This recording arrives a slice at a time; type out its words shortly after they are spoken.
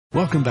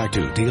Welcome back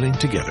to Dealing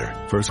Together.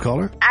 First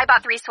caller? I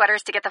bought 3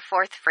 sweaters to get the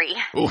 4th free.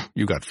 Oh,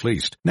 you got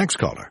fleeced. Next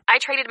caller? I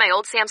traded my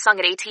old Samsung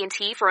at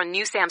AT&T for a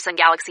new Samsung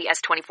Galaxy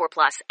S24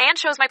 Plus and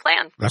chose my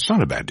plan. That's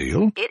not a bad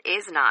deal. It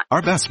is not.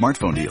 Our best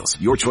smartphone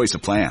deals. Your choice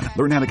of plan.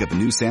 Learn how to get the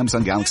new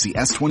Samsung Galaxy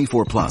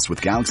S24 Plus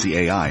with Galaxy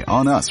AI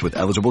on us with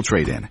eligible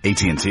trade-in.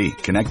 AT&T.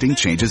 Connecting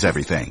changes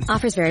everything.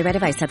 Offers vary by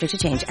device. Subject to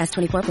change.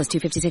 S24 plus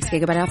 256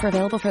 gigabyte offer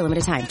available for a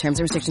limited time. Terms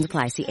and restrictions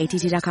apply. See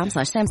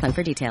att.com/Samsung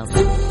for details.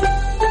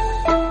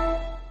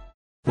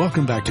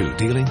 Welcome back to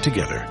Dealing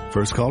Together.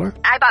 First caller?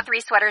 I bought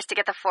 3 sweaters to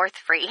get the 4th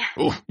free.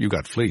 Oh, you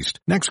got fleeced.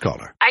 Next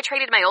caller? I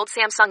traded my old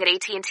Samsung at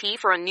AT&T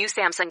for a new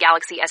Samsung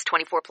Galaxy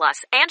S24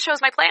 Plus and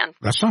chose my plan.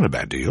 That's not a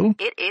bad deal.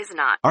 It is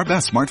not. Our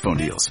best smartphone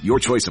deals. Your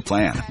choice of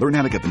plan. Learn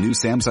how to get the new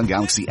Samsung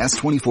Galaxy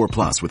S24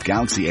 Plus with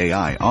Galaxy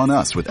AI on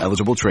us with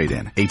eligible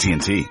trade-in.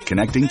 AT&T.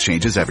 Connecting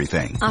changes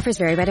everything. Offers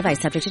vary by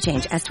device. Subject to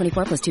change.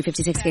 S24 plus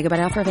 256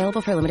 gigabyte offer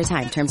available for a limited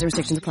time. Terms and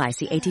restrictions apply.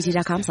 See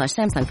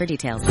att.com/Samsung for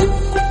details.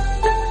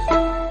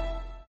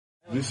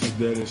 This is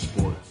Dead in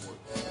Sports.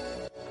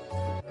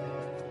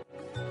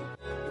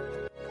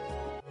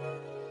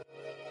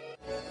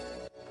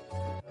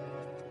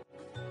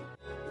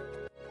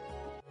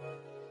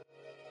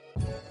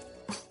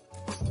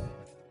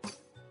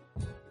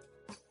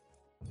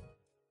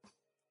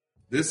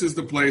 This is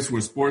the place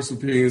where sports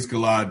opinions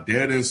collide.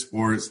 Dead in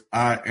Sports.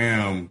 I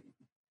am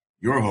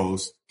your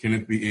host,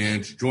 Kenneth B.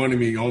 Inge. Joining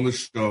me on the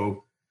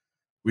show,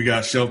 we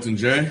got Shelton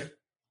J.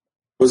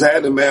 What's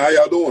happening, man? How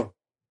y'all doing?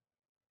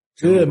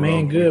 Good,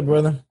 man. Good,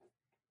 brother.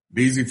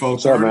 BZ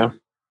folks. What's up, man?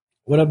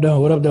 What up, though?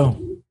 What up,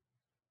 though?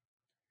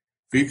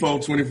 FIFO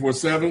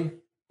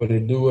 24/7. What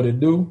it do? What it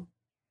do?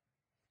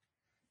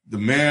 The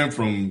man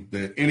from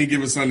the Any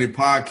Given Sunday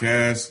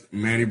podcast,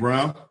 Manny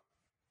Brown.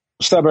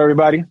 What's up,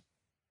 everybody?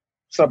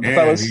 What's up,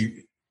 fellas?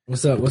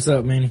 What's up? What's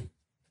up, Manny?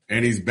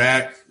 And he's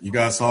back. You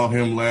guys saw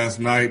him last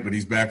night, but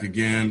he's back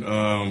again.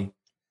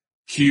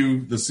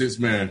 Q, the 6th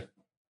man.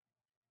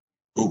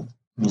 Oh,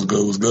 what's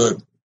good? What's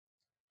good?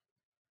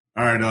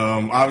 All right.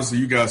 Obviously,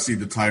 you guys see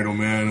the title,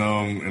 man.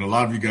 And a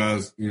lot of you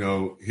guys,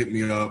 hit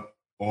me up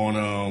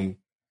on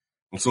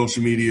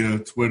social media,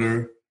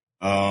 Twitter.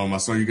 I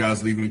saw you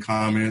guys leaving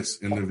comments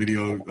in the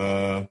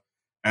video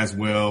as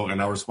well,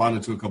 and I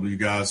responded to a couple of you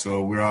guys.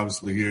 So we're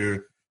obviously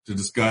here to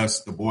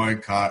discuss the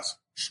boycotts,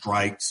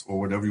 strikes, or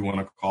whatever you want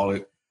to call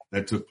it,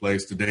 that took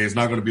place today. It's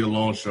not going to be a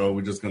long show.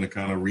 We're just going to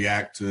kind of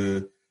react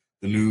to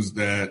the news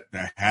that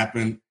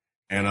happened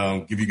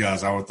and give you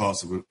guys our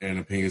thoughts and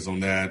opinions on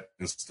that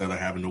instead of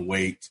having to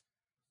wait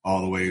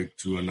all the way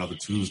to another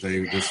Tuesday.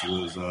 This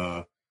was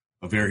a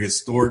very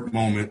historic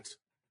moment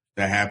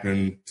that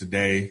happened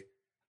today,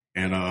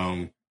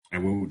 and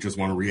we just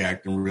want to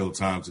react in real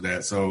time to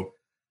that. So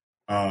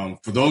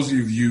for those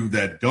of you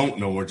that don't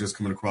know or just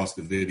coming across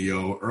the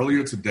video,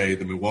 earlier today,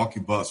 the Milwaukee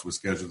Bucks were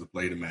scheduled to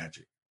play the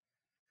Magic.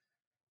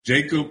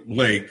 Jacob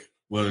Blake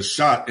was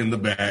shot in the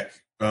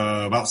back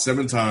about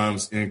 7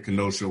 times in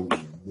Kenosha,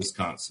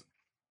 Wisconsin.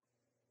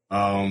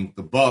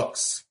 The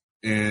Bucks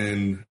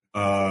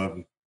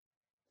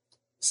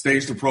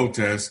staged a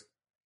protest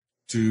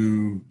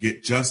to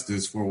get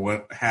justice for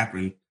what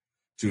happened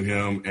to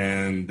him,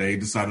 and they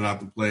decided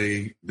not to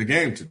play the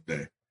game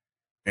today.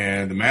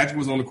 And the Magic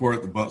was on the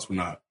court, the Bucks were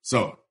not.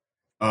 So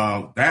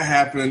that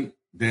happened.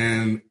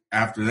 Then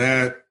after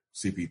that,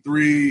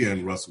 CP3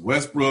 and Russell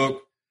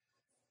Westbrook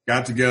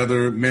got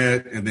together,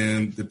 met, and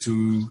then the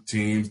two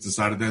teams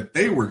decided that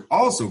they were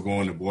also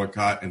going to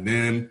boycott. And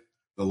then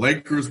the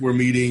Lakers were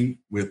meeting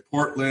with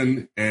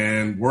Portland,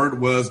 and word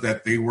was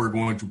that they were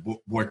going to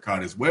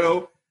boycott as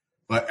well.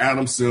 But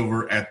Adam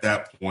Silver at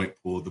that point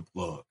pulled the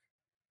plug.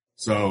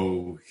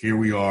 So here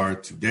we are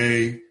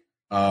today.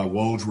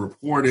 Woj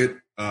reported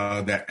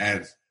that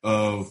as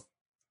of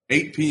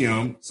 8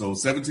 p.m., so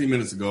 17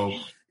 minutes ago,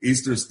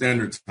 Eastern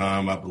Standard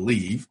Time, I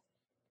believe,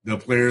 the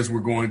players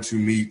were going to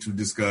meet to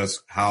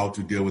discuss how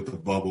to deal with the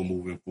bubble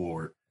moving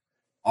forward.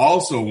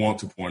 Also want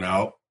to point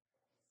out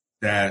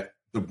that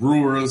the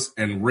Brewers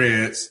and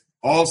Reds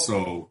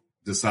also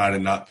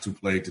decided not to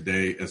play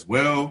today as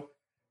well.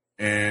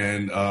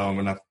 And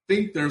I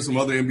think there's some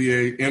other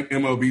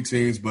MLB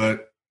teams,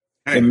 but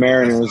hey, the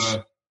Mariners.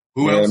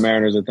 Who else?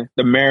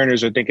 The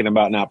Mariners are thinking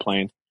about not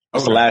playing.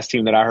 That's the last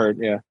team that I heard.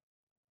 Yeah.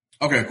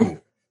 Okay, cool.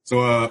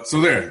 So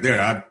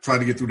there. I tried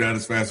to get through that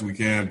as fast as we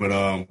can, but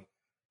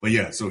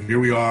yeah. So here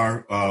we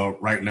are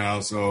right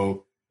now.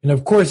 So. And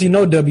of course,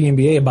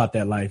 WNBA about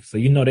that life, so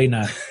they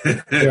not.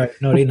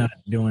 They not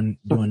doing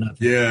nothing.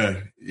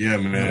 Yeah,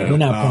 man. They're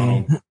not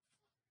playing.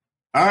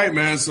 All right,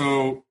 man.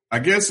 So I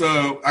guess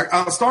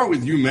I'll start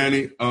with you,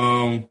 Manny.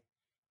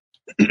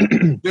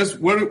 Just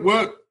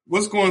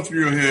what's going through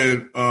your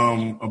head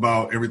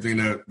about everything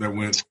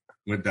that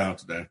went down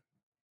today?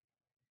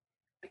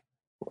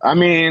 I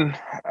mean,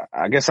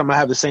 I guess I'm gonna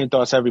have the same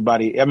thoughts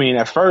everybody. I mean,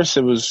 at first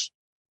I was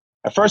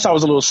a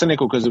little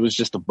cynical because it was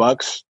just the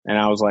Bucks, and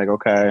I was like,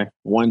 okay,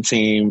 one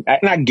team,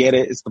 and I get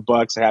it. It's the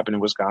Bucks. It happened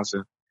in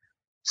Wisconsin.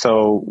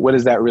 So what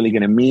is that really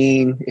going to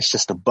mean? It's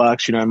just the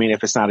Bucks, you know what I mean?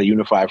 If it's not a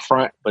unified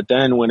front. But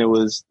then when it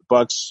was the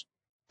Bucks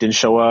didn't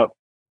show up,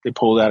 They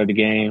pulled out of the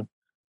game.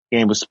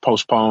 Game was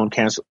postponed,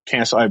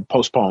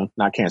 postponed,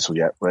 not canceled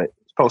yet, but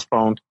it's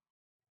postponed.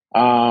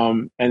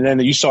 And then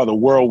you saw the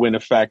whirlwind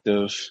effect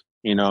of,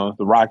 the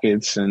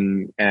Rockets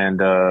and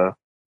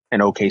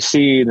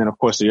OKC. And then of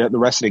course the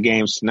rest of the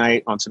games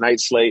tonight on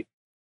tonight's slate.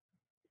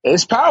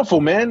 It's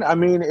powerful, man. I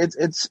mean,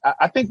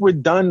 I think we're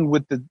done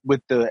with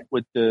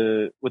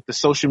the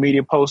social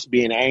media posts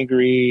being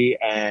angry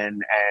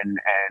and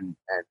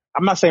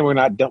I'm not saying we're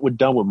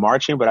done with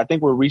marching, but I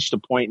think we're reached a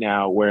point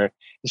now where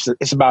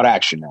it's about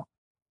action now.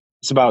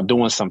 It's about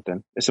doing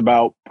something. It's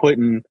about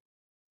putting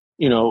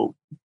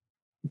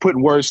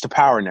words to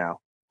power now.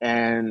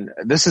 And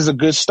this is a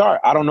good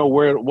start. I don't know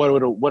what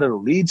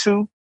it'll lead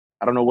to.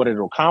 I don't know what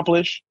it'll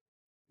accomplish,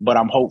 but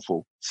I'm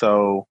hopeful.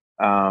 So,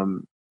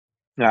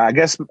 I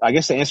guess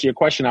to answer your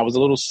question, I was a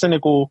little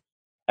cynical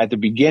at the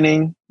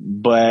beginning,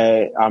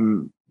 but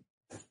I'm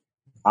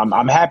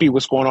happy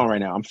what's going on right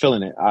now. I'm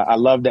feeling it. I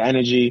love the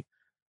energy.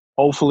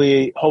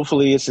 Hopefully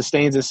it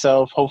sustains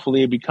itself.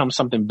 Hopefully it becomes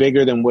something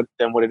bigger than what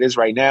it is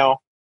right now,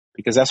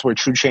 because that's where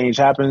true change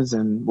happens,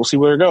 and we'll see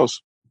where it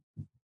goes.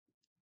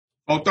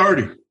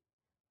 30.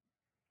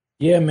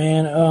 Yeah,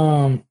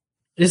 man.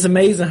 It's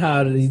amazing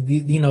how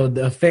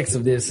the effects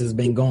of this has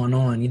been going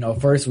on.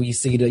 First we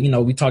see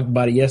we talked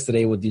about it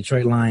yesterday with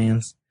Detroit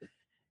Lions,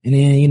 and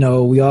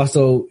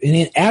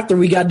then after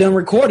we got done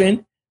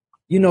recording,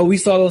 we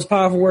saw those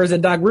powerful words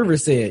that Doc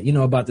Rivers said,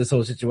 about this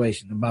whole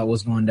situation, about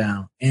what's going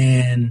down.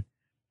 And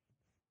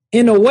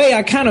in a way,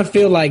 I kind of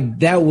feel like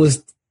that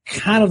was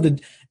kind of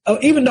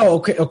even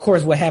though, of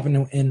course, what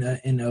happened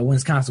in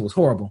Wisconsin was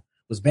horrible,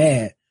 was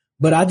bad.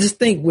 But I just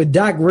think with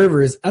Doc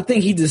Rivers, I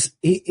think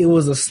it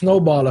was a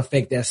snowball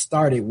effect that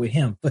started with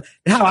him. But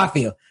how I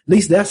feel, at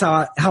least that's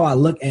how I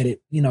look at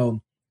it.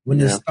 When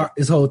this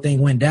whole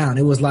thing went down,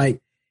 it was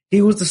like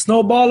he was the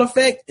snowball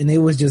effect, and it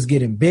was just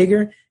getting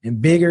bigger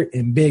and bigger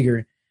and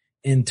bigger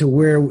into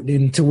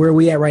where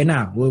we at right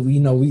now. Well, we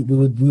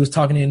was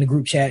talking in the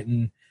group chat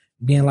and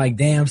being like,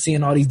 damn,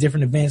 seeing all these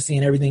different events,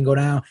 seeing everything go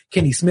down.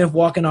 Kenny Smith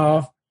walking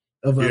off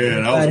of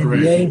that was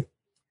crazy.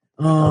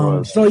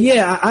 So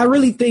yeah, I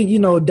really think,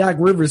 Doc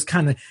Rivers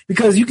kind of,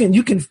 because you can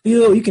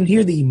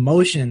hear the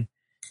emotion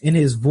in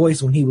his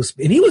voice when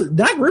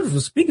Doc Rivers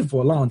was speaking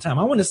for a long time.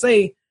 I want to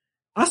say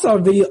I saw a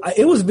video.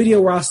 It was a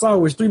video where I saw it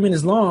was 3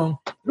 minutes long.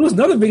 There was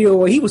another video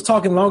where he was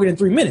talking longer than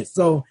 3 minutes.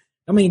 So,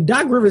 I mean,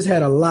 Doc Rivers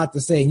had a lot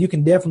to say, and you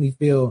can definitely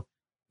you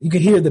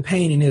can hear the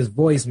pain in his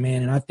voice,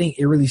 man. And I think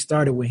it really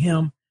started with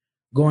him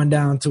going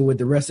down to what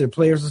the rest of the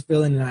players was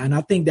feeling. And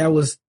I think that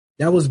was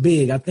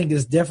big. I think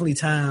it's definitely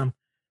time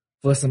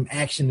for some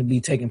action to be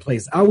taking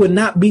place. I would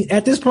not be,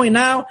 at this point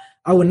now,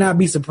 I would not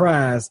be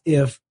surprised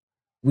if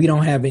we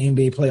don't have an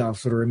NBA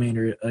playoffs for the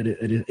remainder of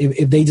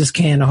if they just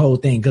can the whole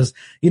thing. Because,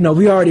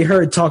 we already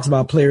heard talks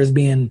about players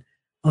being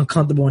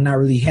uncomfortable and not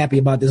really happy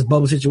about this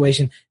bubble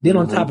situation. Then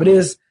on top of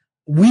this,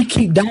 we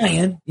keep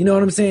dying, you know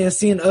what I'm saying?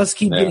 Seeing us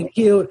keep getting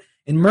killed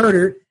and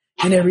murdered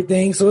and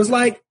everything. So it's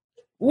like,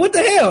 what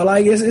the hell?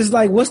 Like, it's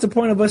like, what's the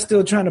point of us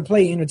still trying to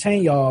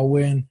entertain y'all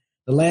when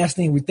the last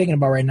thing we're thinking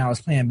about right now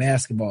is playing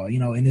basketball,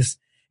 and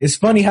it's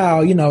funny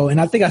how, and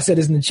I think I said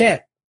this in the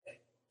chat,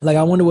 like,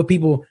 I wonder what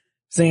people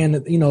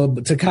saying,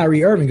 to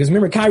Kyrie Irving, because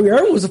remember, Kyrie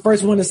Irving was the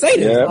first one to say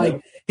this. Yeah.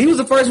 Like, he was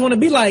the first one to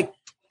be like,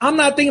 I'm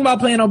not thinking about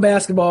playing no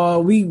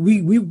basketball.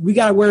 We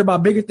got to worry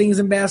about bigger things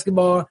in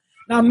basketball.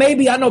 Now,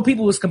 maybe I know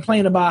people was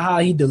complaining about how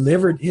he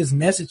delivered his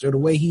message or the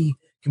way he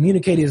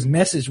communicated his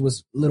message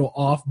was a little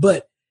off,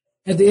 but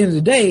at the end of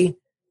the day,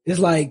 it's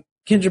like,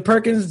 Kendrick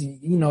Perkins,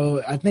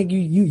 I think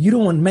you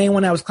the main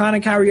one that was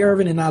clowning Kyrie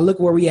Irving, and now look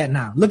where we at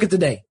now. Look at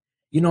today.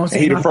 You know what I'm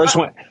saying? He the first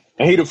one.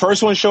 And he the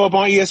first one to show up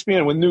on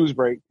ESPN with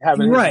Newsbreak,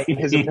 having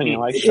his opinion.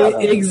 Like, shut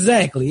up.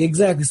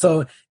 Exactly.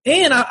 So,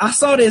 and I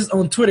saw this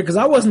on Twitter because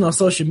I wasn't on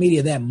social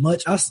media that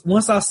much.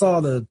 Once I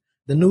saw the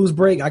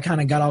Newsbreak, I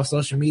kind of got off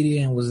social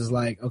media and was just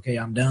like, okay,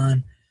 I'm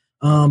done.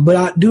 But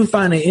I do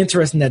find it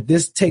interesting that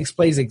this takes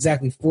place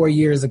exactly 4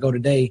 years ago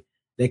today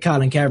that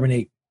Colin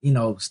Kaepernick,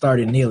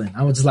 started kneeling.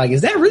 I was just like,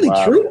 is that really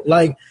true?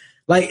 Like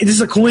it's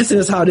just a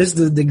coincidence how this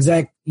is the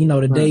exact,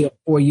 the day of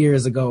 4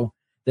 years ago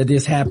that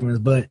this happens.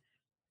 But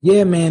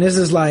yeah, man, it's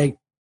just like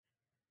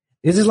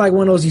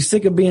one of those, you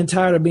sick of being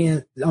tired of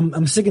being,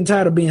 I'm sick and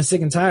tired of being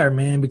sick and tired,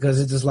 man, because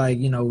it's just like,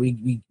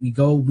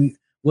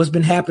 what's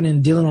been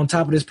happening, dealing on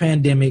top of this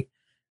pandemic,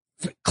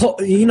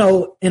 and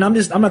I'm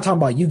not talking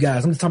about you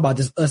guys. I'm just talking about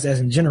just us as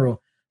in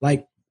general.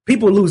 Like,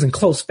 people losing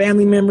close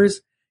family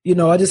members.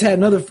 I just had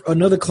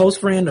another close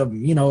friend of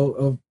me,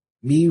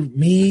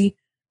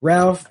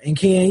 Ralph, and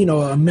Ken.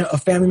 A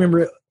family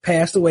member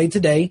passed away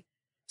today.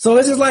 So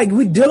it's just like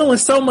we're dealing with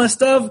so much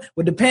stuff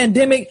with the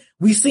pandemic.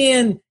 We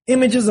seeing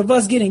images of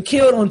us getting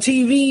killed on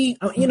TV,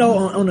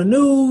 on the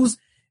news.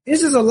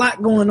 It's just a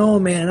lot going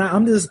on, man.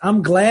 And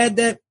I'm glad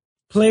that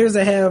players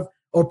that have,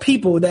 or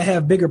people that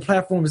have bigger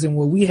platforms than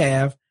what we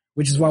have,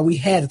 which is why we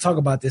had to talk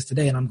about this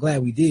today. And I'm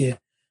glad we did.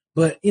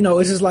 But,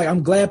 it's just like,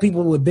 I'm glad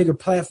people with bigger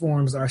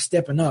platforms are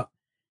stepping up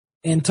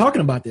and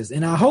talking about this.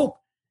 And I hope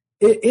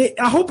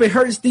it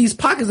hurts these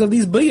pockets of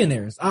these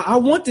billionaires. I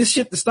want this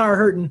shit to start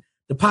hurting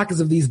the pockets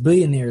of these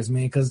billionaires,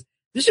 man, because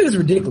this shit is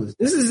ridiculous.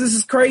 This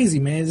is crazy,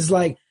 man. It's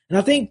like, and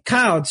I think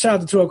Kyle, shout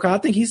out to 12 Kyle, I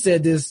think he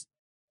said this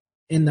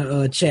in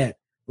the chat,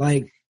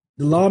 like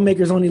the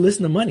lawmakers only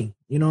listen to money.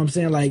 You know what I'm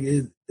saying? Like,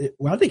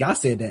 well, I think I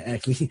said that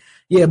actually.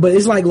 Yeah, but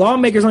it's like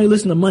lawmakers only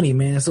listen to money,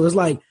 man. So it's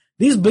like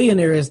these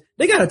billionaires,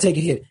 they got to take a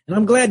hit. And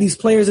I'm glad these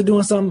players are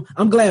doing something.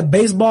 I'm glad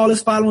baseball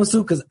is following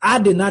suit because I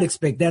did not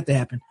expect that to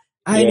happen.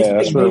 I didn't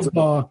expect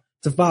baseball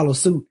to follow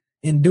suit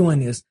in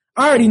doing this.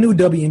 I already knew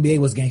WNBA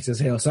was gangster as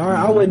hell, so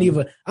I wasn't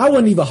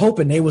even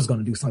hoping they was going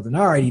to do something.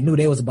 I already knew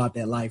they was about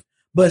that life.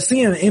 But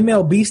seeing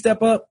MLB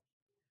step up,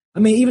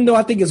 I mean, even though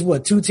I think it's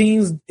 2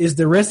 teams, is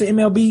the rest of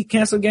MLB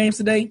canceled games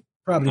today?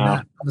 Probably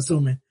not, I'm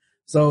assuming.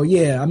 So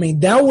yeah, I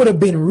mean, that would have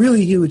been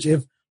really huge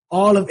if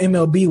all of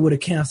MLB would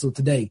have canceled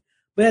today.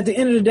 But at the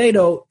end of the day,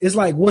 though, it's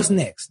like, what's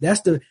next?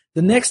 That's the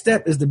next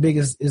step is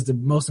the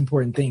most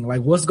important thing.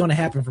 Like, what's going to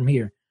happen from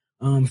here?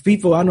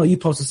 FIFO, I know you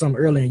posted something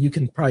earlier, and you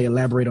can probably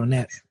elaborate on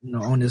that,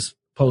 on this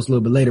post a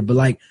little bit later. But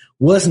like,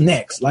 what's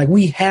next? Like,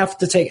 we have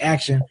to take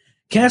action.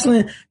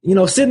 Canceling,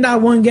 sitting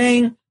out one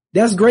game,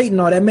 that's great and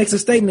all. That makes a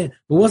statement.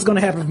 But what's going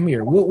to happen from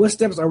here? What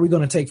steps are we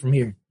going to take from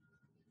here?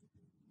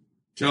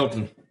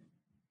 Shelton.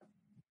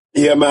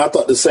 Yeah, man, I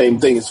thought the same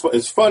thing.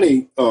 It's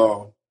funny.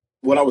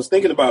 What I was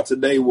thinking about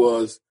today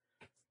was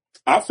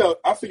I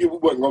figured we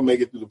wasn't going to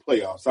make it through the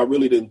playoffs. I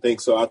really didn't think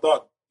so. I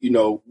thought,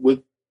 with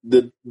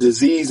the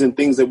disease and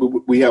things that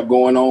we have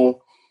going on,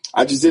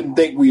 I just didn't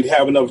think we'd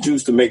have enough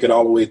juice to make it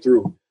all the way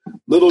through.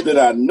 Little did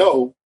I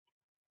know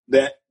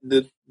that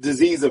the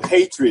disease of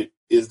hatred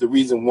is the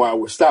reason why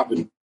we're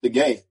stopping the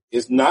game.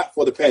 It's not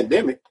for the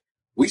pandemic.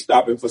 We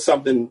stopping for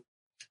something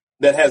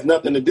that has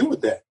nothing to do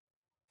with that.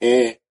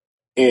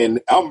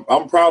 And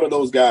I'm proud of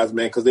those guys,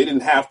 man, because they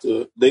didn't have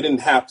to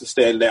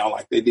stand down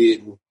like they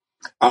did. And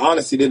I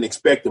honestly didn't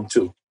expect them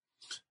to,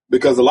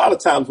 because a lot of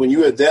times when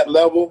you're at that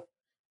level,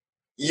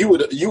 you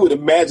would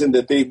imagine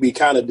that they'd be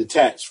kind of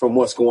detached from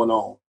what's going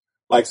on.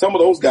 Like some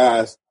of those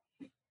guys,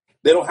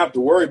 they don't have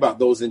to worry about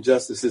those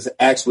injustices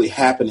actually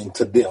happening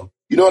to them.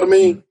 You know what I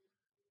mean?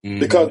 Mm-hmm.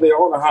 Because they're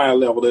on a higher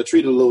level, they're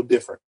treated a little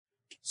different.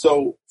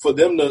 So for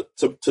them to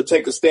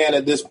take a stand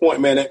at this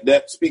point, man,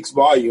 that speaks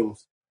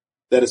volumes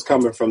that is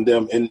coming from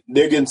them. And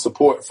they're getting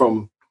support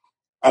from,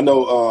 I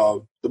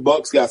know the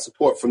Bucks got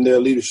support from their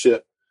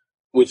leadership,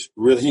 which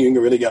really, you ain't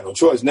really got no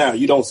choice now.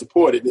 You don't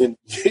support it, then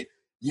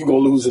you're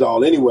going to lose it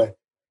all anyway.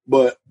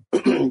 But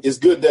it's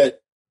good that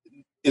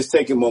it's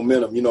taking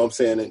momentum, you know what I'm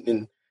saying?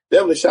 And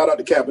definitely shout out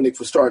to Kaepernick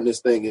for starting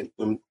this thing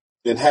and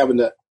having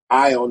the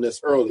eye on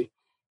this early.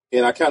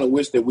 And I kind of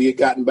wish that we had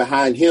gotten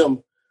behind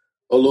him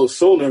a little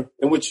sooner,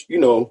 in which,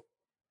 who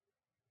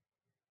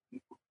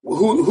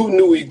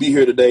knew we'd be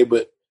here today,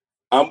 but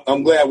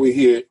I'm glad we're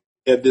here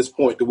at this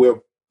point to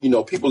where,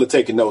 people are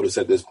taking notice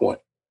at this point.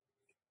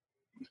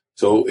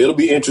 So it'll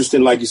be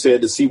interesting, like you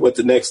said, to see what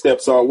the next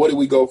steps are. Where do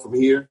we go from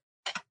here?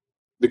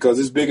 Because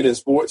it's bigger than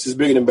sports. It's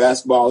bigger than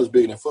basketball. It's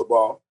bigger than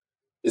football.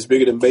 It's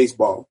bigger than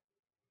baseball.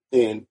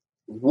 And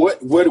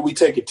where do we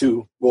take it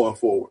to going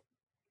forward?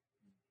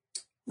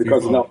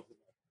 Because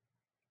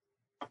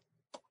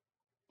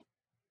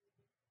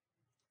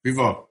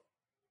Vivo.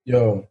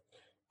 Yo.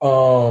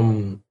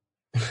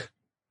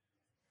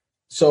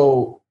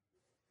 So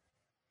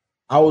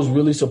I was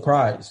really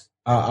surprised.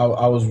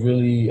 I was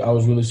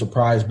really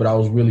surprised, but I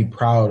was really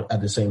proud at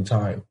the same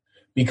time,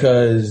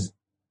 because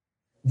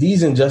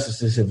these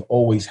injustices have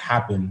always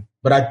happened.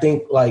 But I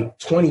think like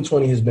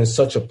 2020 has been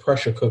such a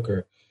pressure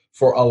cooker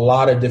for a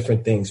lot of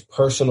different things.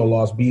 Personal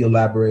loss, be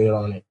elaborated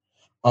on it.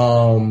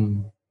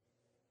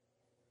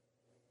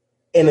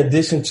 In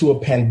addition to a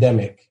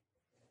pandemic,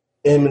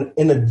 in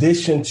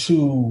addition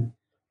to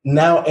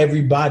now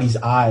everybody's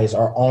eyes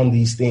are on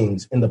these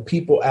things, and the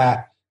people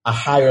at a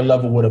higher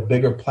level with a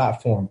bigger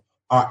platform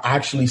are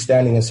actually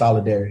standing in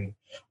solidarity.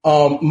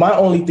 My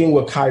only thing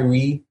with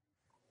Kyrie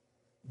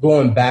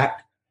going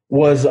back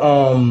was,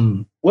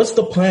 what's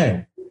the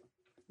plan?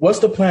 What's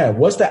the plan?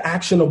 What's the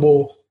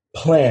actionable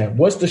plan?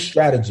 What's the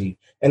strategy?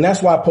 And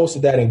that's why I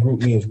posted that in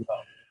Group Me as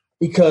well,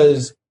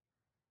 because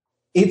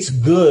it's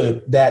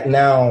good that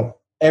now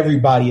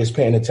everybody is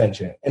paying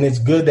attention, and it's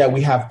good that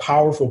we have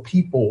powerful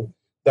people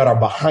that are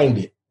behind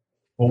it.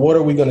 But what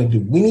are we going to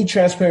do? We need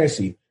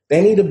transparency.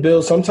 They need to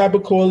build some type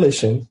of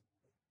coalition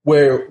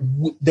where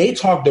they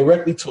talk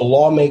directly to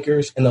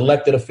lawmakers and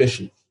elected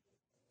officials.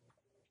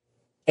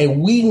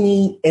 And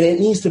it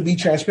needs to be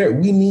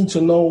transparent. We need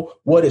to know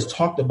what is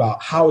talked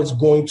about, how it's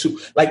going to,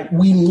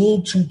 we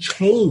need to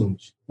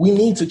change. We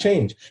need to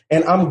change.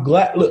 And I'm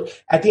glad, look,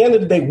 at the end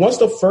of the day, once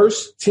the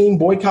first team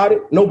boycotted,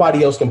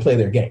 nobody else can play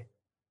their game.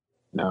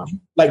 No.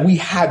 We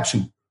had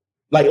to.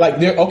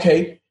 They're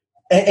okay.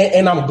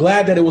 And I'm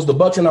glad that it was the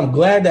Bucks, and I'm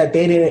glad that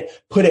they didn't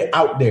put it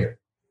out there.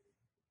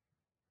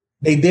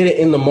 They did it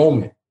in the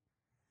moment.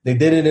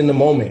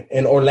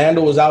 And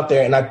Orlando was out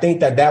there, and I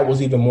think that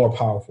was even more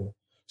powerful.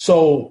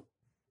 So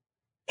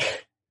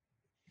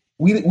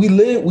we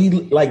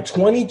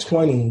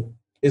 2020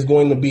 is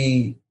going to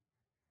be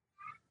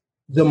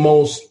the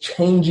most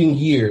changing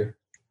year,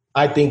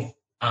 I think,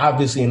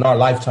 obviously in our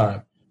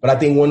lifetime. but I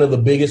think one of the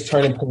biggest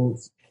turning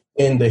points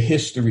in the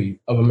history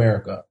of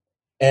America.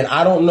 And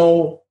I don't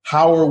know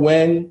how or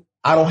when.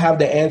 I don't have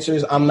the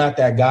answers. I'm not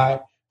that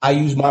guy. I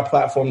use my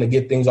platform to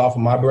get things off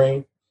of my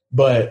brain,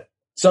 but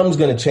something's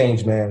going to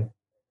change, man.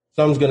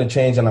 Something's going to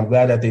change, and I'm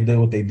glad that they did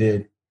what they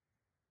did.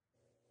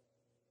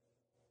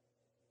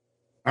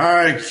 All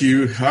right,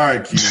 Q.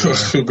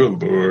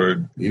 Good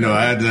Lord. You know,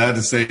 I had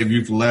to save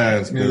you for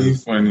last. Yeah, you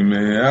funny,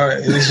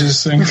 man. It's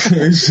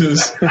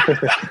just,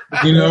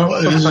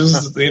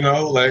 you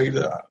know, like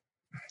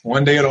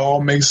one day it'll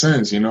all make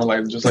sense, you know,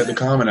 like just like the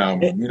Common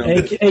album, you know.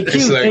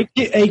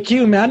 Hey,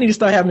 Q, man, I need to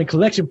start having a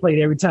collection plate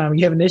every time.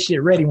 You having this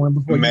shit ready one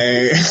before.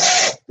 Man,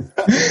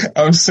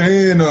 I'm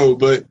saying though,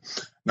 but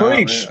no,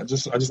 man, I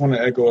just want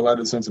to echo a lot of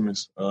the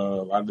sentiments.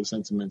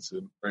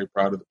 I'm very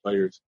proud of the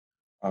players.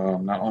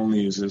 Not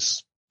only is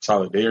this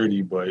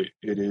solidarity, but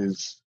it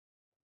is,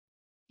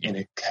 and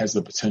it has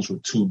the potential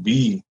to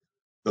be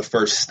the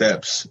first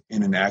steps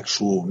in an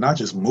actual, not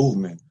just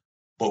movement,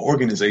 but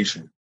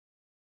organization.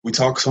 We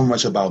talk so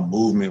much about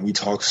movement. We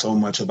talk so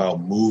much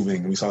about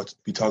moving. We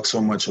talk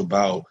so much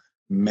about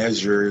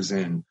measures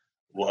and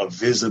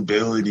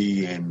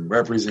visibility and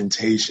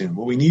representation.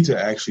 What we need to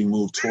actually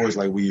move towards,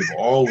 like we've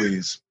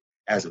always,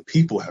 as a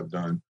people, have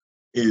done,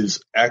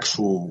 is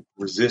actual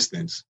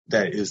resistance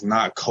that is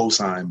not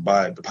co-signed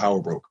by the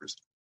power brokers.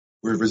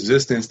 We're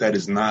resistance that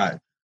is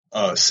not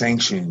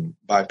sanctioned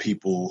by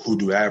people who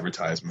do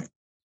advertisement.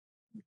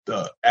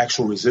 The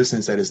actual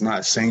resistance that is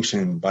not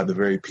sanctioned by the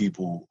very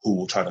people who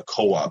will try to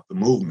co-opt the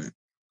movement.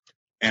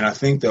 And I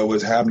think that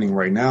what's happening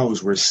right now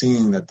is we're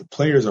seeing that the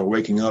players are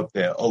waking up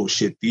that, oh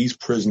shit, these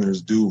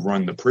prisoners do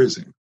run the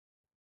prison.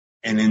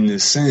 And in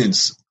this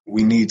sense,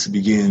 we need to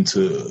begin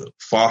to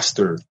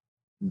foster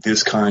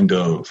this kind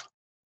of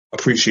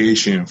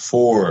appreciation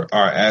for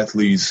our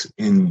athletes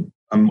in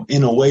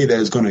a way that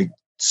is going to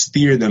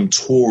steer them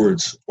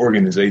towards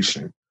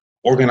organization,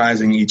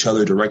 organizing each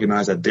other to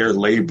recognize that their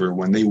labor,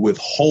 when they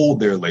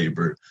withhold their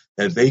labor,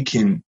 that they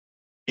can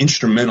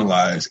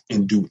instrumentalize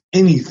and do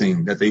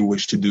anything that they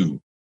wish to do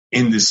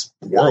in this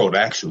world,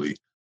 actually.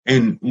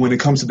 And when it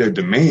comes to their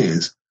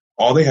demands,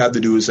 all they have to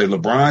do is say,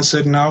 LeBron's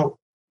sitting out,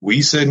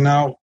 we sitting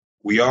out,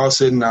 we all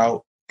sitting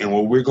out. And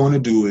what we're going to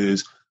do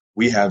is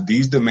we have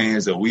these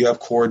demands that we have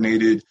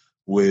coordinated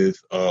with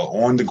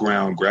on the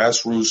ground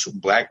grassroots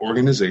Black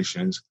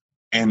organizations.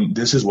 And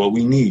this is what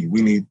we need.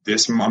 We need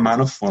this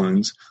amount of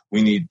funds.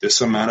 We need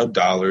this amount of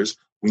dollars.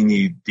 We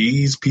need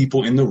these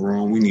people in the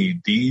room. We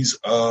need these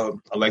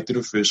elected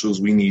officials.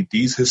 We need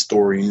these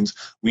historians.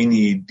 We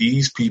need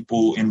these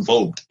people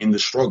involved in the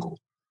struggle.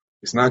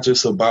 It's not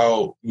just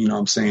about,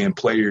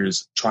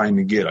 players trying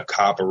to get a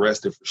cop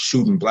arrested for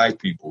shooting Black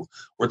people.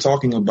 We're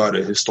talking about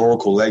a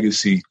historical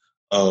legacy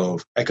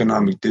of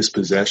economic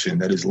dispossession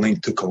that is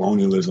linked to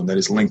colonialism, that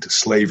is linked to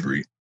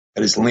slavery,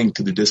 that is linked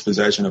to the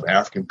dispossession of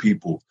African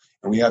people.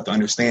 And we have to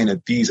understand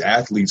that these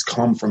athletes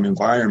come from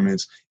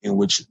environments in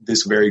which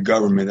this very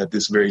government, that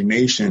this very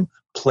nation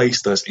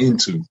placed us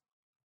into.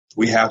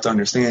 We have to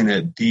understand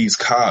that these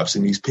cops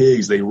and these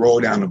pigs, they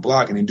roll down the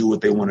block and they do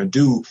what they want to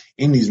do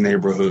in these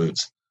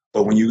neighborhoods.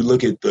 But when you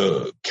look at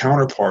the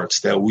counterparts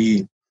that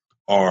we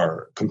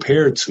are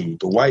compared to,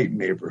 the white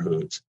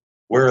neighborhoods,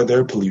 where are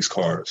their police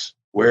cars?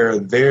 Where are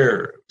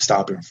their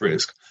stop and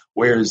frisk?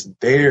 Where's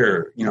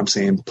their,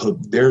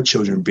 their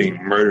children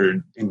being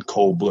murdered in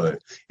cold blood?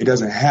 It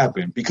doesn't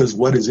happen because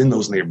what is in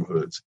those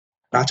neighborhoods?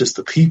 Not just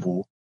the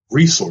people,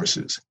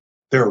 resources.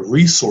 There are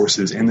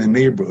resources in the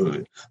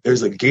neighborhood.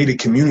 There's a gated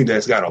community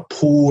that's got a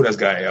pool, that's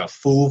got a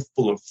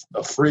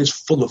fridge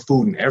full of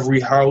food in every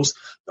house.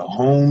 The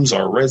homes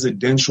are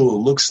residential. It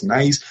looks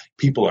nice.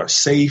 People are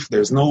safe.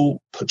 There's no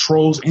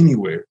patrols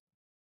anywhere.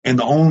 And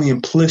the only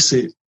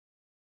implicit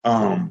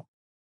argument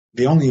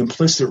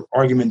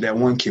that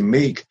one can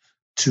make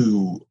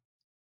to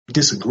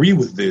disagree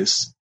with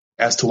this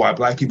as to why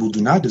Black people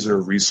do not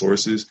deserve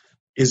resources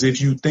is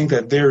if you think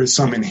that there is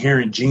some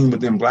inherent gene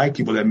within Black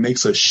people that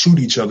makes us shoot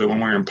each other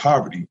when we're in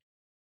poverty,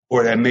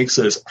 or that makes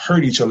us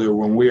hurt each other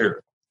when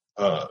we're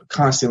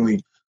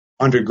constantly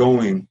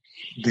undergoing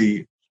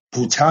the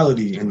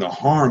brutality and the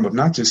harm of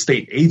not just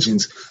state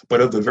agents,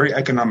 but of the very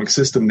economic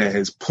system that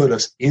has put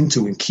us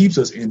into and keeps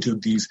us into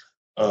these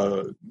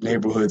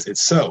neighborhoods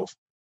itself.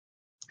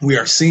 We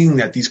are seeing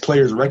that these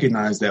players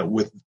recognize that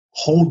with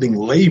holding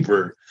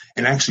labor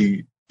and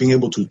actually being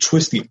able to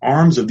twist the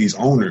arms of these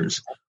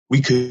owners,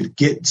 we could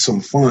get some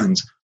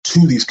funds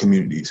to these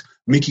communities.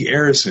 Mickey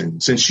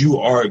Arison, since you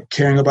are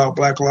caring about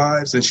Black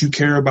lives, since you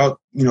care about,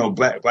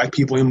 Black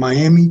people in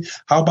Miami,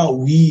 how about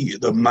we,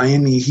 the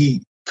Miami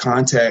Heat,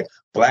 contact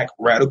Black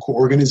radical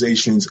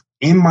organizations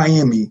in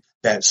Miami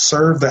that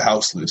serve the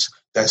houseless,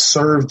 that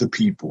serve the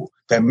people,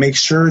 that make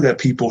sure that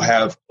people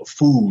have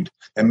food,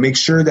 that make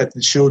sure that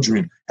the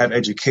children have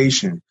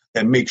education,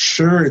 that make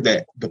sure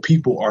that the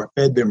people are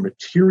fed their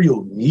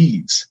material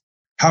needs.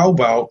 How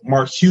about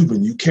Mark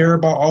Cuban? You care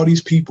about all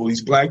these people,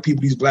 these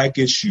black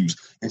issues.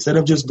 Instead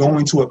of just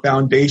going to a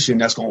foundation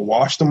that's going to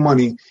wash the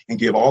money and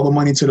give all the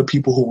money to the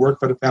people who work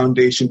for the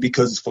foundation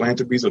because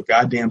philanthropy is a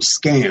goddamn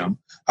scam,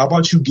 how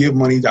about you give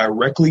money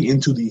directly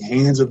into the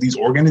hands of these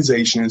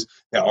organizations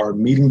that are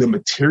meeting the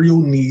material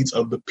needs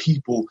of the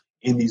people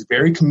in these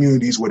very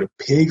communities where the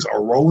pigs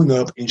are rolling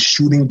up and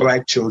shooting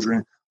black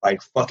children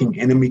like fucking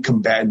enemy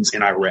combatants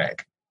in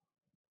Iraq?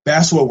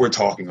 That's what we're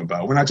talking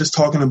about. We're not just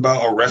talking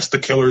about arrest the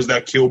killers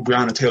that killed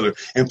Breonna Taylor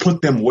and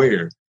put them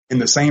where? In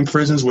the same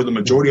prisons where the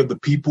majority of the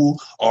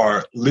people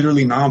are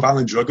literally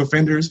nonviolent drug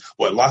offenders,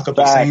 or lock up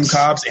the same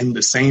cops in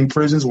the same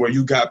prisons where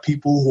you got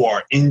people who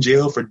are in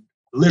jail for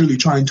literally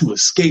trying to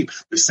escape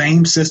the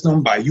same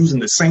system by using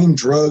the same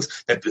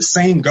drugs that the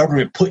same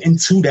government put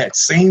into that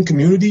same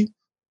community.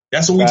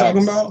 That's what we're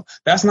talking about.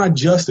 That's not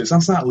justice.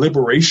 That's not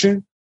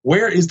liberation.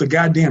 Where is the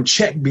goddamn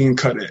check being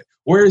cut at?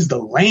 Where is the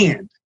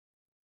land?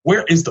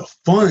 Where is the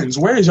funds?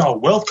 Where is y'all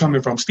wealth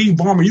coming from? Steve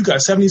Ballmer, you got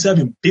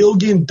 $77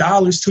 billion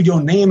to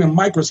your name in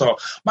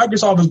Microsoft.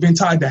 Microsoft has been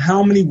tied to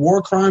how many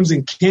war crimes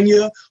in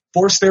Kenya,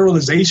 forced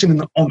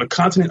sterilization on the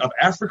continent of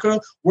Africa?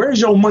 Where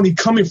is your money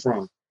coming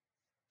from?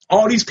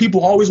 All these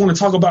people always want to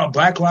talk about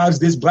Black lives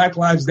this, Black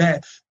lives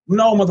that.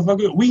 No,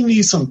 motherfucker, we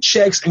need some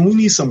checks and we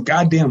need some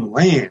goddamn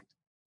land.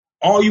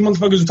 All you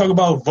motherfuckers who talk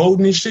about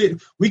voting and shit,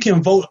 we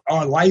can vote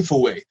our life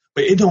away.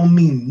 But it don't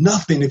mean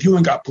nothing if you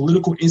ain't got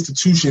political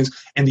institutions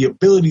and the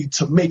ability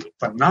to make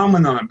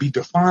phenomenon be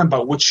defined by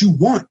what you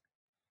want.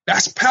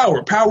 That's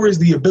power. Power is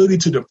the ability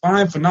to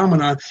define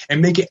phenomenon and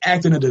make it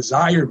act in a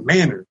desired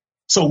manner.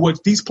 So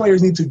what these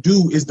players need to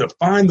do is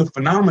define the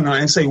phenomenon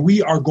and say,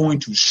 we are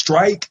going to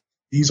strike.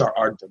 These are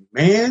our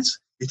demands.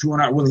 If you are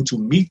not willing to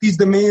meet these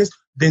demands,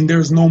 then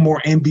there's no more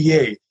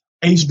NBA,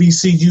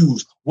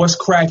 HBCUs. What's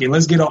cracking?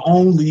 Let's get our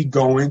own league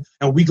going,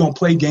 and we going to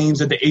play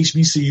games at the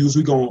HBCUs.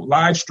 We going to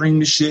live stream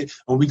the shit,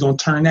 and we going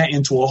to turn that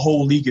into a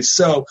whole league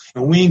itself,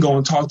 and we ain't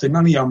going to talk to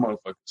none of y'all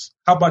motherfuckers.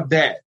 How about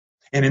that?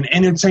 And then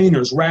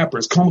entertainers,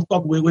 rappers, come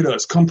fuck with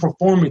us. Come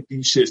perform at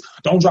these shits.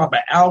 Don't drop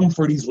an album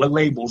for these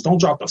labels. Don't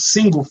drop a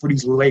single for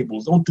these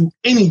labels. Don't do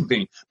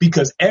anything,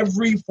 because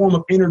every form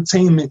of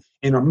entertainment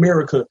in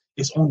America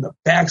is on the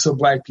backs of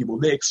black people.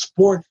 They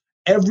export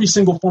every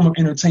single form of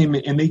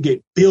entertainment, and they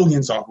get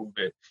billions off of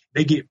it.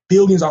 They get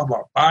billions off of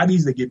our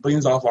bodies. They get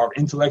billions off of our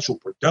intellectual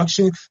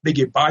production. They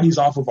get bodies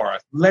off of our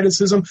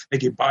athleticism. They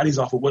get bodies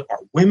off of what our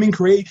women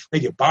create. They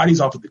get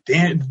bodies off of the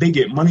dance. They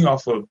get money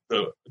off of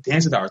the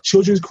dances that our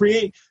children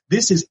create.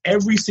 This is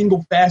every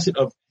single facet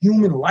of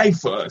human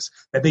life for us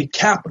that they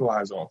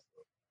capitalize off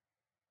of.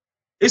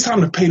 It's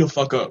time to pay the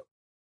fuck up.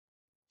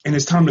 And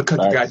it's time to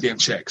cut the goddamn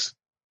checks.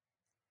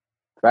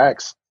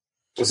 Facts.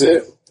 That's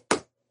it.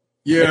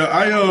 Yeah,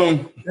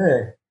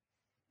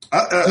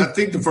 I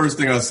think the first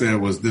thing I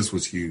said was this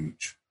was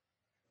huge.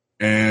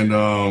 And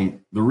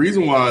the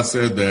reason why I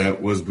said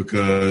that was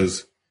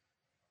because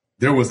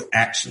there was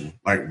action,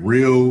 like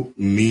real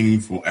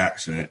meaningful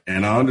action.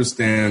 And I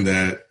understand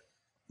that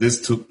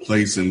this took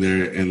place in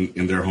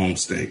their home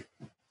state.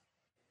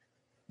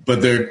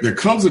 But there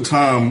comes a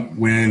time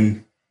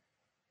when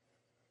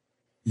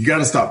you got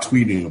to stop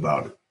tweeting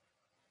about it.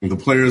 When the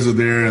players are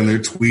there and they're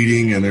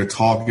tweeting and they're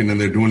talking and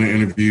they're doing their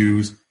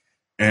interviews.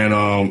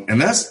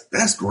 And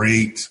that's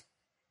great.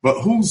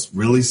 But who's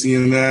really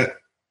seeing that?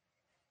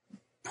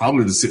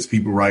 Probably the 6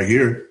 people right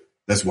here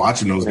that's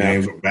watching those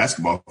games are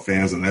basketball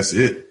fans, and that's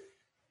it.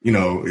 You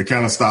know, it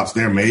kind of stops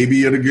there.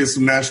 Maybe it'll get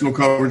some national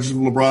coverage, as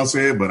LeBron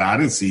said, but I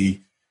didn't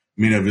see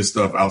many of his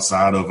stuff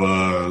outside of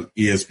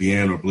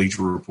ESPN or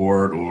Bleacher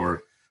Report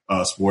or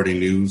Sporting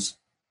News.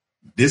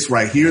 This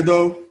right here,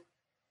 though,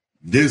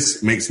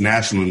 this makes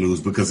national news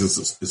because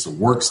it's a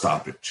work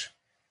stoppage,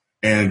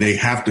 and they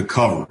have to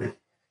cover it.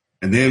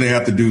 And then they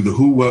have to do the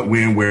who, what,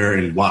 when, where,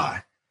 and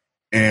why.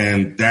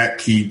 And that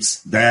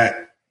keeps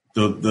the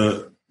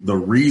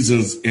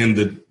reasons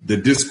in the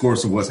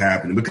discourse of what's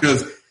happening.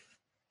 Because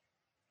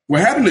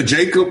what happened to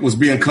Jacob was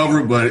being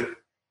covered, but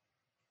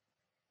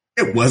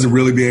it wasn't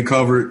really being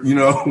covered, you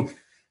know,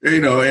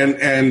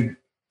 and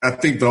I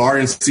think the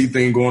RNC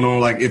thing going on,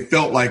 like it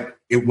felt like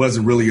it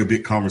wasn't really a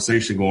big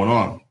conversation going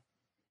on.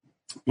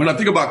 When I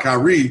think about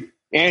Kyrie.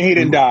 And he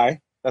didn't die.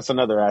 That's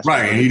another aspect.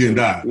 Right, and he didn't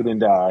die. He didn't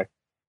die.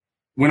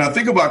 When I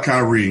think about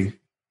Kyrie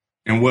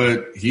and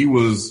what he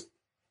wanted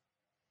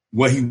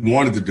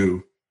to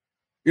do,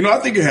 you know, I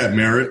think it had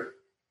merit.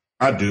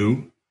 I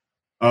do.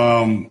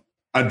 I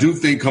do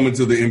think coming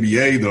to the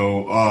NBA,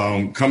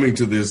 though, coming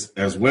to this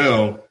as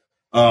well,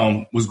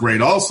 was great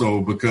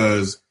also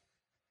because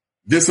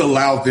this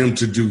allowed them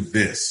to do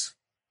this.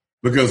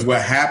 Because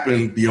what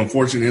happened, the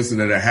unfortunate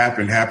incident that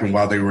happened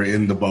while they were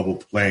in the bubble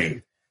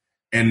playing.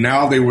 And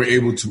now they were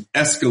able to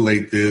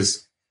escalate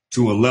this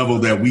to a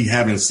level that we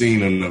haven't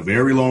seen in a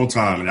very long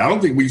time. And I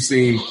don't think we've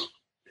seen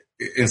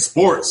in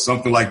sports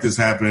something like this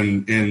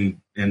happen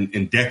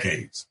in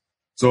decades.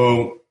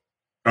 So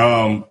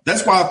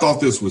that's why I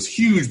thought this was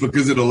huge,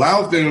 because it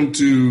allowed them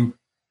to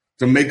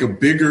make a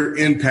bigger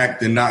impact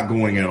than not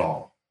going at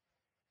all.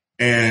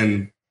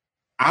 And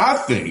I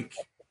think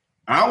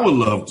I would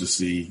love to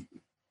see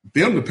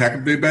them to pack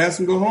up their bags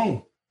and go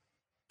home.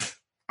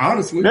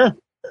 Honestly, to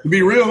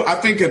be real, I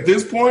think at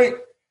this point,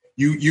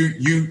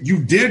 you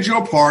did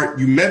your part.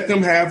 You met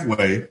them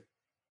halfway.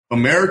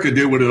 America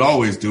did what it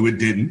always do. It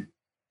didn't.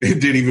 It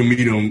didn't even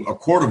meet them a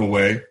quarter of a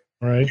way.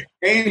 Right. You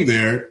came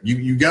there.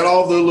 You got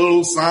all the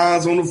little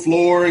signs on the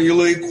floor and your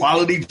little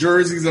equality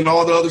jerseys and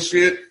all the other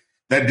shit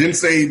that didn't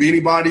save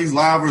anybody's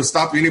life or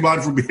stop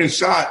anybody from being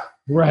shot.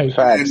 Right.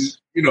 And,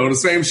 the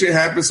same shit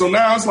happened. So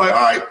now it's like,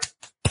 all right,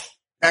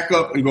 pack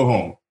up and go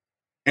home.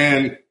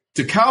 And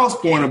to Kyle's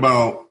point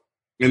about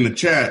in the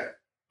chat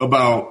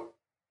about,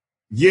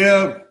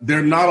 there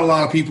are not a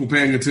lot of people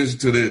paying attention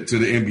to the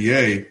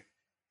NBA,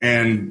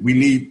 and we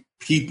need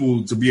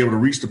people to be able to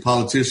reach the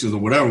politicians or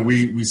whatever.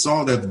 We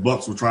saw that the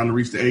Bucks were trying to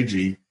reach the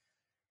AG.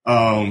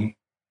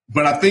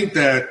 But I think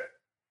that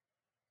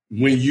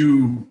when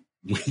you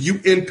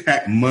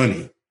impact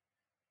money,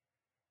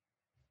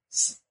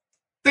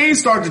 things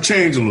start to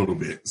change a little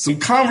bit. Some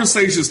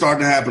conversations start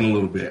to happen a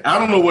little bit. I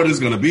don't know what it's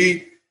going to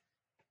be.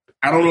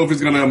 I don't know if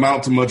it's going to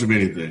amount to much of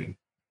anything.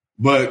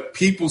 But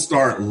people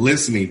start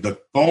listening.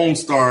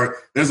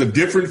 There's a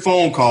different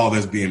phone call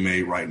that's being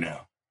made right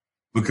now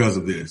because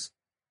of this.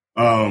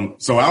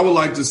 So I would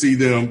like to see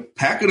them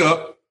pack it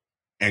up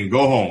and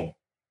go home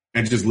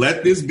and just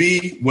let this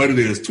be what it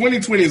is.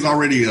 2020 is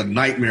already a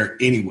nightmare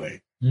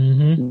anyway.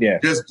 Mm-hmm. Yeah.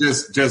 Just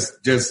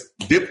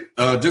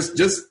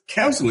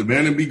cancel it,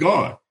 man, and be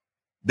gone.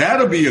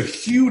 That'll be a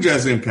huge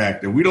ass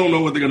impact. And we don't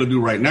know what they're going to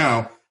do right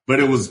now,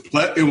 but it was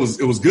good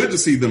to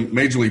see the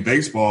Major League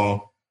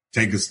Baseball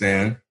take a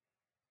stand.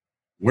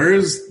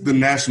 Where's the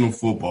National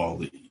Football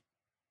League?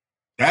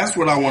 That's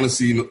what I want to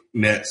see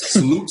next.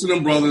 Salute to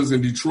them brothers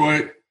in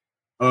Detroit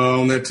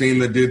on that team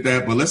that did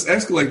that. But let's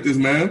escalate this,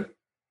 man.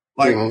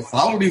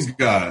 Follow these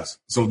guys.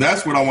 So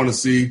that's what I want to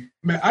see.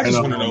 Man, I just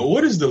want to know,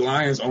 what does the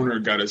Lions owner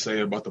got to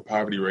say about the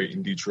poverty rate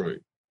in Detroit?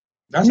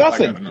 That's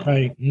nothing. What I gotta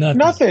know. Right.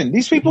 Nothing.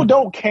 These people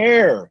don't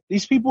care.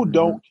 These people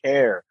don't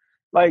care.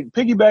 Like,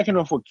 piggybacking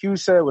off what Q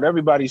said, with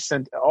everybody's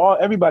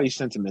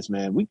sentiments,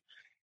 man.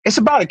 It's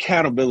about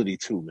accountability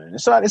too, man.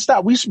 It's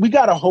not. We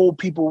got to hold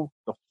people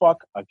the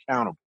fuck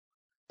accountable.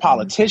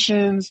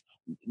 Politicians,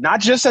 not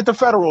just at the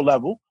federal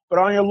level, but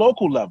on your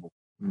local level.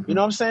 Mm-hmm. You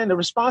know what I'm saying? The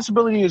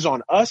responsibility is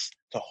on us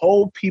to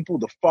hold people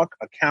the fuck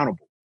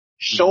accountable.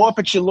 Show up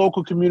at your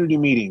local community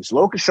meetings.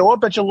 Show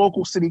up at your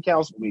local city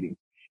council meetings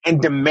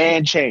and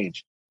demand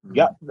change. Mm-hmm.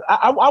 Yeah,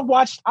 I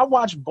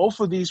watched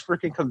both of these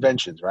freaking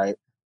conventions, right?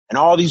 And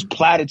all these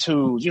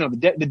platitudes, the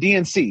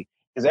DNC,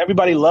 because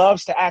everybody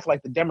loves to act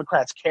like the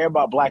Democrats care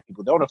about black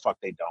people. No, the fuck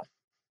they don't.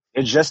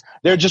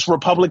 They're just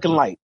Republican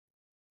light.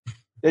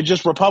 They're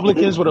just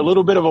Republicans with a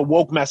little bit of a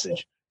woke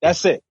message.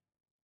 That's it.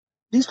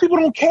 These people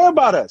don't care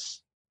about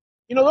us.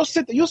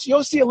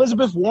 You'll see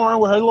Elizabeth Warren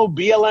with her little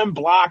BLM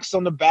blocks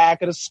on the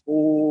back of the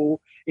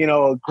school.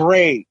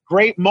 Great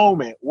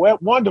moment.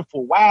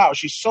 Wonderful. Wow,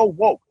 she's so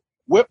woke.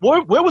 Where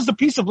was the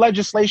piece of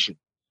legislation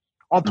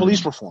on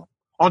police reform,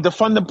 on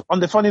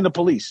defunding the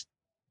police?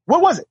 Where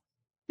was it?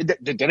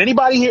 Did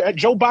anybody hear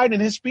Joe Biden in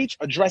his speech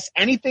address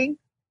anything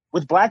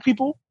with black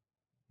people?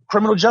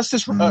 Criminal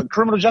justice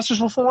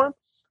reform,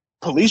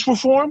 police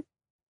reform.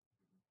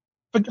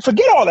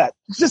 Forget all that.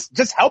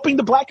 Just helping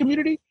the black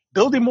community,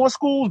 building more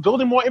schools,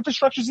 building more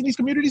infrastructures in these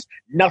communities.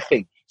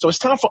 Nothing. So it's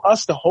time for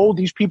us to hold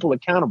these people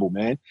accountable,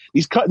 man.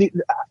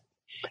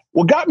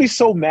 What got me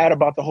so mad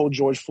about the whole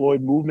George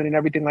Floyd movement and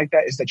everything like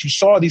that is that you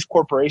saw these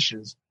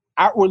corporations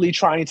outwardly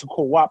trying to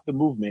co-opt the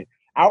movement,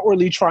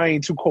 outwardly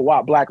trying to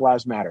co-opt Black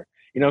Lives Matter.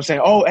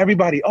 Saying,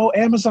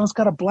 Amazon's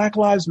got a Black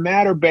Lives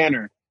Matter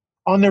banner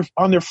on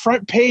their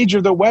front page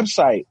of their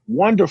website.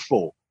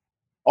 Wonderful.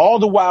 All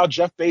the while,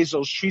 Jeff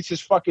Bezos treats his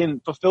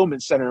fucking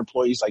fulfillment center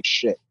employees like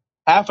shit.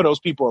 Half of those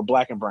people are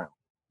black and brown.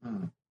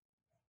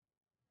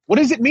 What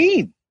does it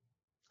mean?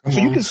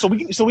 So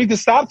we can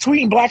stop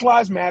tweeting Black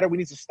Lives Matter. We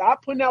need to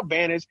stop putting out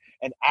banners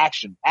and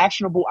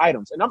actionable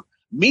items. And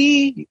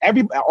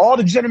all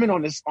the gentlemen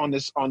on this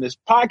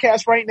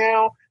podcast right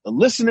now, the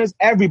listeners,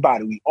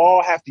 everybody, we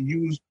all have to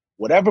use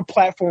whatever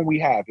platform we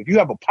have. If you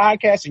have a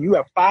podcast and you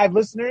have 5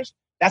 listeners,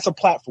 that's a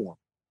platform.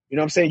 You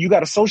know what I'm saying? You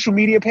got a social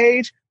media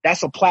page,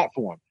 that's a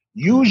platform.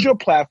 Use your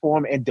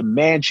platform and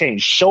demand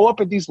change. Show up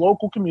at these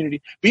local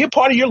communities. Be a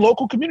part of your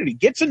local community.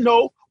 Get to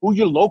know who's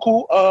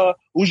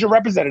your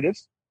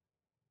representatives,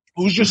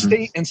 who's your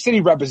state and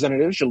city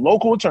representatives, your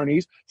local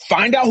attorneys.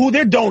 Find out who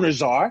their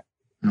donors are.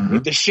 Mm-hmm.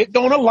 If the shit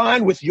don't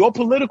align with your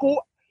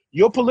political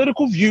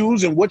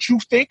views and what you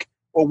think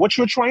or what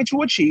you're trying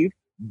to achieve,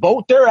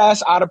 vote their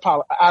ass out of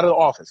the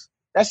office.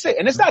 That's it.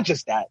 And it's not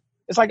just that.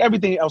 It's like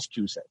everything else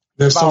Q said.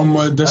 There's so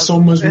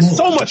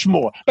much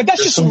more. But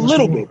that's just a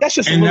little bit. That's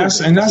just a little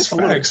bit. And that's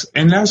facts.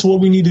 And that's what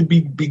we need to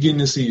begin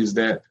to see is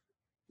that,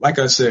 like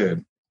I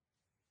said,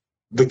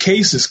 the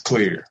case is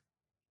clear.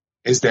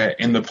 Is that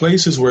in the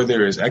places where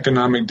there is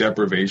economic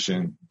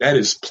deprivation, that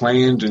is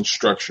planned and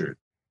structured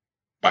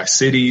by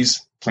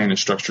cities, planned and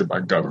structured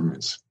by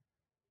governments.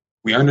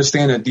 We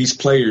understand that these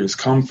players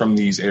come from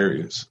these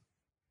areas.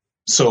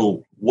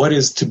 So what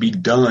is to be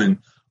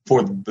done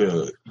for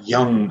the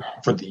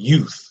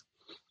youth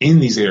in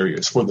these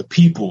areas, for the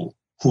people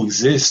who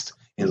exist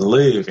and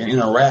live and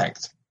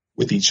interact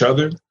with each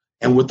other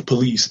and with the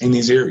police in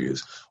these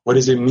areas? What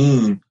does it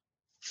mean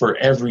for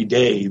every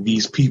day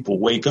these people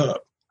wake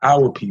up?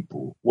 Our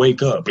people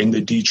wake up in the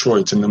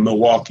Detroits and the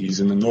Milwaukees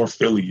and the North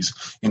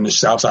Phillies and the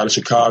South Side of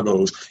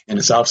Chicago's and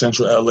the South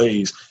Central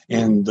LA's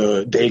and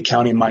the Dade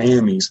County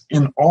Miami's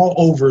and all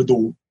over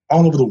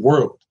the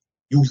world.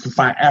 You can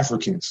find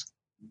Africans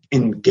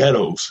in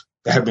ghettos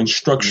that have been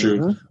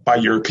structured by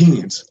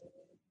Europeans.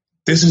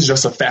 This is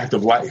just a fact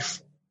of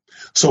life.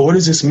 So what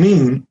does this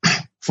mean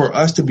for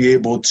us to be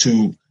able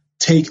to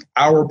take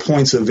our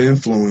points of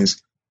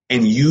influence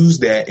and use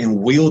that and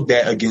wield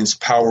that against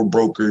power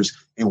brokers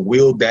and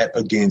wield that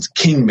against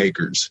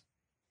kingmakers?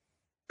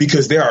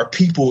 Because there are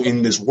people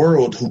in this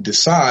world who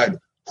decide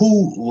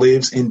who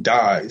lives and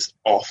dies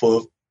off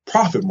of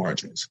profit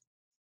margins.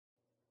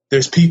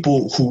 There's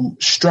people who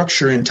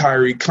structure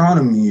entire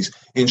economies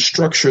and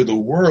structure the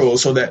world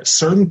so that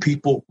certain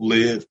people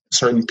live,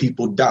 certain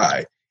people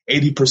die.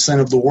 80%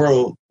 of the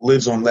world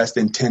lives on less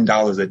than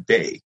 $10 a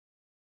day.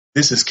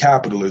 This is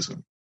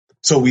capitalism.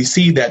 So we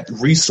see that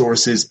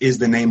resources is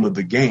the name of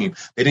the game.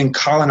 They didn't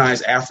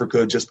colonize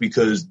Africa just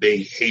because they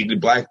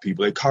hated black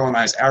people. They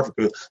colonized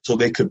Africa so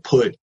they could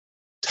put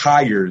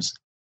tires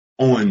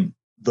on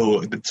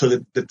so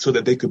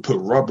that they could put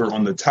rubber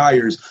on the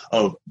tires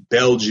of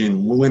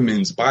Belgian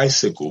women's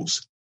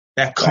bicycles.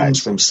 That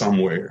comes from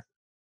somewhere.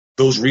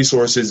 Those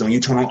resources, when you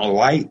turn on a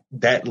light,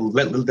 that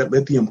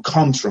lithium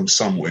comes from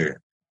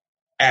somewhere.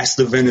 Ask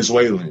the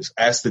Venezuelans,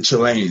 ask the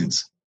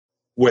Chileans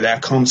where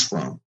that comes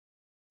from.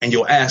 And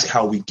you'll ask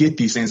how we get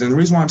these things. And the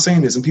reason why I'm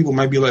saying this, and people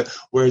might be like,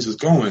 where is this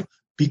going?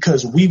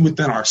 Because we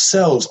within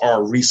ourselves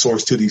are a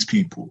resource to these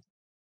people.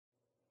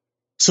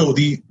 So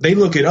they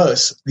look at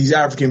us, these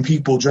African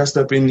people dressed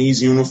up in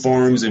these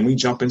uniforms, and we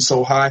jumping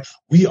so high.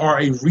 We are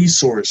a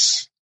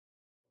resource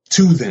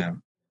to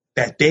them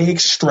that they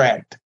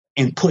extract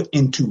and put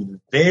into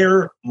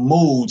their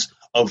modes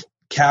of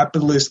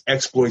capitalist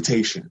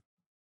exploitation.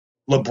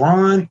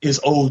 LeBron is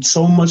owed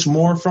so much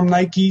more from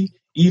Nike,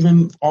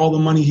 even all the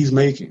money he's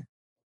making.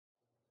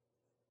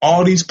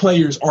 All these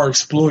players are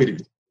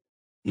exploited.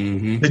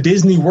 The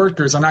Disney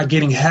workers are not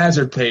getting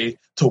hazard pay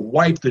to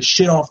wipe the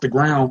shit off the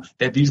ground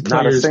that these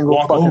players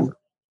walk over.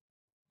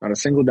 Not a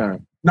single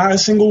dime. Not a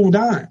single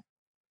dime.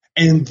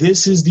 And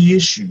this is the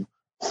issue.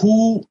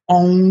 Who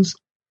owns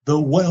the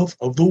wealth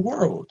of the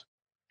world?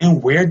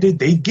 And where did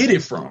they get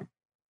it from?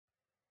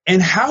 And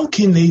how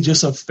can they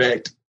just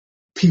affect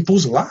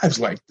people's lives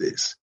like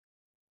this?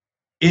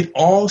 It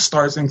all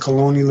starts in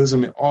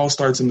colonialism. It all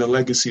starts in the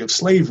legacy of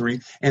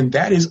slavery. And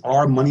that is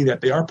our money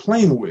that they are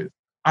playing with.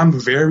 I'm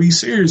very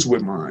serious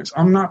with mine.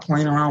 I'm not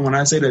playing around when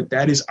I say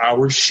that is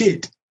our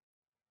shit.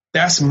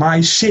 That's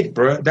my shit,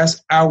 bro.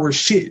 That's our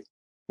shit.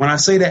 When I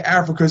say that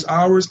Africa's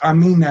ours, I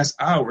mean that's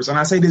ours. And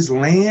I say this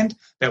land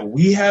that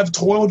we have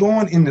toiled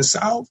on in the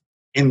South,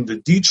 in the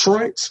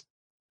Detroits,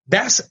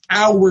 that's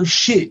our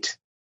shit.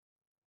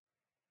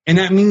 And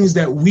that means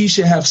that we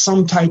should have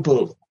some type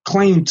of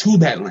claim to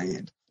that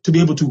land, to be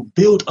able to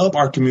build up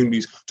our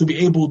communities, to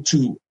be able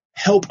to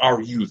help our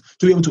youth,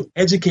 to be able to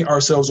educate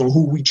ourselves on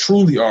who we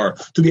truly are,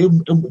 to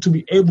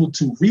be able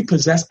to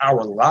repossess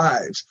our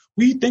lives.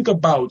 Think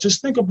about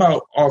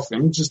often,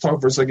 let me just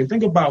talk for a second.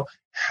 Think about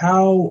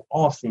how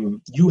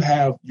often you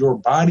have your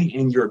body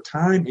and your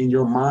time and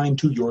your mind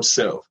to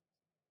yourself.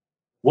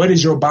 What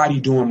is your body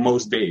doing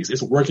most days?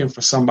 It's working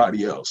for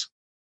somebody else.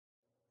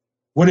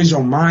 What is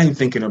your mind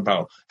thinking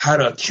about? How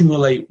to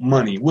accumulate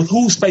money? With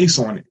whose face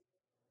on it?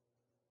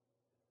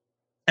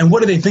 And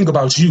what do they think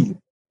about you?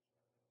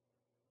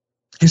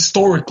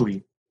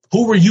 Historically,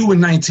 who were you in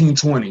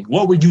 1920?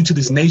 What were you to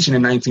this nation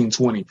in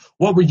 1920?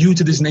 What were you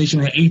to this nation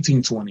in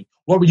 1820?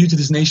 What were you to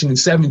this nation in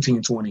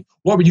 1720?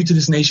 What were you to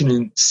this nation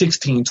in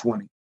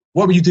 1620?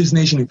 What were you to this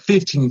nation in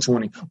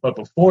 1520? But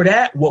before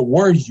that, what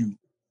were you?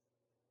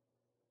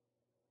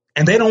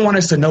 And they don't want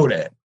us to know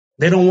that.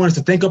 They don't want us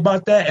to think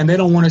about that, and they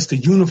don't want us to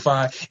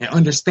unify and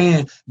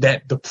understand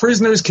that the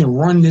prisoners can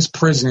run this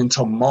prison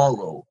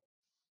tomorrow.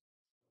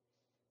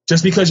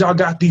 Just because y'all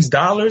got these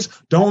dollars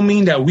don't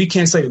mean that we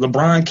can't say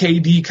LeBron,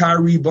 KD,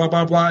 Kyrie, blah,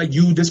 blah, blah,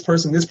 you, this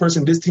person,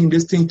 this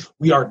team.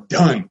 We are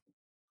done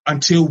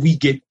until we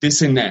get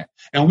this and that.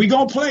 And we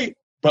going to play,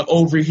 but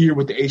over here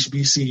with the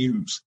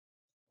HBCUs.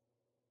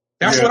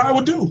 That's what I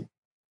would do.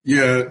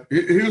 Yeah,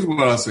 here's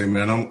what I say,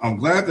 man. I'm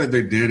glad that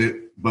they did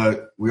it,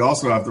 but we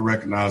also have to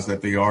recognize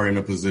that they are in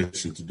a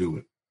position to do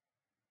it.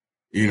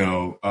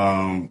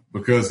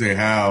 Because they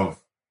have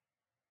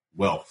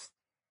wealth.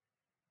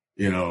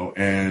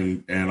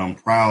 And I'm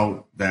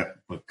proud that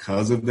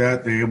because of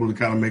that, they're able to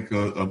kind of make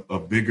a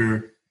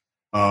bigger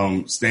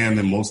stand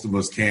than most of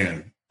us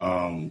can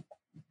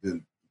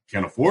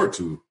afford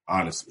to,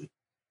 honestly.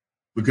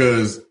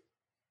 Because,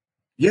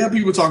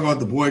 people talk about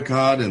the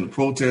boycott and the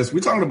protest. We're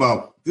talking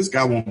about this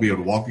guy won't be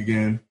able to walk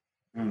again.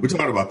 We're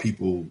talking about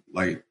people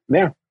like,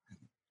 them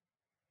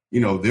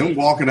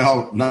walking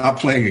out, not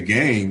playing a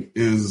game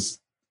is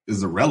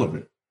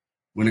irrelevant.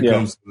 when it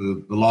comes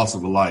to the loss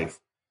of a life.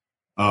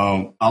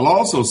 I'll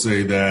also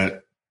say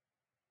that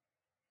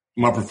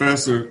my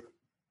professor,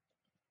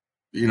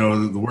 you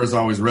know, the words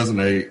always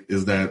resonate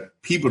is that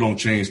people don't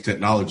change,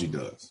 technology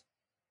does.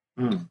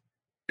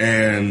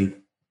 And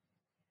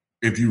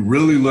if you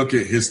really look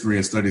at history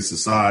and study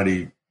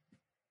society,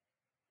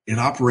 it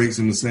operates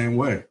in the same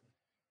way.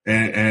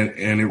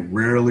 And it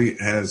rarely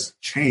has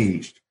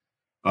changed.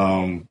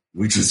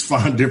 We just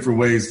find different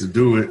ways to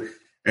do it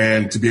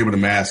and to be able to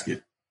mask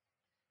it.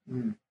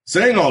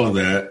 Saying all of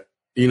that,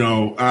 you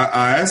know,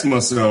 I ask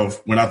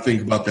myself when I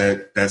think about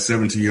that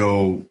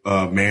 17-year-old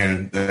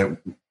man, that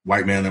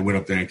white man that went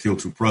up there and killed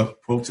 2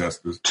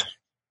 protesters,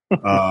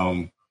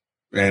 and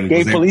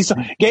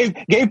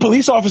gave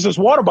police officers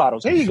water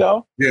bottles. Here you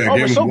go. Yeah,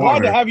 we're so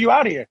glad to have you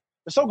out here.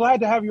 We're so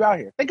glad to have you out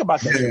here. Think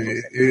about that.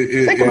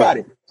 Think about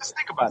it. Just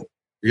think about it.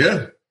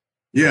 Yeah.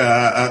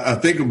 Yeah, I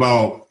think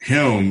about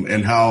him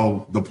and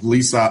how the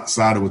police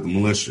sided with the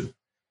militia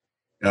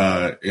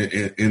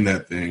in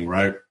that thing,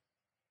 right?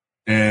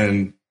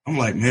 And I'm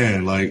like,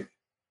 man, like,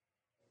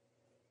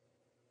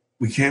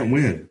 we can't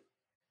win.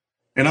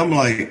 And I'm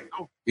like,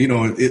 you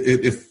know,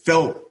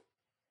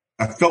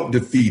 I felt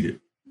defeated.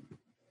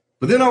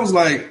 But then I was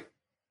like,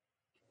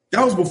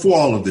 that was before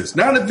all of this.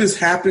 Now that this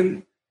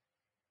happened,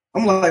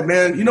 I'm like,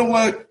 man, you know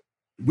what?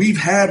 We've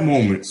had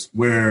moments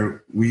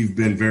where we've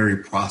been very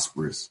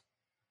prosperous,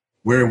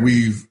 where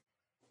we've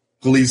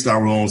policed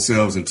our own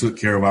selves and took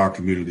care of our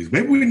communities.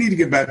 Maybe we need to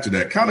get back to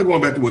that. Kind of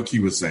going back to what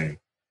Q was saying.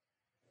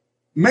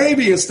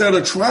 Maybe instead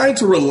of trying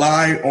to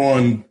rely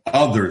on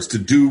others to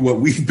do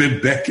what we've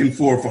been begging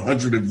for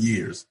hundreds of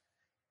years,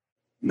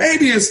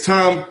 maybe it's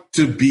time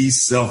to be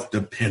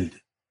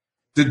self-dependent,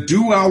 to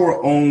do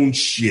our own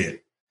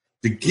shit,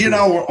 to get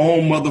our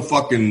own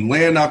motherfucking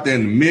land out there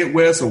in the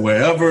Midwest or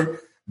wherever,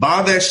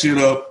 buy that shit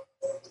up,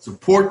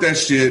 support that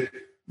shit.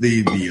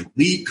 The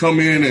elite come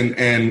in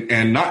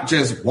and not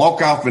just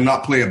walk off and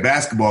not play a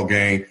basketball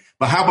game,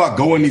 but how about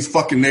go in these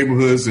fucking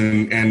neighborhoods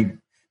and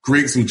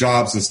create some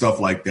jobs and stuff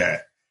like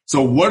that.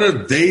 So what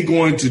are they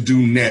going to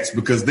do next?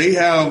 Because they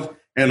have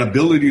an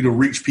ability to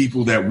reach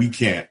people that we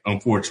can't,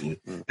 unfortunately.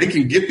 They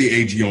can get the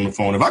AG on the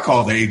phone. If I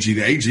call the AG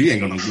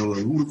ain't going to go,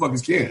 who the fuck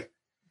is can?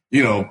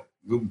 You know,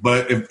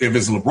 but if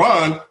it's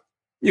LeBron,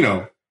 you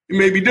know, it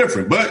may be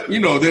different. But, you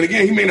know, then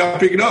again, he may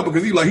not pick it up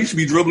because he should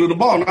be dribbling the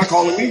ball, not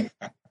calling me.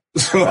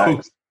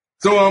 So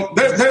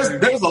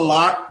there's a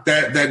lot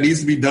that needs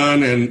to be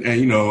done. And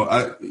you know,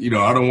 I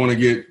don't want to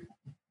get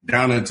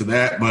down into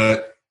that,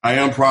 but I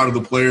am proud of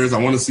the players.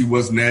 I want to see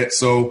what's next.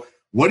 So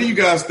what do you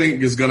guys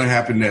think is going to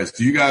happen next?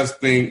 Do you guys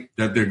think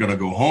that they're going to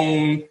go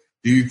home?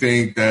 Do you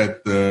think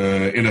that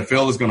the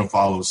NFL is going to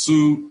follow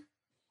suit?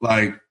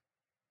 Like,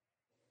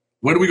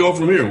 where do we go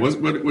from here?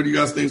 What do you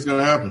guys think is going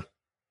to happen?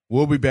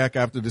 We'll be back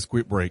after this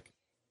quick break.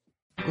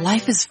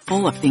 Life is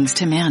full of things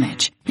to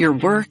manage. Your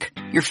work,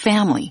 your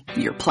family,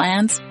 your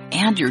plans,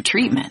 and your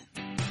treatment.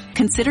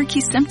 Consider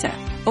Kesimpta,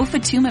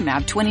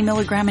 ofatumumab 20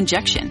 milligram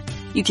injection.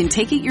 You can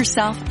take it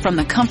yourself from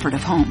the comfort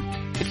of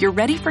home. If you're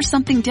ready for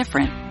something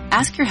different,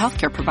 ask your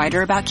healthcare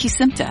provider about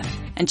Kesimpta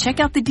and check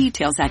out the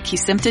details at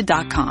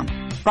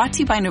Kesimpta.com. Brought to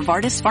you by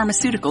Novartis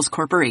Pharmaceuticals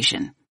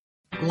Corporation.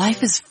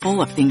 Life is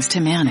full of things to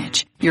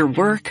manage. Your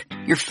work,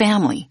 your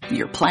family,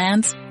 your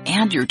plans,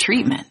 and your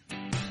treatment.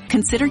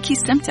 Consider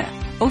Kesimpta,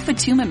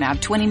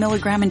 ofatumumab 20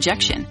 milligram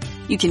injection.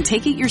 You can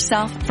take it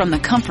yourself from the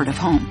comfort of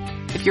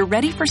home. If you're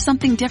ready for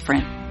something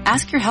different,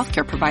 ask your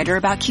healthcare provider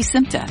about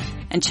Kesimpta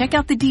and check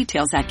out the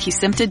details at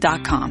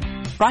Kesimpta.com.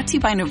 Brought to you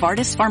by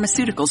Novartis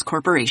Pharmaceuticals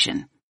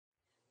Corporation.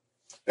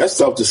 That's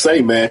tough to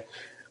say, man.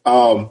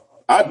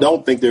 I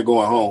don't think they're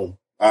going home.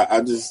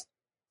 I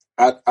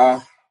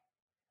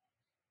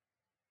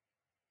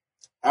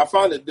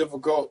find it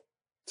difficult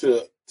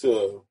to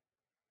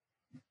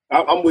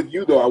I'm with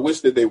you, though. I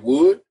wish that they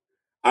would.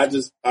 I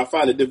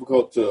find it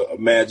difficult to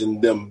imagine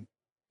them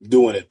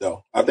doing it,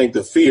 though. I think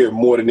the fear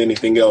more than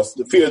anything else,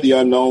 the fear of the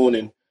unknown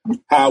and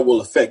how it will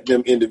affect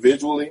them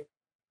individually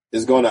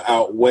is going to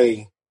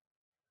outweigh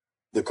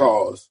the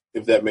cause,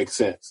 if that makes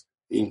sense.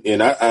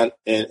 And I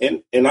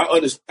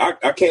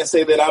can't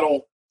say that I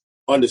don't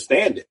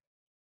understand it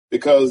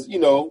because, you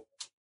know,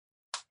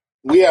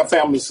 we have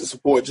families to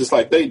support just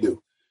like they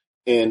do.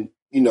 And,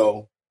 you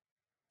know,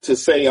 to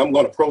say I'm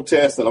going to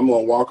protest and I'm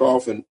going to walk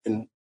off and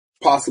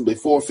possibly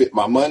forfeit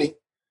my money,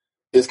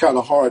 it's kind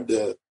of hard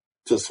to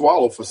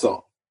swallow for some.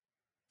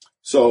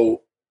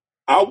 So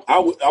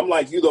I'm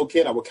like you, though,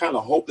 Ken. I would kind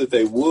of hope that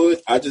they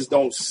would. I just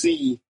don't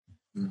see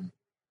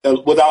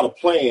without a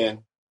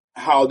plan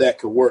how that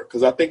could work,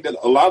 because I think that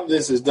a lot of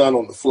this is done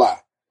on the fly.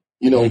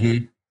 You know,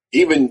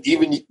 even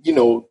you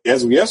know,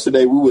 as of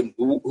yesterday, who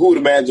would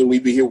imagine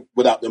we'd be here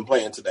without them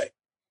playing today?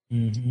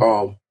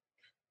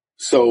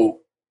 So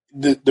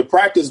the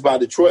practice by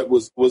Detroit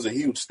was a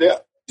huge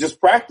step, just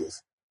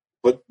practice.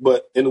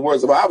 But in the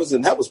words of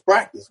Iverson, that was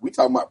practice. We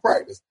talking about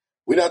practice.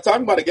 We're not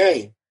talking about a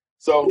game.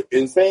 So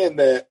in saying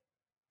that,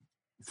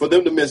 for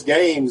them to miss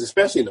games,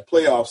 especially in the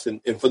playoffs,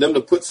 and for them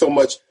to put so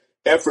much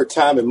effort,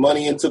 time, and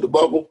money into the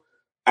bubble,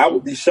 I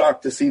would be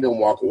shocked to see them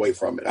walk away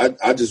from it.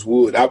 I just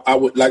would. I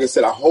would, like I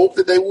said, I hope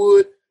that they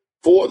would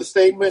for the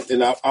statement,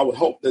 and I would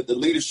hope that the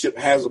leadership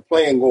has a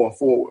plan going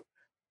forward.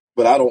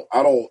 But I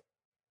don't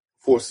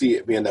foresee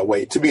it being that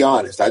way. To be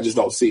honest, I just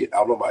don't see it. I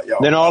don't know about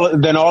y'all.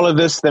 Then all of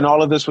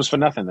this was for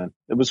nothing. Then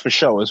it was for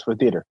show. It was for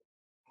theater.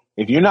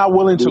 If you're not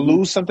willing to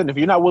lose something, if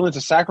you're not willing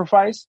to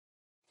sacrifice,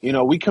 you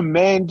know, we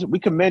commend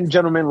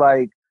gentlemen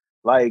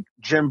like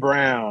Jim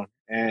Brown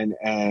and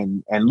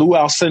Lou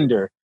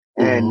Alcindor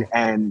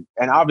and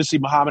obviously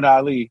Muhammad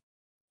Ali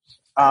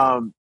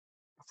for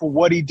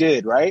what he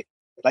did, right?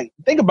 Like,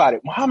 think about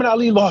it. Muhammad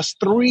Ali lost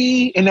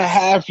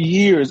 3.5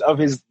 years of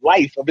his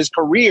life, of his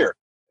career,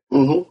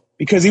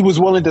 because he was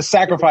willing to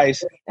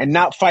sacrifice and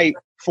not fight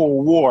for a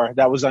war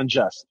that was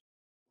unjust.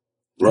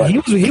 Right.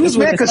 He was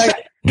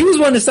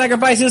willing to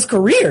sacrifice his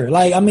career.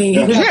 Like, I mean,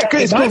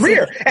 his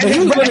career. But he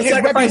was willing to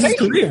sacrifice his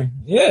career.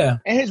 Yeah.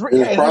 And his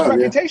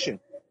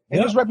reputation.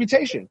 And his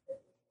reputation.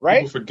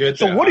 Right? Forget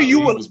so that what are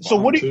you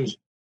Ali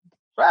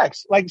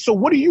facts. Like, so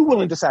what are you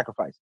willing to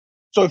sacrifice?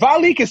 So if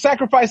Ali can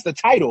sacrifice the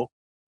title,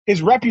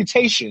 his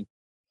reputation,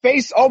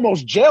 face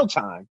almost jail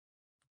time,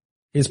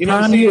 his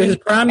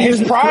prime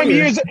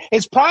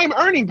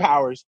earning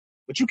powers,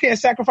 but you can't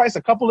sacrifice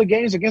a couple of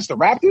games against the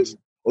Raptors,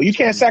 or you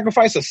can't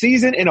sacrifice a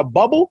season in a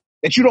bubble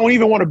that you don't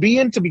even want to be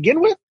in to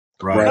begin with.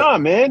 Right. Nah,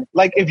 man.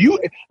 Like,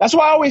 that's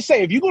why I always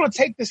say, if you're going to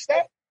take this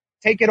step,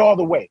 take it all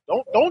the way.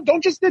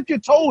 Don't just dip your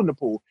toe in the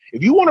pool.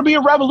 If you want to be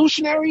a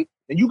revolutionary,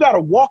 then you got to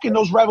walk in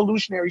those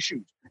revolutionary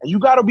shoes, and you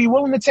got to be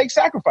willing to take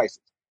sacrifices.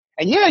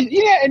 And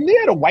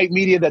the white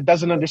media that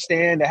doesn't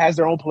understand, that has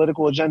their own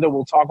political agenda,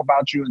 will talk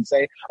about you and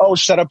say, "Oh,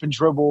 shut up and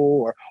dribble,"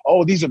 or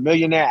 "Oh, these are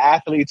millionaire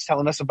athletes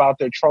telling us about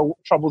their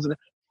troubles." And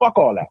fuck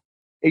all that.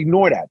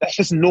 Ignore that. That's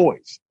just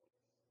noise.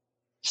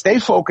 Stay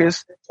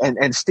focused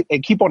and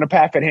keep on the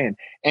path at hand,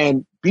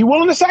 and be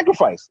willing to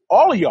sacrifice.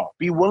 All of y'all,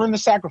 be willing to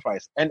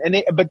sacrifice.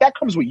 But that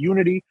comes with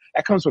unity.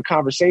 That comes with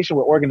conversation,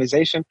 with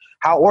organization.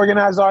 How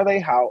organized are they?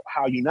 How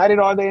united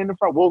are they in the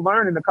front? We'll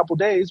learn in a couple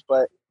days,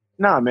 but.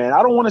 Nah, man,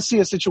 I don't want to see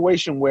a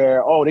situation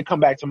where, they come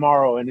back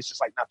tomorrow and it's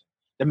just like nothing.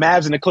 The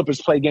Mavs and the Clippers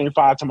play Game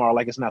 5 tomorrow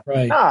like it's nothing.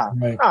 Right, Nah,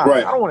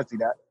 I don't want to see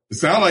that. It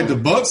sounded like the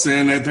Bucks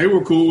saying that they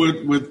were cool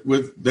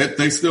with that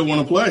they still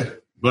want to play.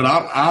 But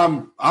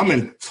I'm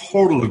in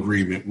total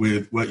agreement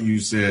with what you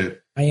said.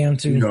 I am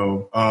too. You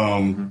know,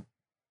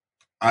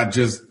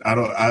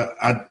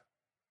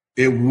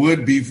 it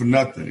would be for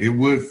nothing. It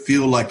would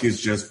feel like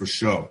it's just for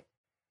show.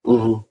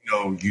 You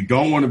know, you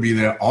don't want to be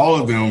there. All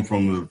of them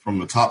from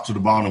the top to the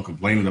bottom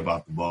complaining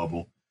about the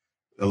bubble.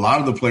 A lot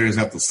of the players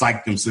have to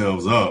psych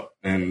themselves up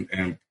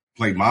and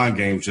play mind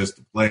games just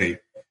to play.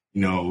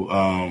 You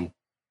know,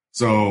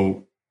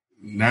 so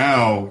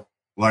now,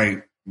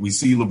 like, we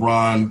see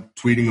LeBron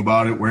tweeting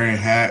about it, wearing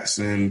hats,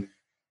 and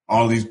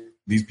all these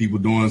people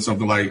doing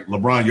something like,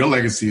 LeBron, your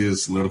legacy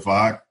is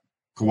solidified.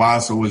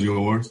 Kawhi, so is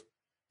yours.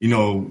 You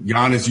know,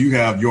 Giannis, you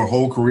have your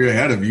whole career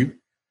ahead of you.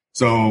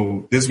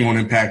 So this won't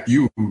impact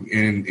you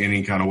in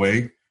any kind of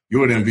way.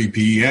 You're an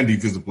MVP and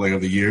Defensive Player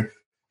of the Year.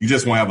 You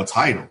just won't have a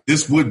title.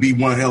 This would be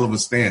one hell of a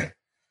stand,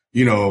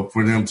 you know,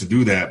 for them to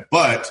do that.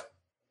 But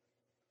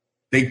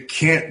they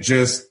can't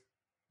just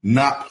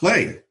not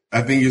play.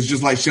 I think it's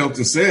just like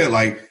Shelton said,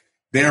 like,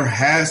 there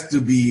has to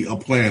be a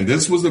plan.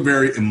 This was a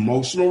very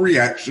emotional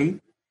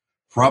reaction,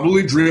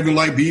 probably driven,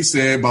 like B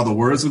said, by the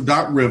words of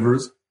Doc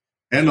Rivers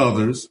and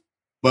others.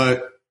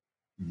 But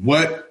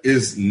what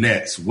is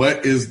next?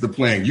 What is the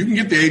plan? You can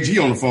get the AG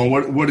on the phone.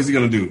 What is he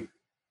going to do?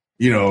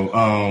 You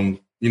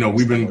know,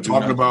 we've been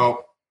talking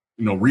about,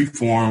 you know,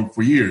 reform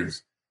for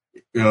years,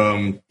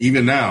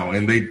 even now,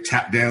 and they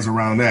tap dance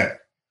around that.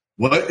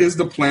 What is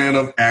the plan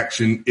of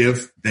action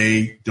if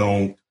they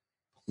don't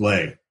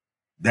play?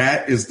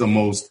 That is the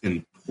most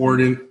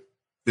important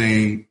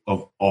thing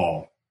of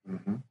all.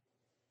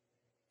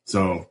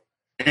 So,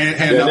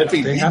 and I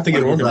think they have to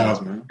get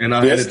organized, man. And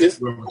I had it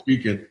where we're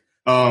speaking.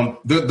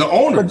 The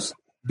owners,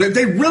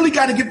 they really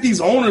got to get these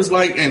owners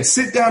and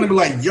sit down and be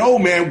like, yo,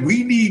 man,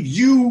 we need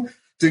you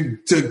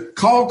to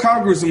call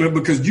congressmen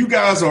because you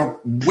guys are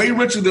way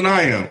richer than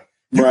I am.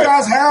 You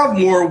guys have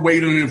more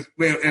weight and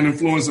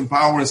influence and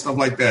power and stuff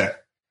like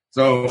that.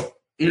 So,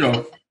 you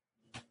know.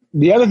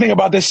 The other thing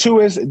about this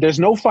too is there's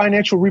no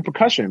financial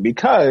repercussion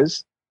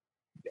because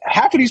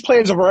half of these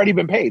players have already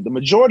been paid. The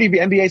majority of the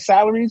NBA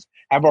salaries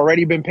have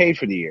already been paid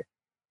for the year.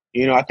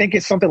 You know, I think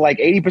it's something like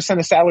 80%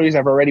 of salaries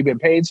have already been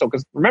paid. So,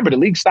 because remember, the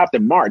league stopped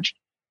in March.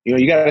 You know,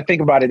 you got to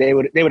think about it. They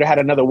would have had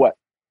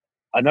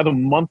another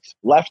month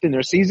left in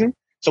their season.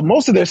 So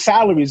most of their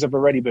salaries have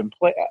already been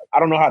I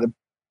don't know how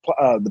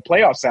the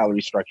playoff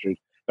salary structured,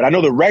 but I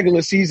know the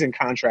regular season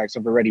contracts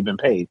have already been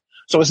paid.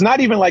 So it's not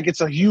even like it's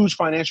a huge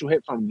financial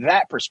hit from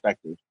that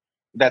perspective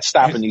that's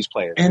stopping these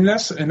players. And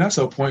that's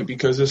a point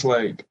because it's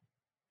like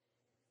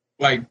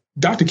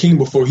Dr. King,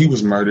 before he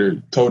was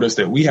murdered, told us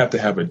that we have to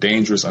have a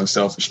dangerous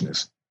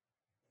unselfishness.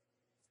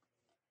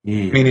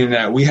 Meaning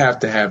that we have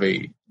to have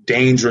a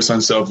dangerous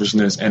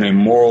unselfishness and a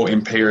moral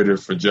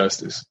imperative for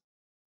justice.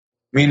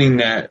 meaning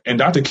that, and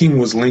Dr. King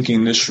was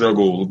linking this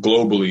struggle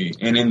globally,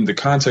 and in the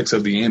context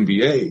of the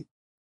NBA,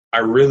 I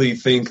really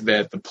think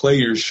that the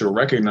players should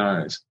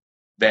recognize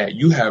that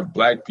you have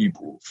black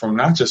people from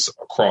not just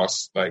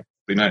across like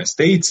the United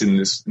States in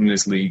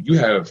this league, you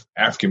have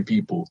African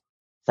people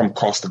from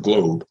across the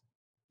globe,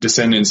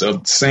 descendants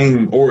of the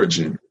same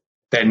origin,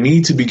 that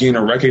need to begin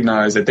to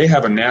recognize that they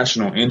have a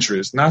national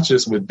interest, not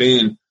just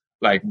within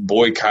like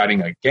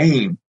boycotting a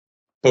game,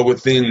 but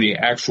within the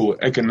actual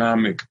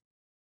economic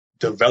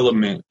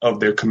development of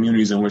their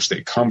communities in which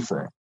they come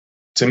from.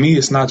 To me,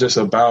 it's not just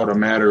about a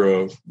matter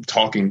of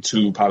talking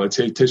to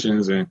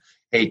politicians and,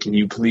 hey, can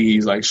you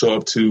please like show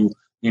up to,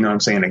 you know what I'm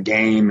saying, a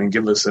game and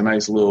give us a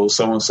nice little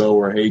so-and-so,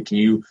 or hey, can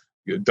you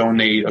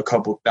donate a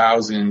couple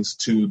thousands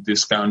to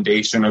this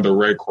foundation or the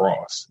Red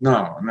Cross?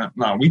 No.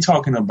 We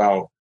talking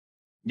about,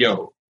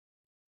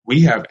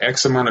 we have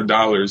X amount of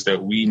dollars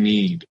that we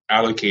need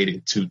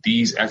allocated to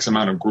these X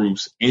amount of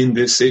groups in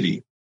this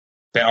city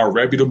that are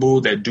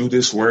reputable, that do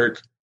this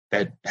work,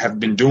 that have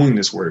been doing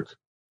this work.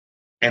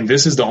 And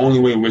this is the only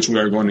way in which we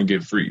are going to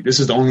get free.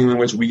 This is the only way in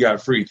which we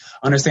got free.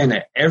 Understand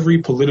that every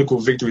political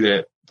victory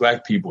that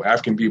black people,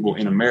 African people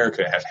in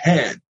America have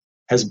had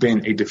has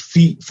been a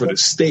defeat for the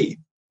state.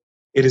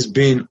 It has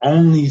been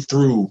only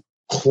through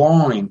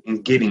clawing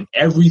and getting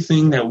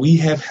everything that we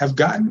have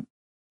gotten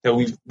that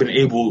we've been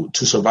able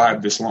to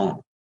survive this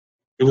long.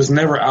 It was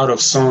never out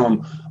of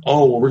some,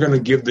 we're going to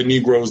give the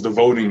Negroes the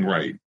voting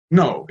right.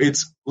 No,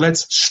 it's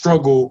let's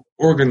struggle,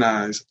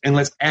 organize, and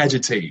let's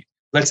agitate.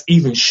 Let's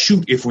even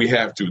shoot if we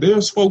have to.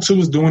 There's folks who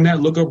was doing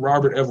that. Look up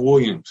Robert F.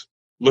 Williams.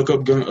 Look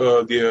up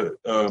the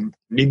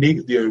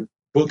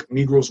book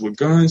Negroes with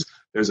Guns.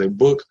 There's a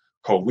book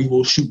called We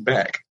Will Shoot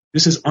Back.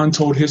 This is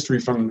untold history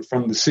from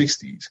the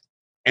 60s.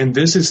 And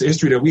this is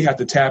history that we have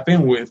to tap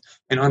in with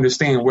and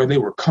understand where they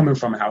were coming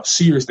from and how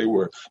serious they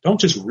were. Don't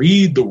just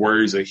read the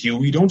words of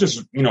Huey. Don't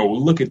just,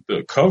 look at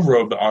the cover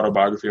of the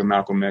autobiography of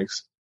Malcolm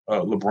X,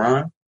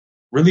 LeBron.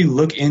 Really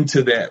look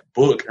into that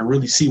book and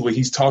really see what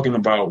he's talking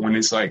about when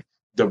it's like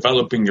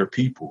developing your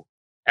people,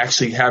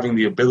 actually having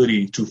the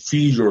ability to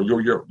feed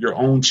your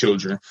own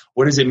children.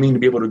 What does it mean to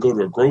be able to go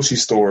to a grocery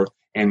store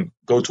and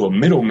go to a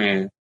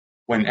middleman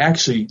when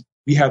actually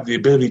we have the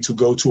ability to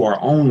go to our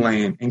own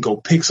land and go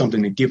pick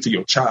something to give to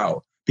your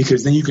child,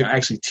 because then you can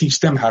actually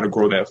teach them how to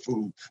grow that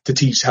food, to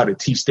teach how to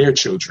teach their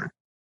children.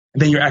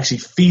 And then you're actually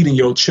feeding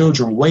your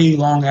children way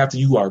long after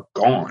you are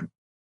gone,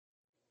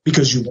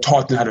 because you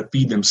taught them how to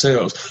feed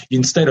themselves.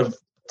 Instead of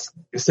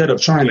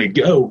trying to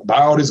go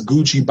buy all this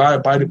Gucci,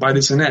 buy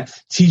this and that,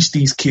 teach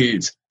these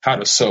kids how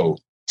to sew,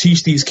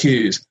 teach these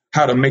kids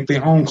how to make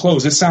their own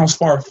clothes. It sounds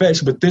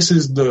far-fetched, but this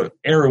is the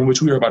era in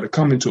which we are about to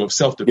come into of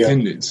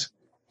self-dependence. Yeah.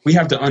 We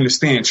have to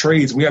understand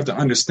trades. We have to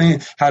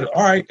understand how to,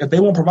 all right, if they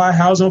won't provide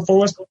housing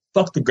for us,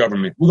 fuck the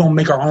government. We're going to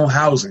make our own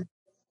housing.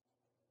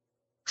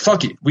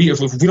 Fuck it.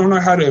 If we don't know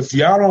how to, if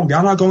y'all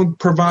not going to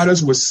provide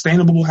us with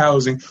sustainable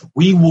housing,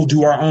 we will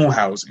do our own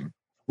housing.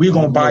 We're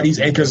going to buy these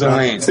acres of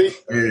land. I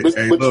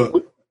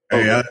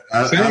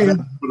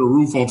put a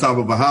roof on top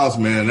of a house,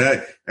 man.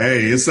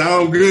 It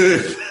sounds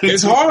good.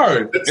 It's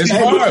hard. It's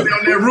hard.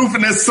 On that roof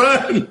in that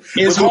sun.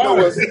 It's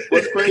hard.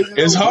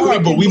 It's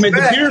hard, but we made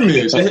the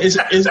pyramids. It's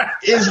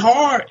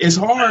hard. It's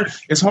hard.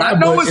 It's hard. I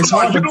know but it's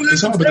hard.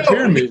 It's hard, but the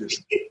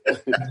pyramids.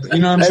 You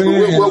know what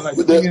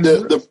I'm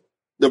saying?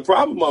 The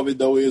problem of it,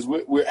 though, is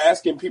we're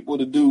asking people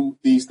to do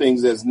these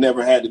things that's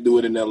never had to do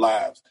it in their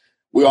lives.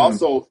 We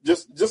also,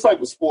 just like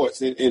with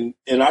sports, and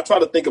I try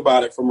to think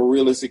about it from a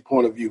realistic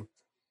point of view.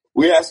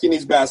 We're asking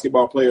these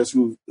basketball players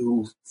who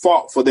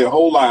fought for their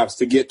whole lives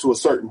to get to a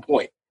certain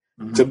point,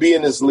 to be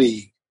in this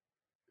league,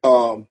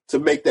 to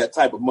make that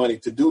type of money,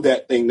 to do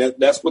that thing.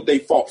 That's what they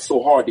fought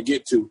so hard to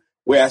get to.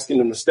 We're asking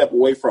them to step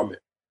away from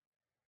it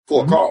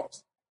for a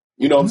cause.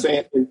 You know what I'm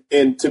saying?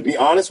 And to be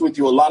honest with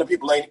you, a lot of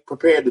people ain't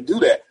prepared to do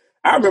that.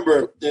 I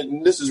remember,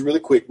 and this is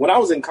really quick, when I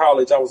was in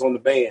college, I was on the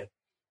band,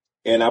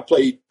 and I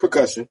played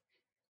percussion,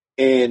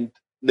 and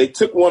they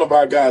took one of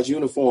our guys'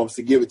 uniforms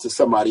to give it to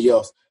somebody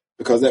else,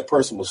 because that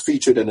person was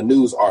featured in a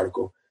news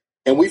article.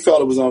 And we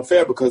felt it was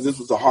unfair because this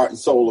was the heart and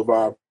soul of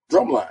our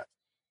drum line.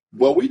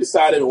 Well, we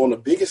decided on the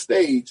biggest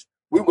stage,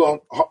 we were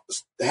going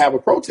to have a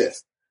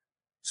protest.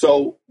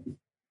 So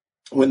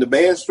when the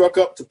band struck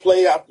up to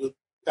play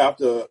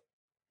after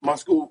my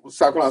school,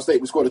 South Carolina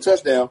State, we scored a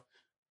touchdown,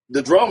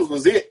 the drums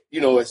was it,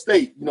 at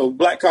state,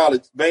 black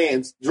college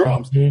bands,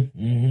 drums.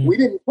 Mm-hmm. We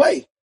didn't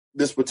play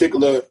this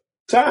particular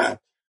time.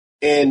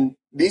 And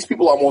these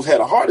people almost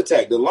had a heart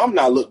attack. The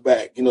alumni looked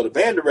back. The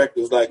band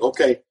director was like,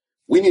 okay,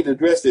 we need to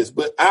address this.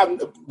 But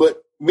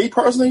me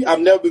personally, I've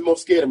never been more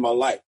scared in my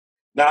life.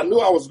 Now, I knew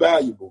I was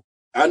valuable.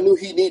 I knew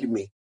he needed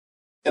me.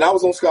 And I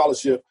was on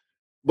scholarship.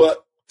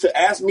 But to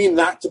ask me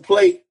not to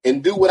play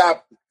and do what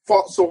I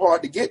fought so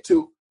hard to get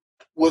to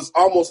was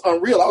almost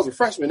unreal. I was a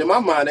freshman. In my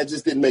mind, that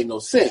just didn't make no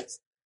sense.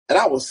 And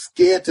I was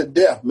scared to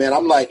death, man.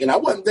 I'm like, and I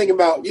wasn't thinking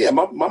about,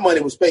 my money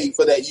was paid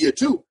for that year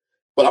too.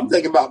 But I'm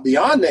thinking about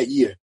beyond that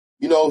year.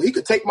 He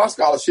could take my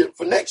scholarship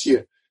for next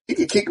year. He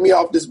could kick me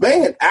off this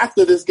band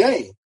after this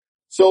game.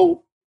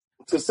 So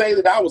to say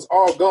that I was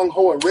all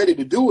gung-ho and ready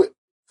to do it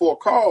for a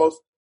cause,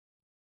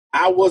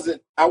 I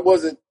wasn't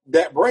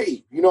that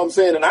brave. You know what I'm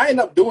saying? And I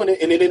ended up doing it,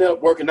 and it ended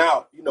up working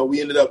out. You know,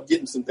 we ended up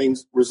getting some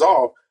things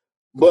resolved.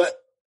 But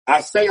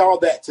I say all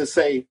that to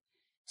say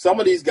some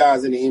of these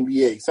guys in the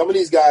NBA, some of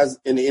these guys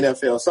in the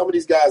NFL, some of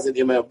these guys in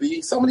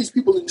MLB, some of these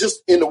people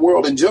just in the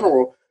world in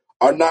general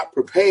are not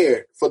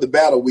prepared for the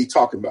battle we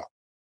talking about.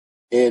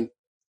 And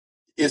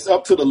it's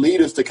up to the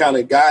leaders to kind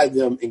of guide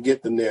them and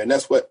get them there. And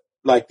that's what,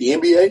 like the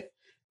NBA,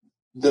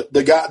 the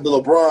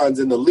LeBrons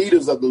and the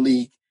leaders of the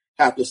league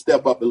have to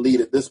step up and lead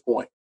at this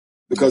point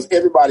because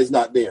everybody's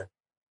not there.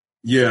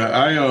 Yeah,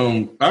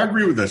 I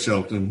agree with that,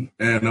 Shelton.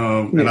 And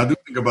I do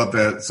think about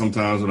that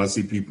sometimes when I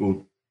see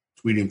people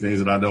tweeting things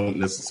that I don't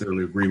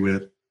necessarily agree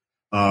with,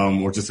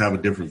 or just have a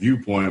different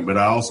viewpoint. But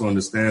I also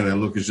understand that,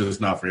 look, it's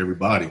just not for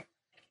everybody.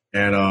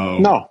 And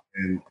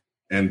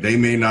and they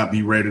may not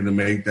be ready to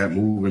make that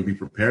move and be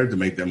prepared to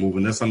make that move.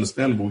 And that's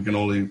understandable. We can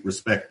only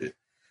respect it.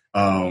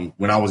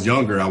 When I was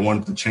younger, I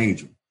wanted to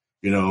change them,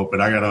 you know,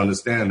 but I got to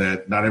understand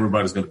that not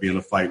everybody's going to be in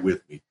a fight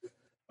with me.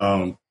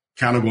 Kind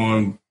of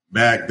going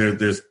back,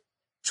 there's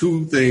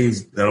two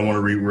things that I want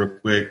to read real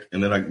quick,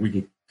 and then we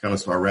can kind of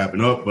start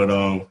wrapping up.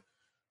 But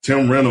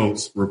Tim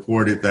Reynolds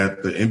reported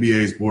that the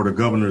NBA's Board of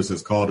Governors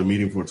has called a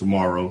meeting for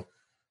tomorrow.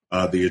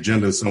 The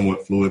agenda is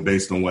somewhat fluid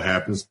based on what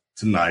happens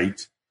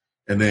tonight.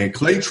 And then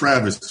Clay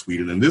Travis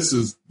tweeted, and this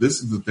is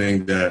the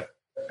thing that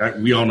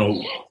we all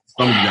know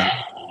some of you guys.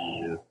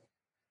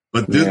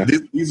 But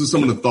these are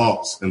some of the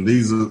thoughts and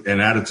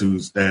and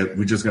attitudes that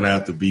we're just going to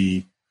have to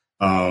be,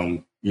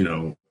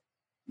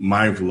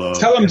 mindful of.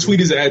 Tell him to tweet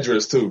his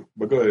address too,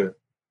 but go ahead.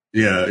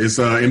 Yeah, it's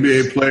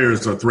NBA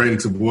players are threatening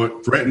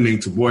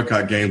to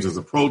boycott games as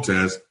a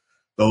protest.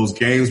 Those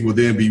games will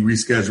then be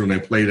rescheduled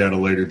and played at a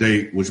later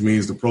date, which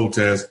means the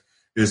protest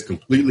is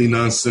completely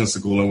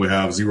nonsensical and will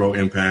have zero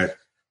impact,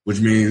 which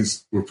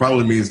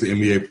probably means the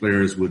NBA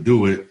players will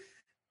do it.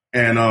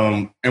 And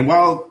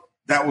while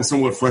that was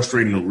somewhat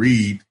frustrating to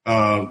read,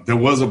 there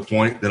was a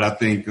point that I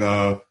think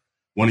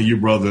one of you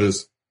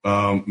brothers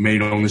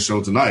made on the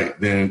show tonight.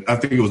 Then I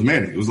think it was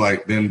Manny. It was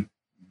like, then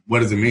what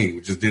does it mean?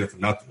 We just did it for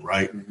nothing,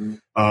 right?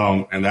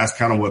 Mm-hmm. And that's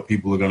kind of what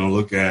people are going to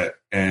look at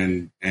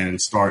and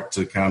start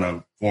to kind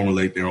of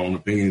formulate their own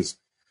opinions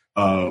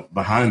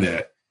behind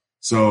that.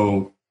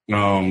 So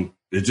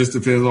it just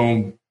depends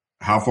on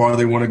how far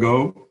they want to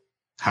go,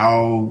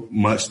 how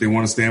much they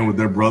want to stand with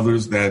their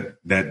brothers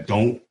that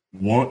don't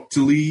want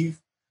to leave,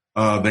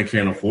 they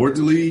can't afford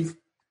to leave.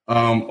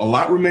 A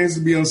lot remains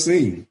to be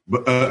unseen,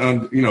 but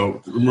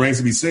remains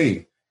to be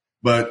seen.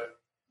 But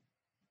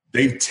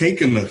they've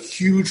taken a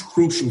huge,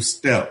 crucial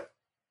step,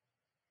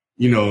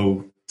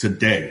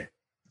 today.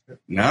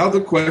 Now the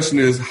question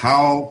is,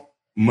 how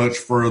much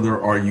further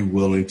are you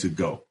willing to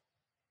go?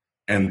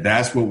 And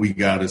that's what we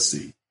got to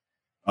see.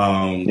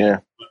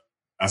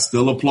 I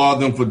still applaud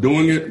them for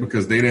doing it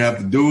because they didn't have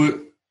to do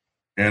it.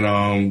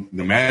 And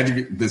the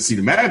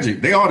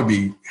Magic, they ought to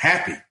be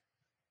happy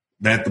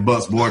that the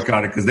Bucks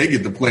boycotted because they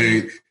get to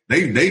play.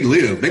 They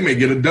live. They may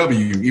get a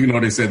W, even though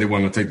they said they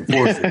want to take the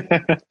forfeit.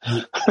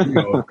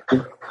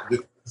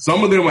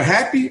 Some of them are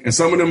happy and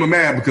some of them are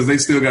mad because they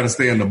still got to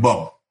stay in the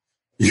bubble.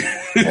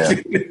 Yeah.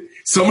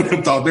 Some of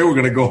them thought they were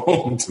going to go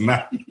home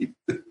tonight.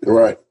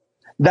 Right.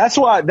 That's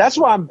why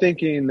I'm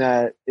thinking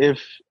that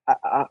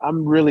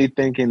I'm really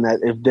thinking that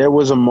if there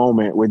was a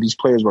moment where these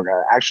players were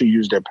going to actually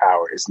use their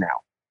power, it's now.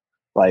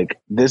 Like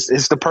this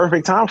is the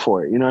perfect time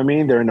for it. You know what I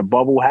mean? They're in the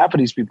bubble. Half of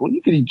these people,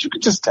 you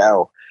could just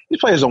tell these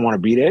players don't want to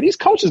be there. These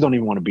coaches don't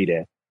even want to be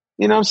there.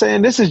 You know what I'm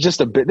saying? This is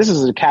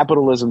a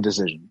capitalism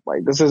decision.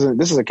 Like this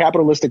is a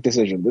capitalistic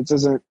decision. This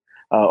isn't,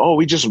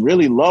 we just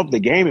really love the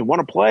game and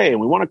want to play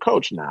and we want to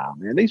coach. Nah,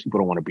 man, these people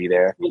don't want to be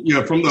there.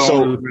 Yeah. From the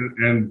owners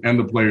and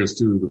the players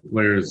too, the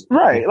players.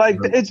 Right. Like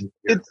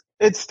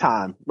it's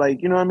time.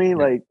 Like, you know what I mean?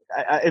 Yeah. Like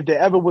if there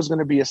ever was going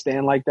to be a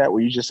stand like that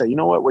where you just say, you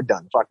know what, we're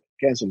done. Fuck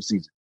it. Cancel the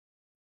season.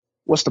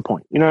 What's the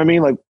point? You know what I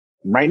mean? Like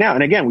right now.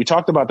 And again, we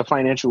talked about the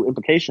financial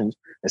implications.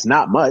 It's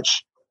not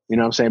much. You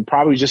know what I'm saying?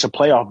 Probably just a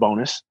playoff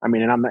bonus. I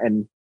mean,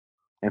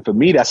 and for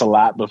me, that's a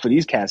lot, but for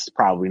these cats,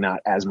 probably not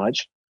as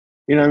much.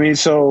 You know what I mean?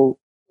 So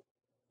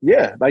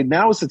yeah, like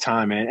now is the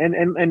time, man.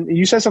 And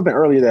you said something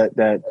earlier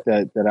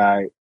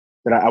that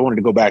I wanted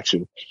to go back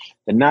to,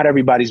 that not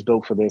everybody's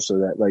built for this, so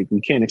that like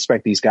we can't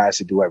expect these guys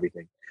to do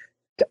everything.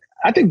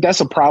 I think that's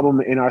a problem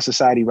in our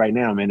society right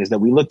now, man, is that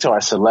we look to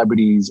our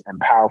celebrities and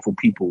powerful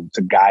people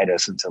to guide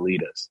us and to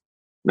lead us.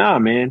 Nah,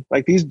 man,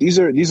 like these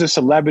are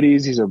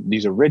celebrities. These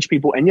are rich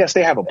people. And yes,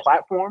 they have a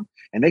platform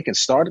and they can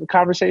start the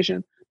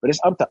conversation, but it's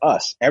up to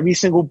us. Every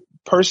single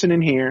person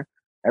in here,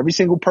 every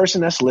single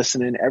person that's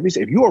listening,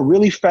 if you are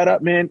really fed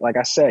up, man, like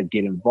I said,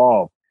 get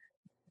involved,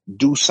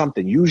 do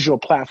something, use your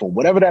platform,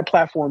 whatever that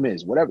platform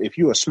is, whatever. If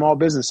you're a small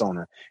business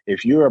owner,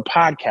 if you're a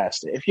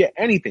podcaster, if you're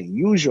anything,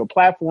 use your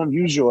platform,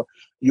 use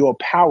your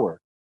power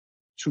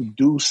to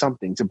do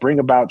something, to bring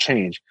about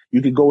change.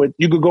 You could go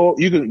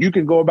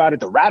about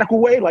it the radical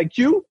way, like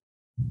you,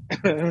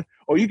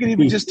 or you can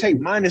even just take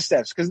minor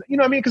steps. Cause you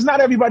know what I mean? Cause not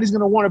everybody's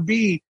going to want to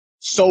be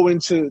sew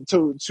into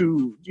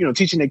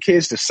teaching their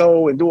kids to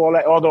sew and do all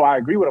that. Although I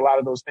agree with a lot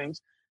of those things,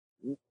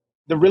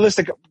 the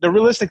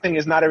realistic thing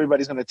is not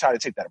everybody's going to try to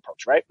take that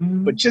approach, right?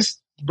 Mm-hmm.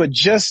 But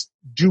just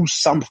do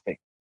something.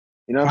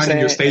 You know what I'm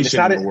saying? Finding your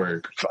station will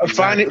work.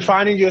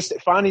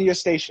 Finding your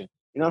station.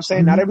 You know what I'm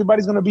saying? Mm-hmm. Not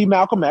everybody's going to be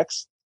Malcolm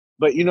X,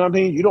 but you know what I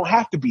mean? You don't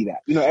have to be that.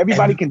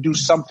 Everybody can do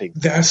something.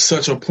 That's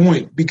such a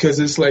point, because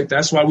it's like,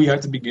 that's why we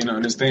have to begin to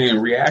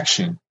understand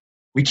reaction.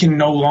 We can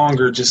no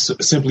longer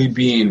just simply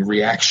be in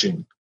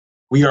reaction.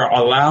 We are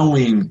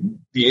allowing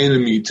the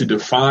enemy to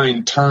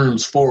define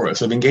terms for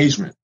us of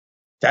engagement.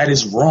 That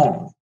is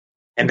wrong.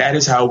 And that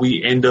is how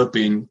we end up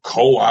in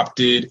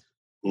co-opted,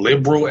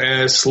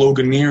 liberal-ass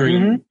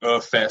sloganeering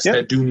fest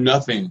that do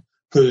nothing.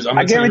 Because I'm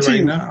going to tell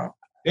you right now.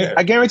 Yeah.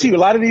 I guarantee you, a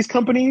lot of these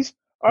companies,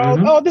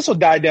 this will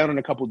die down in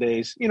a couple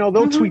days.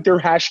 They'll tweet their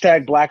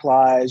hashtag Black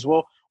Lives.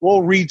 We'll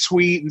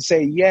retweet and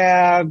say,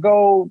 yeah,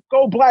 go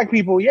Black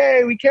people.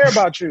 Yay, we care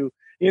about you.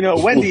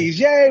 Wendy's,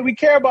 yay, we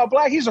care about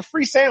Black. Here's a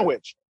free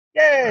sandwich.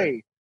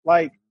 Yay.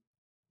 Like,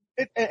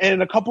 and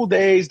in a couple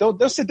days,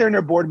 they'll sit there in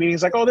their board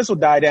meetings like, oh, this will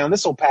die down,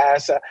 this will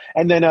pass,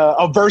 and then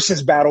a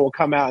versus battle will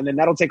come out, and then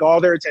that'll take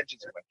all their attention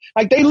to it.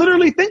 Like, they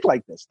literally think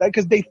like this,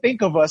 because they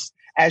think of us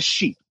as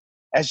sheep,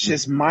 as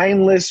just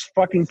mindless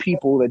fucking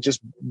people that just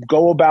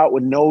go about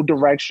with no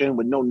direction,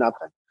 with no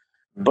nothing.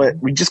 But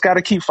we just got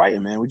to keep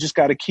fighting, man. We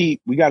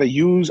got to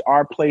use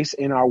our place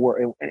in our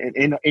world,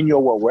 in your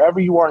world,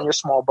 wherever you are in your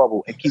small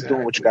bubble, and keep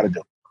doing what you got to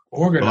do.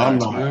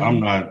 Organized, well,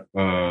 I'm not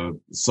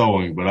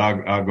sewing, but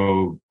I'll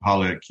go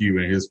holler at Q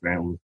and his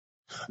family.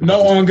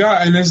 No, on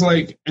God. And it's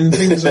like, and the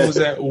thing is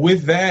that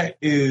with that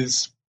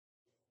is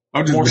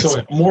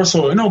more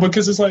so. No,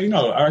 because it's like,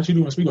 I actually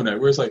do want to speak on that,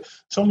 where it's like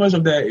so much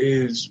of that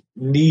is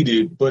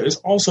needed, but it's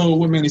also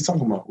what Manny's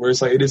talking about, where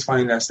it's like, it is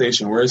finding that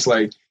station where it's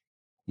like,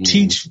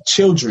 teach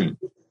children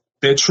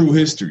their true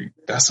history.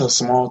 That's a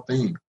small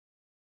thing.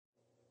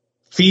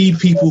 Feed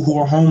people who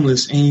are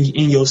homeless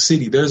in your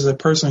city. There's a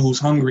person who's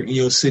hungry in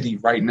your city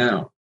right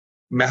now.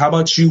 How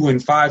about you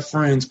and 5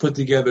 friends put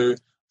together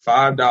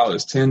 $5,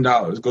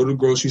 $10, go to the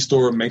grocery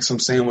store, make some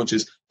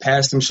sandwiches,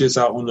 pass them shits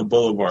out on the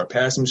boulevard,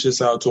 pass them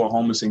shits out to a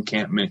homeless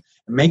encampment,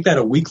 and make that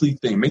a weekly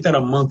thing, make that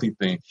a monthly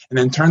thing, and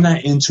then turn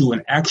that into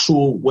an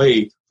actual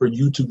way for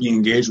you to be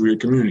engaged with your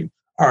community.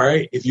 All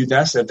right, if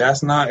that's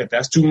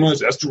too much,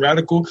 that's too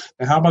radical,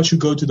 then how about you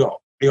go to the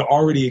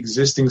already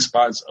existing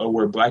spots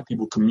where Black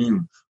people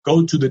commune?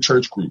 Go to the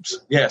church groups.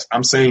 Yes,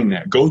 I'm saying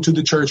that. Go to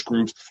the church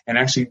groups and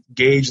actually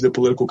gauge the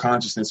political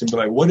consciousness and be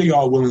like, what are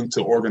y'all willing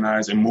to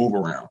organize and move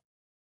around?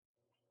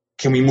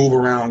 Can we move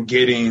around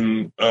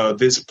getting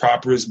this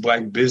prosperous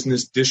Black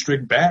business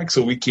district back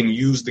so we can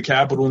use the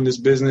capital in this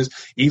business?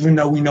 Even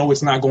though we know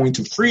it's not going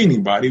to free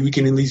anybody, we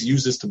can at least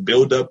use this to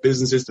build up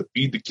businesses to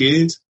feed the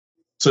kids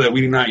so that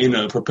we're not in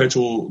a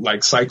perpetual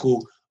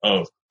cycle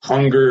of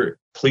hunger.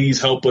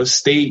 Please help us,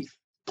 state.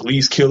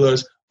 Please kill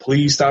us.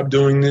 Please stop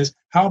doing this.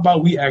 How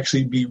about we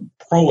actually be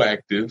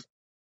proactive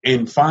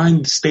and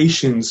find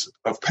stations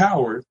of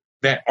power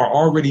that are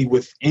already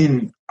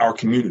within our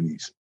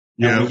communities?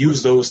 And we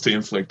use those to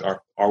inflict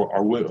our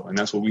will. And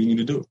that's what we need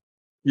to do.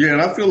 Yeah,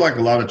 and I feel like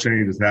a lot of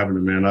change is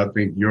happening, man. I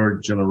think your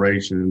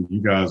generation,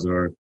 you guys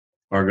are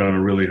going to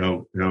really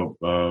help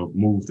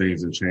move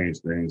things and change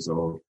things.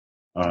 So,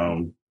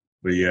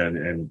 but yeah,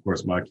 and of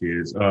course my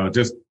kids.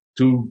 Just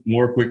 2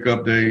 more quick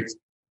updates.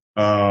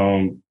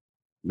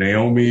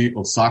 Naomi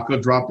Osaka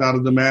dropped out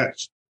of the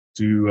match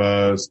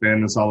to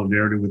stand in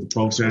solidarity with the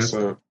protest.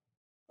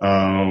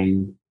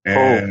 And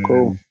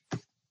cool.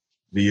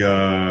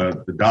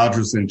 The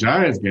Dodgers and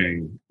Giants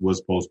game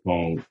was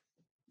postponed.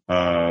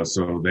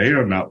 So they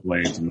are not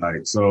playing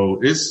tonight. So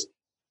it's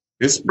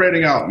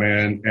spreading out,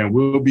 man. And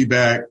we'll be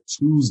back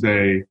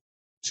Tuesday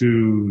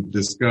to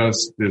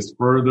discuss this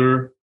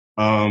further,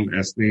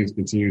 as things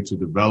continue to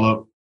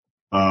develop,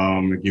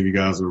 and give you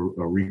guys a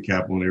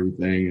recap on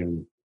everything,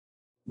 and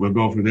we'll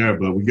go from there.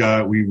 But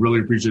we really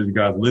appreciate you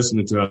guys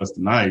listening to us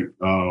tonight.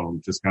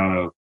 Just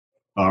kind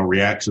of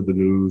react to the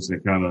news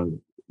and kind of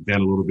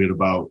vent a little bit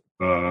about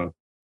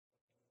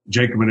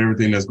Jacob and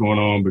everything that's going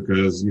on,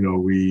 because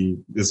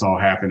this all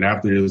happened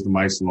after the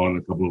Mike Salon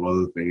and a couple of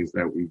other things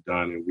that we've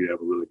done, and we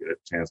have a really good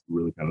chance to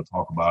really kind of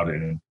talk about it.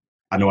 And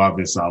I know I've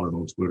been solid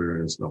on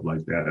Twitter and stuff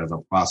like that as I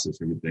process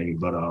everything,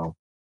 but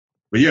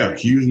yeah,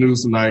 huge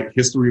news tonight,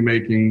 history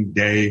making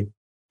day.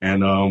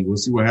 And we'll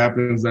see what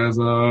happens as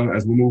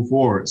we move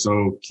forward.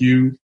 So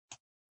Q,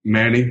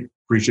 Manny,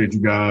 appreciate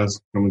you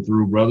guys coming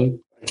through, brother.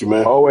 Thank you,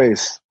 man.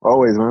 Always,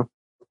 man.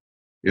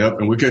 Yep,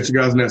 and we'll catch you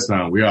guys next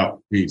time. We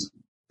out. Peace.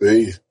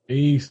 Peace.